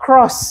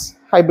cross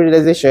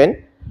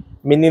hybridization,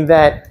 meaning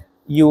that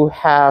you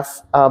have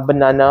a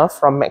banana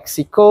from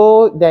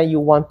Mexico, then you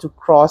want to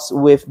cross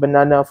with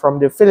banana from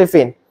the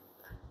Philippines.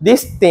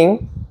 This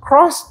thing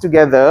cross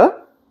together,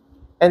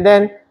 and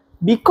then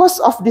because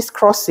of this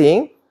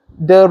crossing,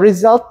 the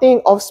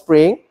resulting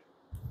offspring,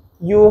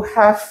 you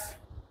have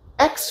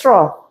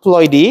extra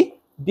ploidy.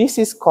 This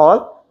is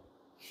called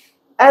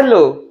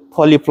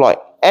allopolyploid.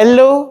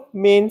 Allo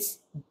means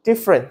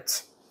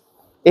different.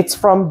 It's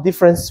from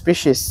different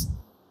species.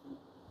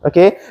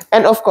 Okay,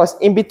 and of course,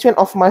 in between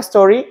of my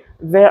story,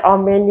 there are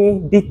many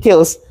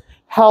details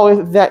how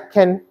that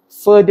can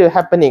further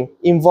happening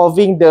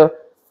involving the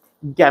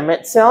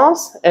gamete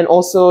cells and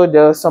also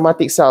the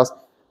somatic cells.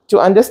 To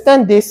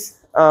understand this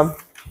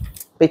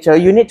picture,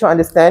 you need to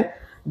understand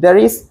there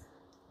is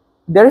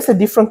a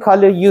different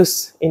color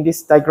used in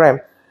this diagram.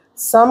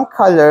 Some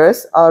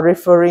colors are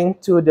referring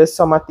to the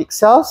somatic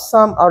cells,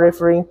 some are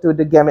referring to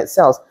the gamete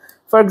cells.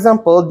 For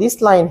example, this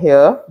line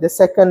here, the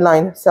second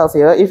line cells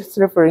here, is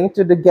referring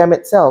to the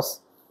gamete cells.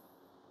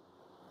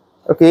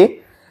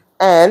 Okay,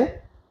 and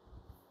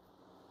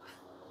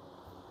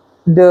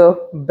the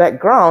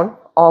background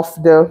of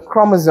the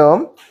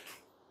chromosome,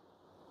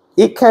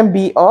 it can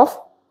be of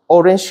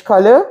orange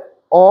color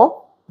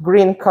or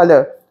green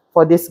color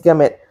for this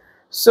gamete.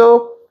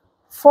 So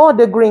for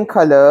the green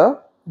color,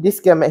 this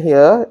gamete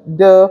here,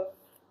 the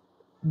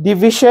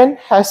division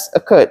has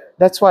occurred.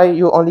 That's why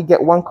you only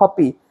get one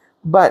copy.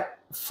 But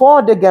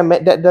for the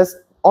gamete that does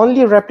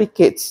only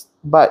replicates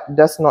but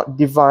does not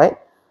divide,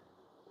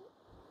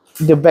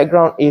 the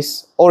background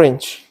is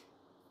orange.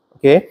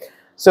 Okay,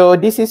 so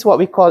this is what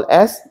we call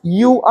as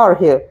UR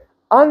here,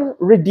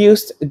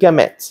 unreduced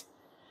gametes.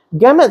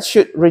 Gametes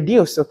should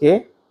reduce,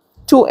 okay,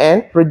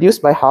 2N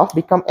reduced by half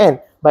become N,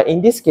 but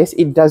in this case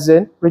it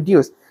doesn't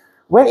reduce.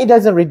 When it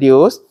doesn't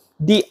reduce,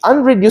 the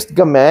unreduced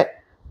gamete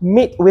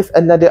meet with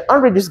another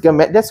unreduced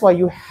gamete. That's why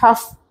you have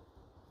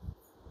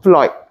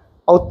ploid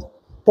or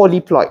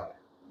polyploid,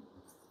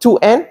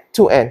 2N,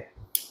 2N.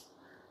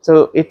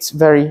 So it's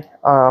very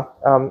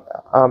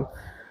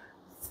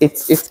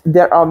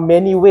there are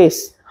many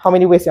ways. How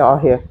many ways there are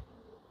here?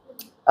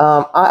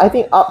 I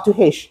think up to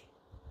H.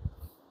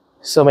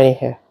 So many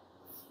here.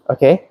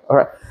 Okay, all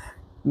right.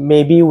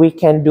 Maybe we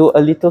can do a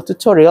little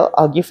tutorial.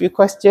 I'll give you a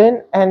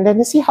question and then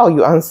you see how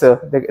you answer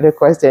the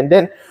question.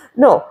 Then,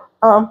 no,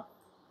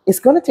 it's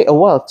going to take a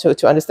while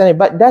to understand it,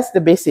 but that's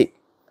the basic.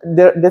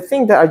 The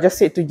thing that I just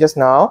said to just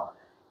now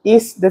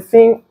is the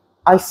thing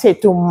I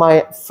said to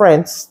my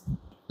friends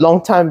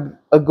long time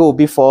ago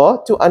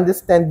before to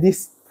understand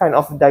this kind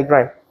of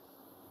diagram.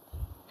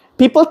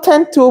 People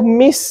tend to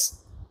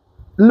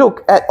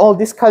look at all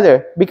this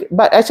color,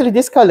 but actually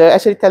this color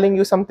actually telling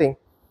you something.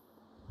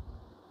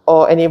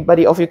 Or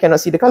anybody of you cannot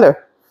see the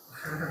color.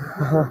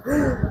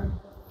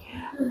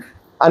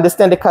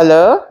 Understand the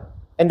color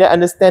and then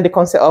understand the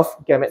concept of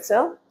gamete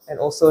cell and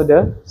also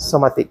the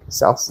somatic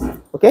cells.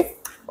 Okay?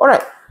 All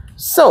right.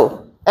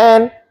 So,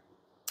 and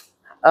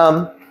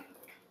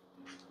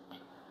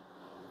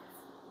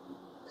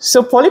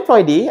so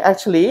polyploidy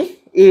actually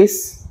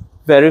is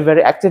very,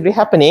 very actively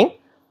happening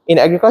in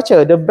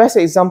agriculture. The best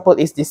example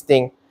is this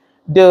thing,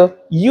 the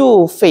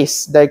U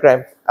face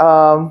diagram,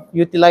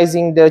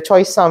 utilizing the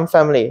choisome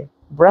family,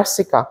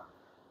 Brassica.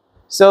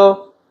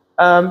 So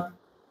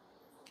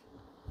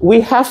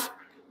we have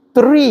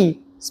 3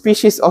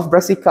 species of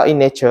Brassica in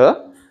nature: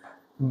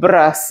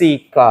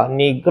 Brassica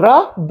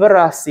nigra,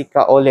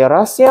 Brassica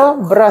oleracea,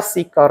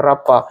 Brassica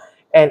rapa.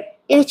 And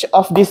each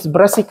of these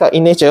Brassica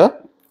in nature,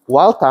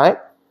 wild type,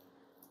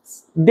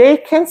 they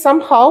can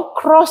somehow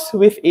cross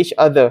with each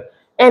other.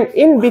 And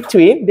in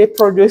between, they're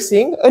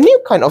producing a new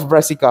kind of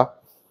brassica.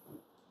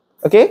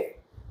 Okay?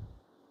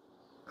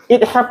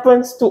 It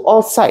happens to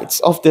all sides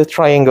of the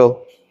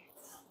triangle.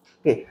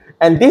 Okay,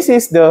 and this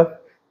is the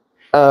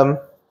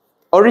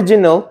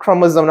original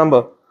chromosome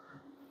number.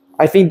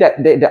 I think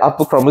that the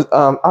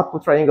upper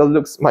triangle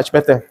looks much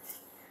better.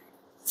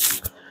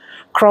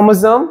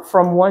 Chromosome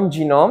from one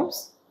genome,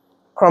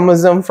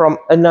 chromosome from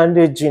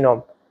another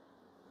genome.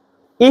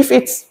 If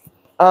it's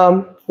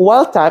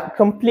wild type,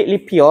 completely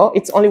pure,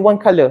 it's only one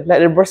color, like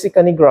the Brassica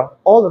nigra,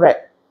 all red.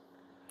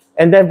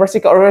 And then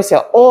Brassica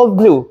oleracea, all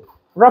blue.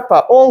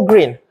 Rapa, all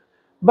green.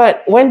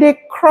 But when they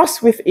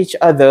cross with each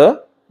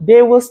other,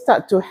 they will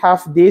start to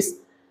have this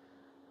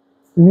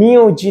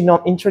new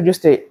genome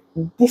introduced to it.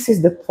 This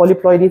is the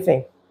polyploidy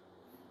thing.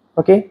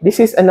 Okay, this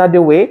is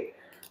another way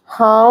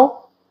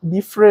how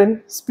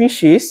different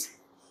species,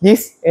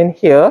 this and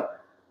here,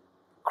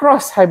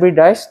 cross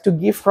hybridize to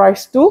give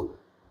rise to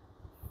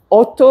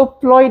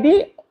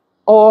autoploidy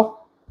or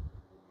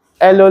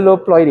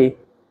alleloploidy.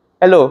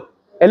 Allo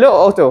or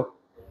auto?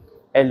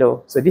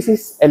 Allo. So this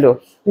is allo.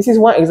 This is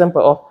one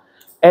example of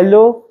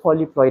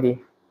allopolyploidy.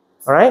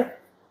 All right.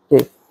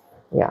 Okay.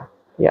 Yeah.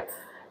 Yeah.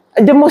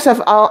 The most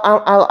of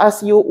I'll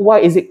ask you, why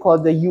is it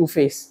called the U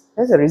face?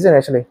 That's the reason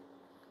actually.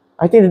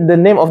 I think the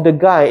name of the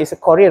guy is a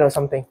Korean or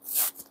something.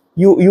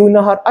 You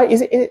know how?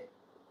 Is it?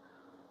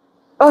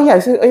 Oh yeah,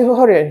 it's a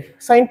Korean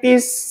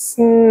scientist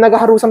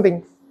Nagaharu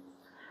something.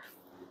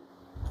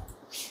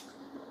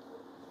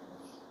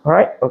 All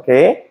right.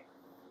 Okay.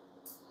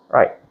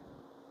 Right.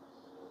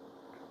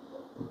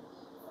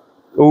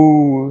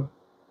 Ooh.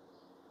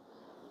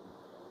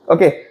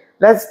 Okay.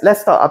 Let's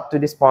start up to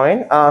this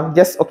point.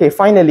 Just okay.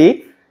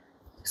 Finally,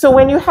 so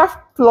when you have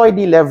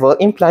ploidy level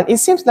in plant, it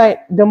seems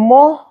like the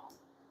more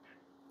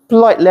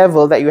ploid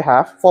level that you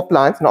have for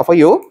plants, not for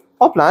you,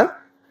 for plant,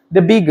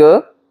 the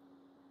bigger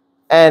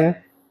and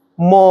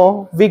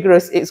more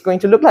vigorous it's going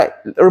to look like.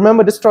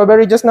 Remember the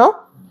strawberry just now?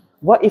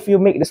 What if you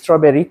make the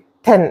strawberry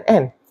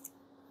 10N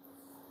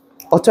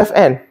or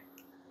 12N?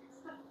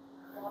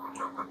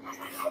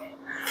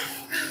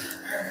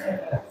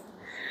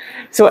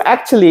 So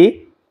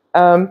actually,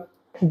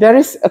 there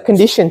is a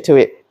condition to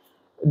it.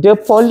 The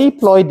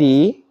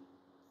polyploidy,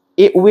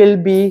 it will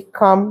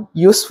become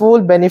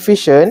useful,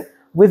 beneficent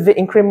with the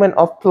increment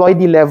of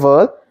ploidy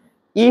level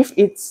if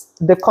it's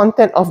the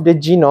content of the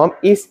genome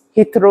is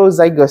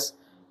heterozygous.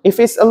 If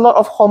it's a lot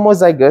of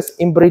homozygous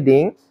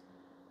inbreeding,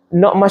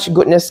 not much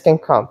goodness can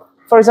come.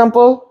 For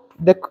example,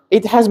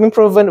 it has been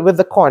proven with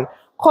the corn.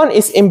 Corn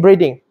is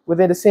inbreeding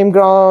within the same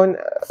ground,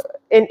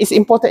 and it's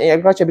important in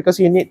agriculture because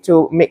you need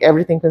to make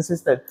everything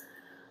consistent.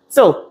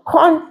 So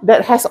corn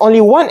that has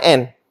only one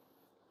N,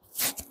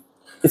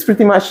 it's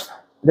pretty much,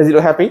 does it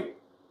look happy?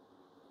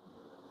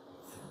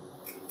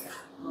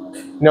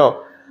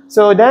 No.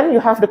 So then you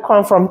have the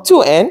corn from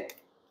 2N.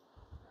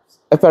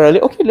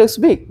 Apparently, okay, looks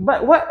big.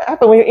 But what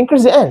happens when you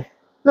increase the N?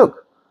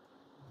 Look.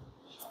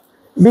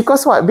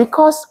 Because what?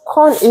 Because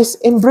corn is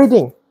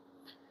inbreeding.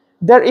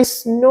 There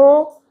is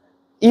no,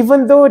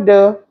 even though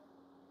the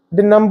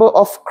number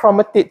of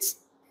chromatids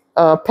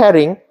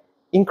pairing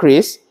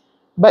increase,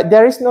 but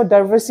there is no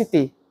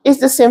diversity. It's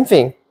the same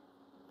thing.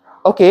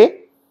 Okay.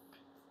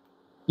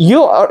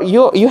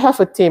 You have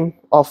a team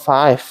of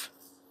 5.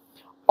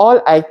 All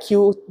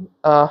IQ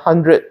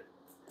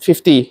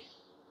 150,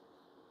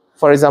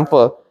 for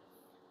example.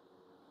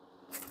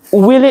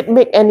 Will it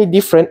make any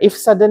difference if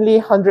suddenly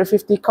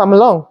 150 come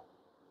along?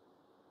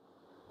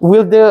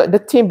 Will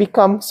the team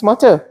become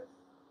smarter?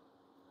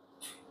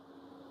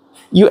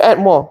 You add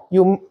more.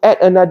 You add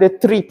another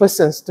 3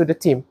 persons to the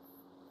team.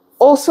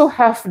 Also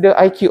have the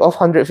IQ of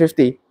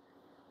 150.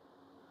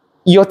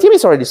 Your team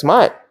is already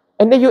smart.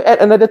 And then you add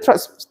another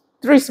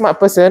 3 smart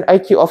person,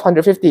 IQ of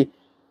 150.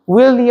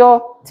 Will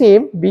your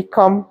team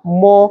become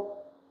more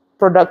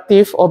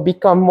productive or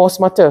become more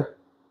smarter?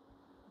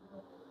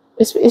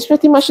 It's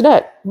pretty much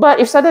that. But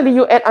if suddenly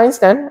you add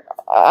Einstein,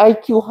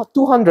 IQ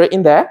 200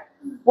 in there,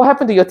 what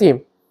happened to your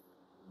team?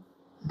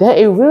 Then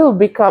it will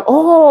become,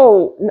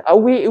 oh,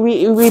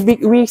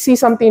 we see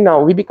something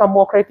now. We become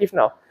more creative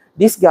now.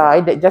 This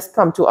guy that just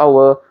come to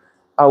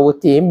our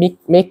team,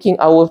 making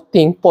our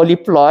thing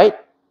polyploid,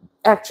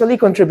 actually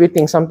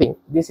contributing something.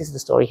 This is the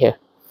story here.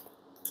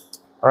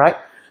 All right.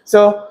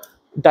 So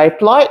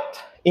diploid,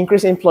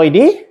 increase in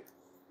ploidy.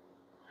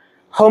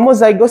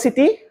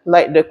 Homozygosity,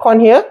 like the corn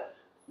here,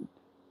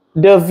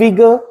 the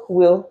vigor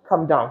will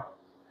come down.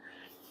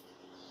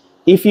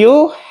 If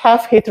you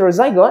have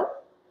heterozygote,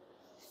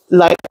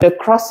 like the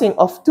crossing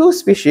of 2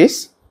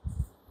 species,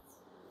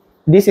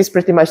 this is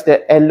pretty much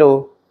the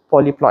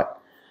allopolyploid.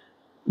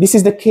 This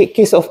is the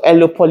case of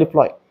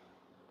allopolyploid.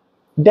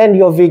 Then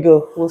your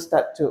vigor will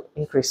start to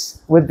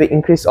increase with the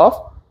increase of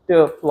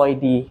the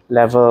ploidy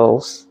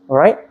levels. All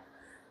right?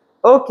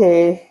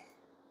 Okay.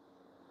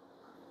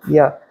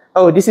 Yeah.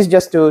 Oh, this is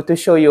just to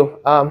show you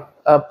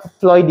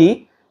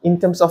ploidy in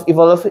terms of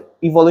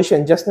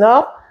evolution. Just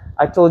now,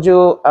 I told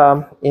you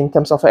in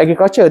terms of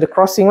agriculture, the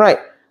crossing, right?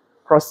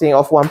 Crossing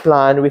of one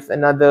plant with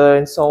another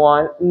and so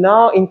on.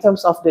 Now, in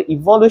terms of the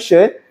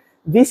evolution,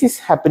 This is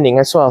happening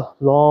as well.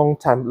 Long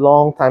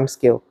time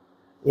scale.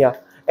 Yeah.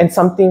 And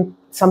something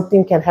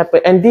can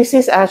happen. And this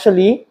is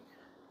actually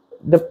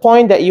the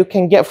point that you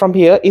can get from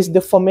here is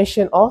the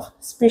formation of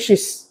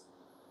species.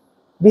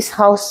 This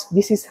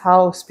is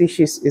how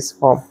species is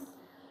formed.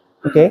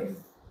 Okay.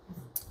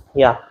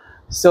 Yeah.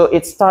 So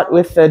it starts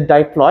with a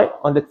diploid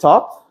on the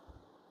top,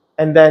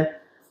 and then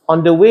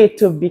on the way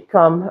to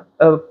become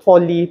a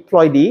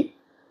polyploidy,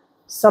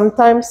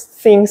 sometimes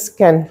things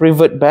can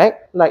revert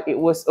back like it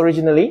was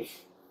originally.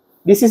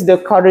 This is the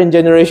current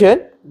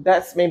generation.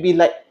 That's maybe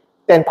like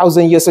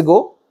 10,000 years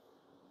ago.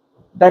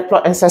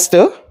 Diploid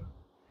ancestor.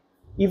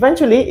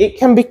 Eventually, it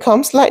can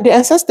become like the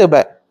ancestor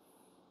back.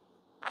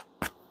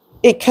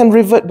 It can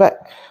revert back,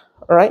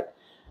 all right?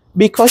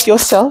 Because your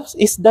cells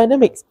is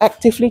dynamic,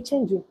 actively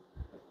changing,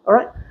 all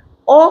right?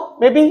 Or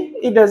maybe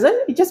it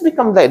doesn't, it just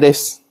becomes like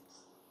this.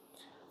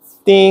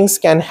 Things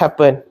can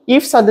happen.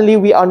 If suddenly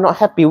we are not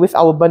happy with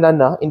our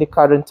banana in the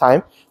current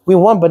time, we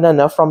want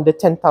banana from the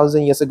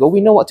 10,000 years ago,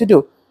 we know what to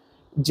do.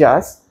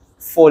 Just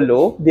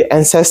follow the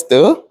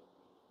ancestor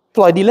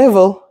ploidy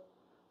level.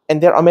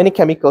 And there are many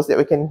chemicals that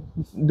we can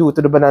do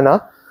to the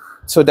banana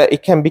so that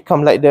it can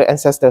become like the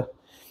ancestor.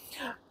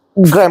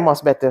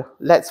 Grandma's better.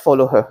 Let's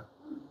follow her.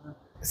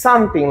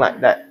 Something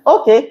like that.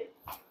 Okay.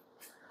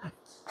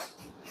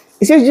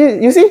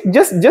 You see,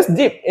 just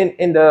dip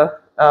in the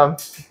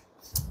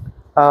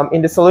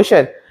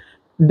solution.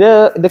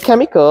 The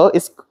chemical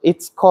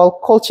it's called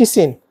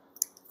colchicine.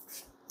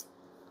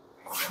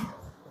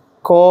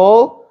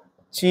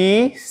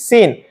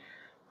 Colchicine.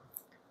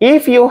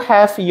 If you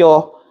have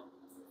your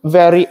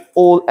very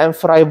old and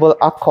friable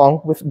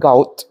akong with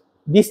gout,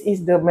 this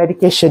is the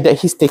medication that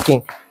he's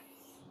taking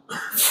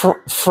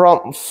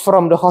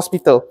from the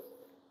hospital.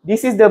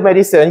 This is the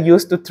medicine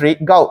used to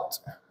treat gout.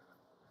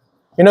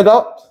 You know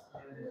gout?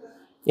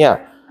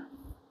 Yeah.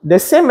 The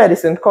same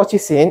medicine,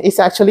 colchicine, is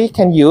actually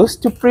can use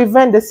to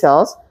prevent the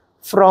cells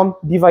from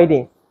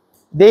dividing.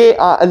 They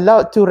are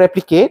allowed to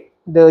replicate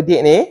the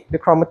DNA, the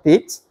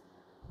chromatids,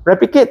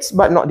 replicates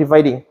but not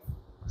dividing.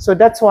 So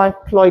that's why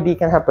ploidy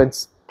can happen.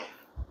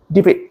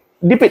 Dip it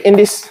in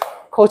this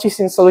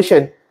colchicine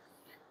solution.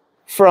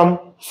 From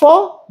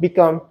 4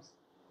 becomes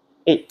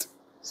 8,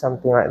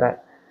 something like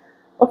that.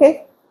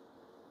 Okay.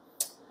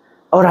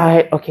 All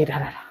right. Okay.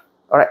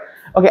 All right.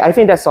 Okay. I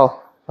think that's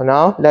all for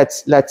now.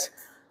 Let's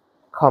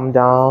calm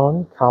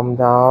down.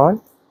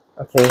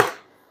 Okay.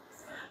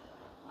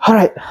 All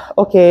right.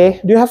 Okay.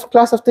 Do you have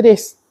class after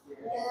this?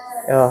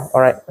 Yeah.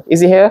 All right.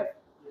 Is it here?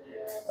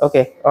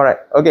 Okay. All right.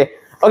 Okay.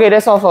 Okay.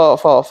 That's all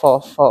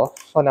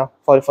for now.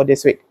 For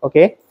this week.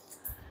 Okay.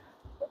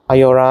 Are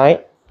you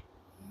alright?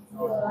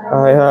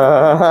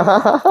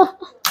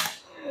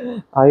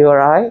 Are you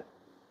alright?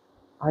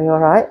 Are you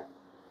alright?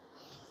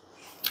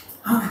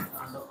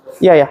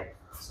 Yeah.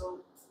 So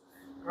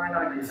right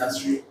now in the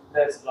industry,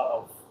 there's a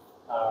lot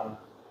of,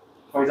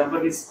 for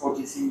example, this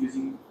colchicine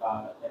using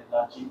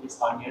enlarging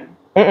this onion.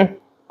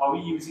 Are we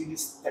using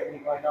this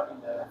technique right now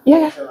in the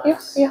Yeah.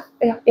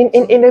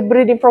 In the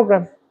breeding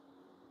program.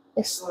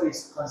 Yes. So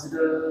it's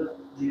considered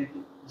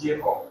genetic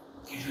GMO.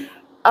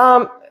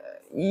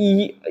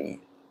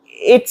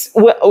 It's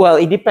well,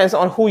 it depends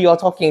on who you're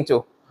talking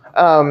to.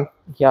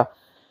 Yeah,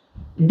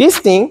 this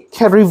thing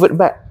can revert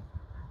back.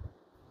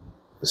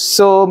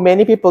 So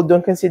many people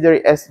don't consider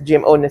it as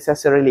GMO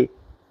necessarily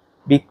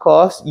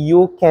because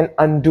you can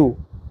undo.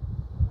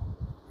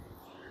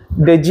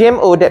 The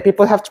GMO that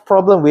people have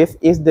problem with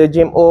is the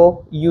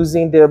GMO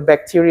using the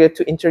bacteria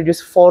to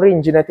introduce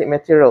foreign genetic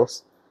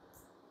materials,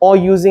 or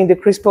using the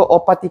CRISPR or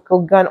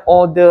particle gun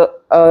or the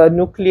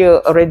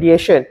nuclear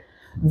radiation.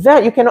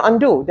 That you cannot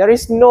undo. There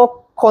is no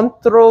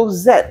Control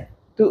Z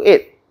to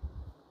it.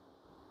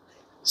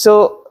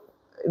 So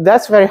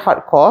that's very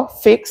hardcore,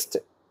 fixed.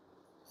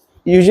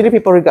 Usually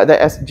people regard that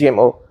as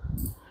GMO.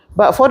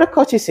 But for the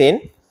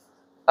colchicine,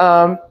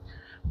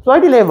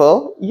 ploidy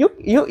level,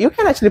 you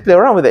can actually play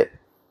around with it,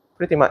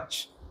 pretty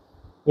much.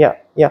 Yeah.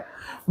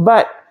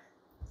 But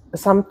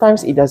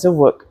sometimes it doesn't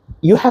work.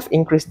 You have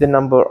increased the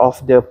number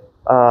of the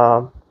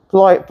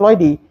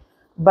ploidy,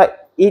 but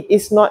it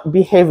is not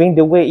behaving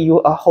the way you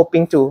are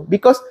hoping to,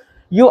 because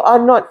you are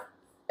not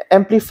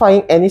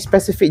amplifying any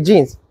specific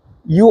genes.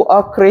 You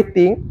are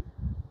creating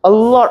a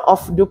lot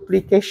of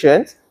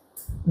duplications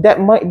that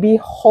might be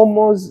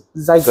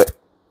homozygote.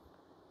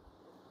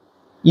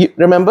 You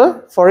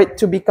remember, for it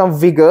to become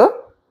vigor,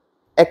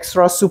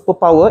 extra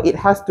superpower, it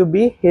has to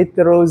be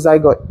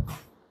heterozygote.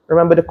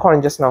 Remember the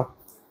corn just now.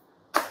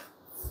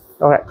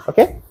 All right,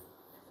 okay?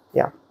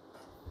 Yeah.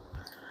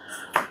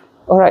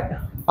 All right,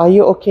 are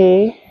you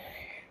okay?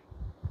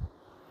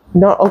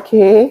 Not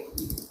okay?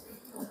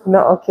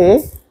 Not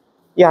okay?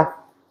 Yeah.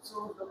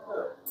 So,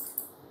 doctor,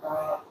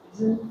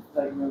 isn't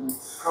like when we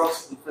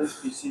cross different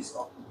species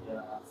of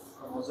the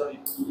chromosome,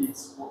 it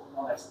is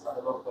known as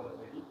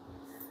polyploidy.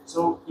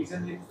 So,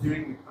 isn't it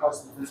during we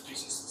cross different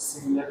species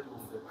similar to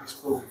the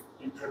CRISPR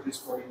we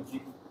introduced for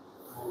gene?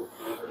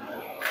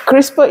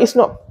 CRISPR is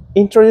not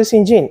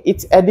introducing gene,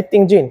 it's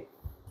editing gene.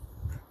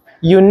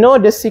 You know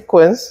the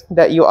sequence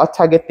that you are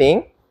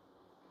targeting,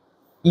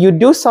 you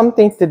do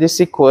something to the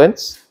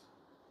sequence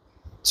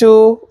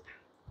to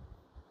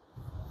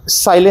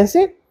silence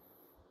it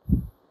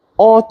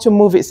or to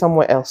move it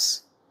somewhere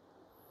else.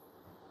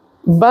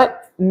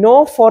 But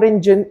no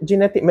foreign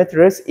genetic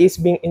materials is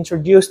being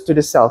introduced to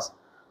the cells.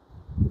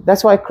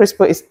 That's why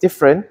CRISPR is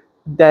different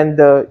than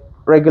the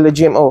regular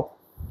GMO.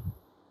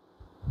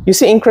 You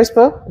see, in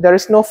CRISPR, there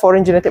is no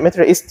foreign genetic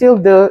material. It's still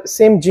the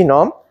same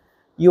genome.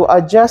 You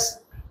are just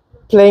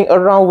playing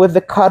around with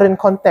the current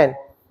content.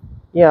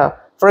 Yeah.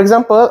 For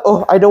example,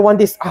 oh, I don't want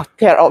this. I'll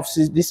tear off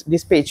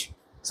this page.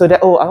 So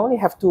that, oh, I only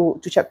have two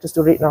chapters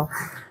to read now.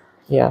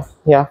 Yeah.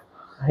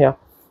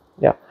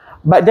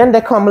 But then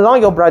they come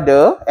along, your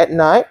brother, at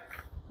night,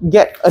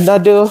 get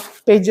another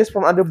pages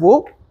from other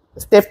book,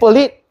 staple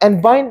it,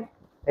 and bind.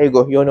 There you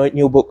go, your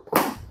new book.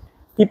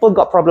 People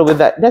got problem with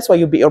that. That's why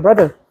you beat your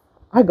brother.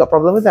 I got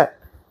problem with that.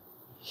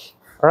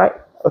 All right,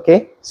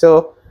 okay.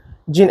 So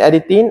gene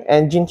editing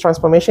and gene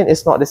transformation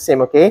is not the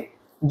same, okay?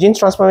 Gene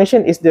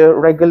transformation is the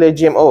regular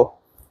GMO.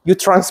 You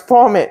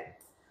transform it.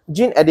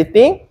 Gene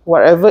editing,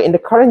 whatever in the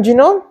current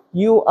genome,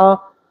 you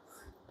are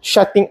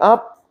shutting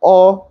up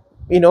or,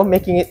 you know,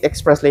 making it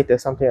express later,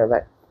 something like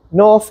that.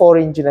 No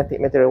foreign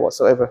genetic material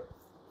whatsoever.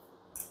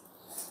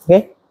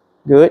 Okay,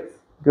 good.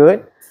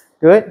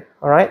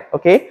 All right,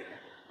 okay.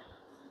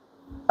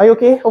 Are you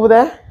okay over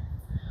there?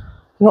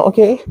 Not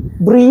okay?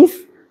 Breathe.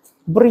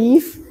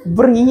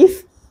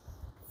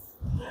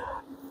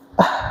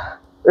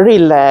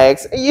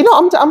 Relax. You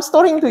know, I'm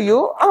storying to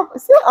you. I'm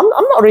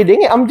not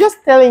reading it. I'm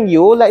just telling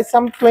you like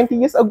some 20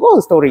 years ago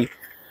story.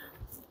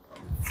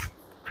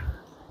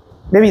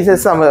 Maybe it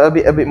says some a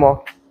bit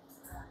more.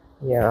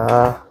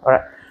 Yeah. All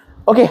right.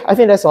 Okay. I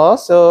think that's all.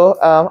 So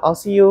I'll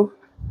see you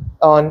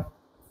on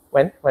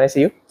when I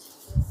see you.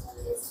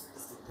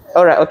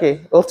 All right.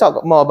 Okay. We'll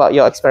talk more about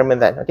your experiment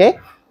then. Okay.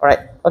 All right.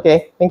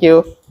 Okay. Thank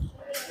you.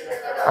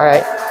 All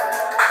right.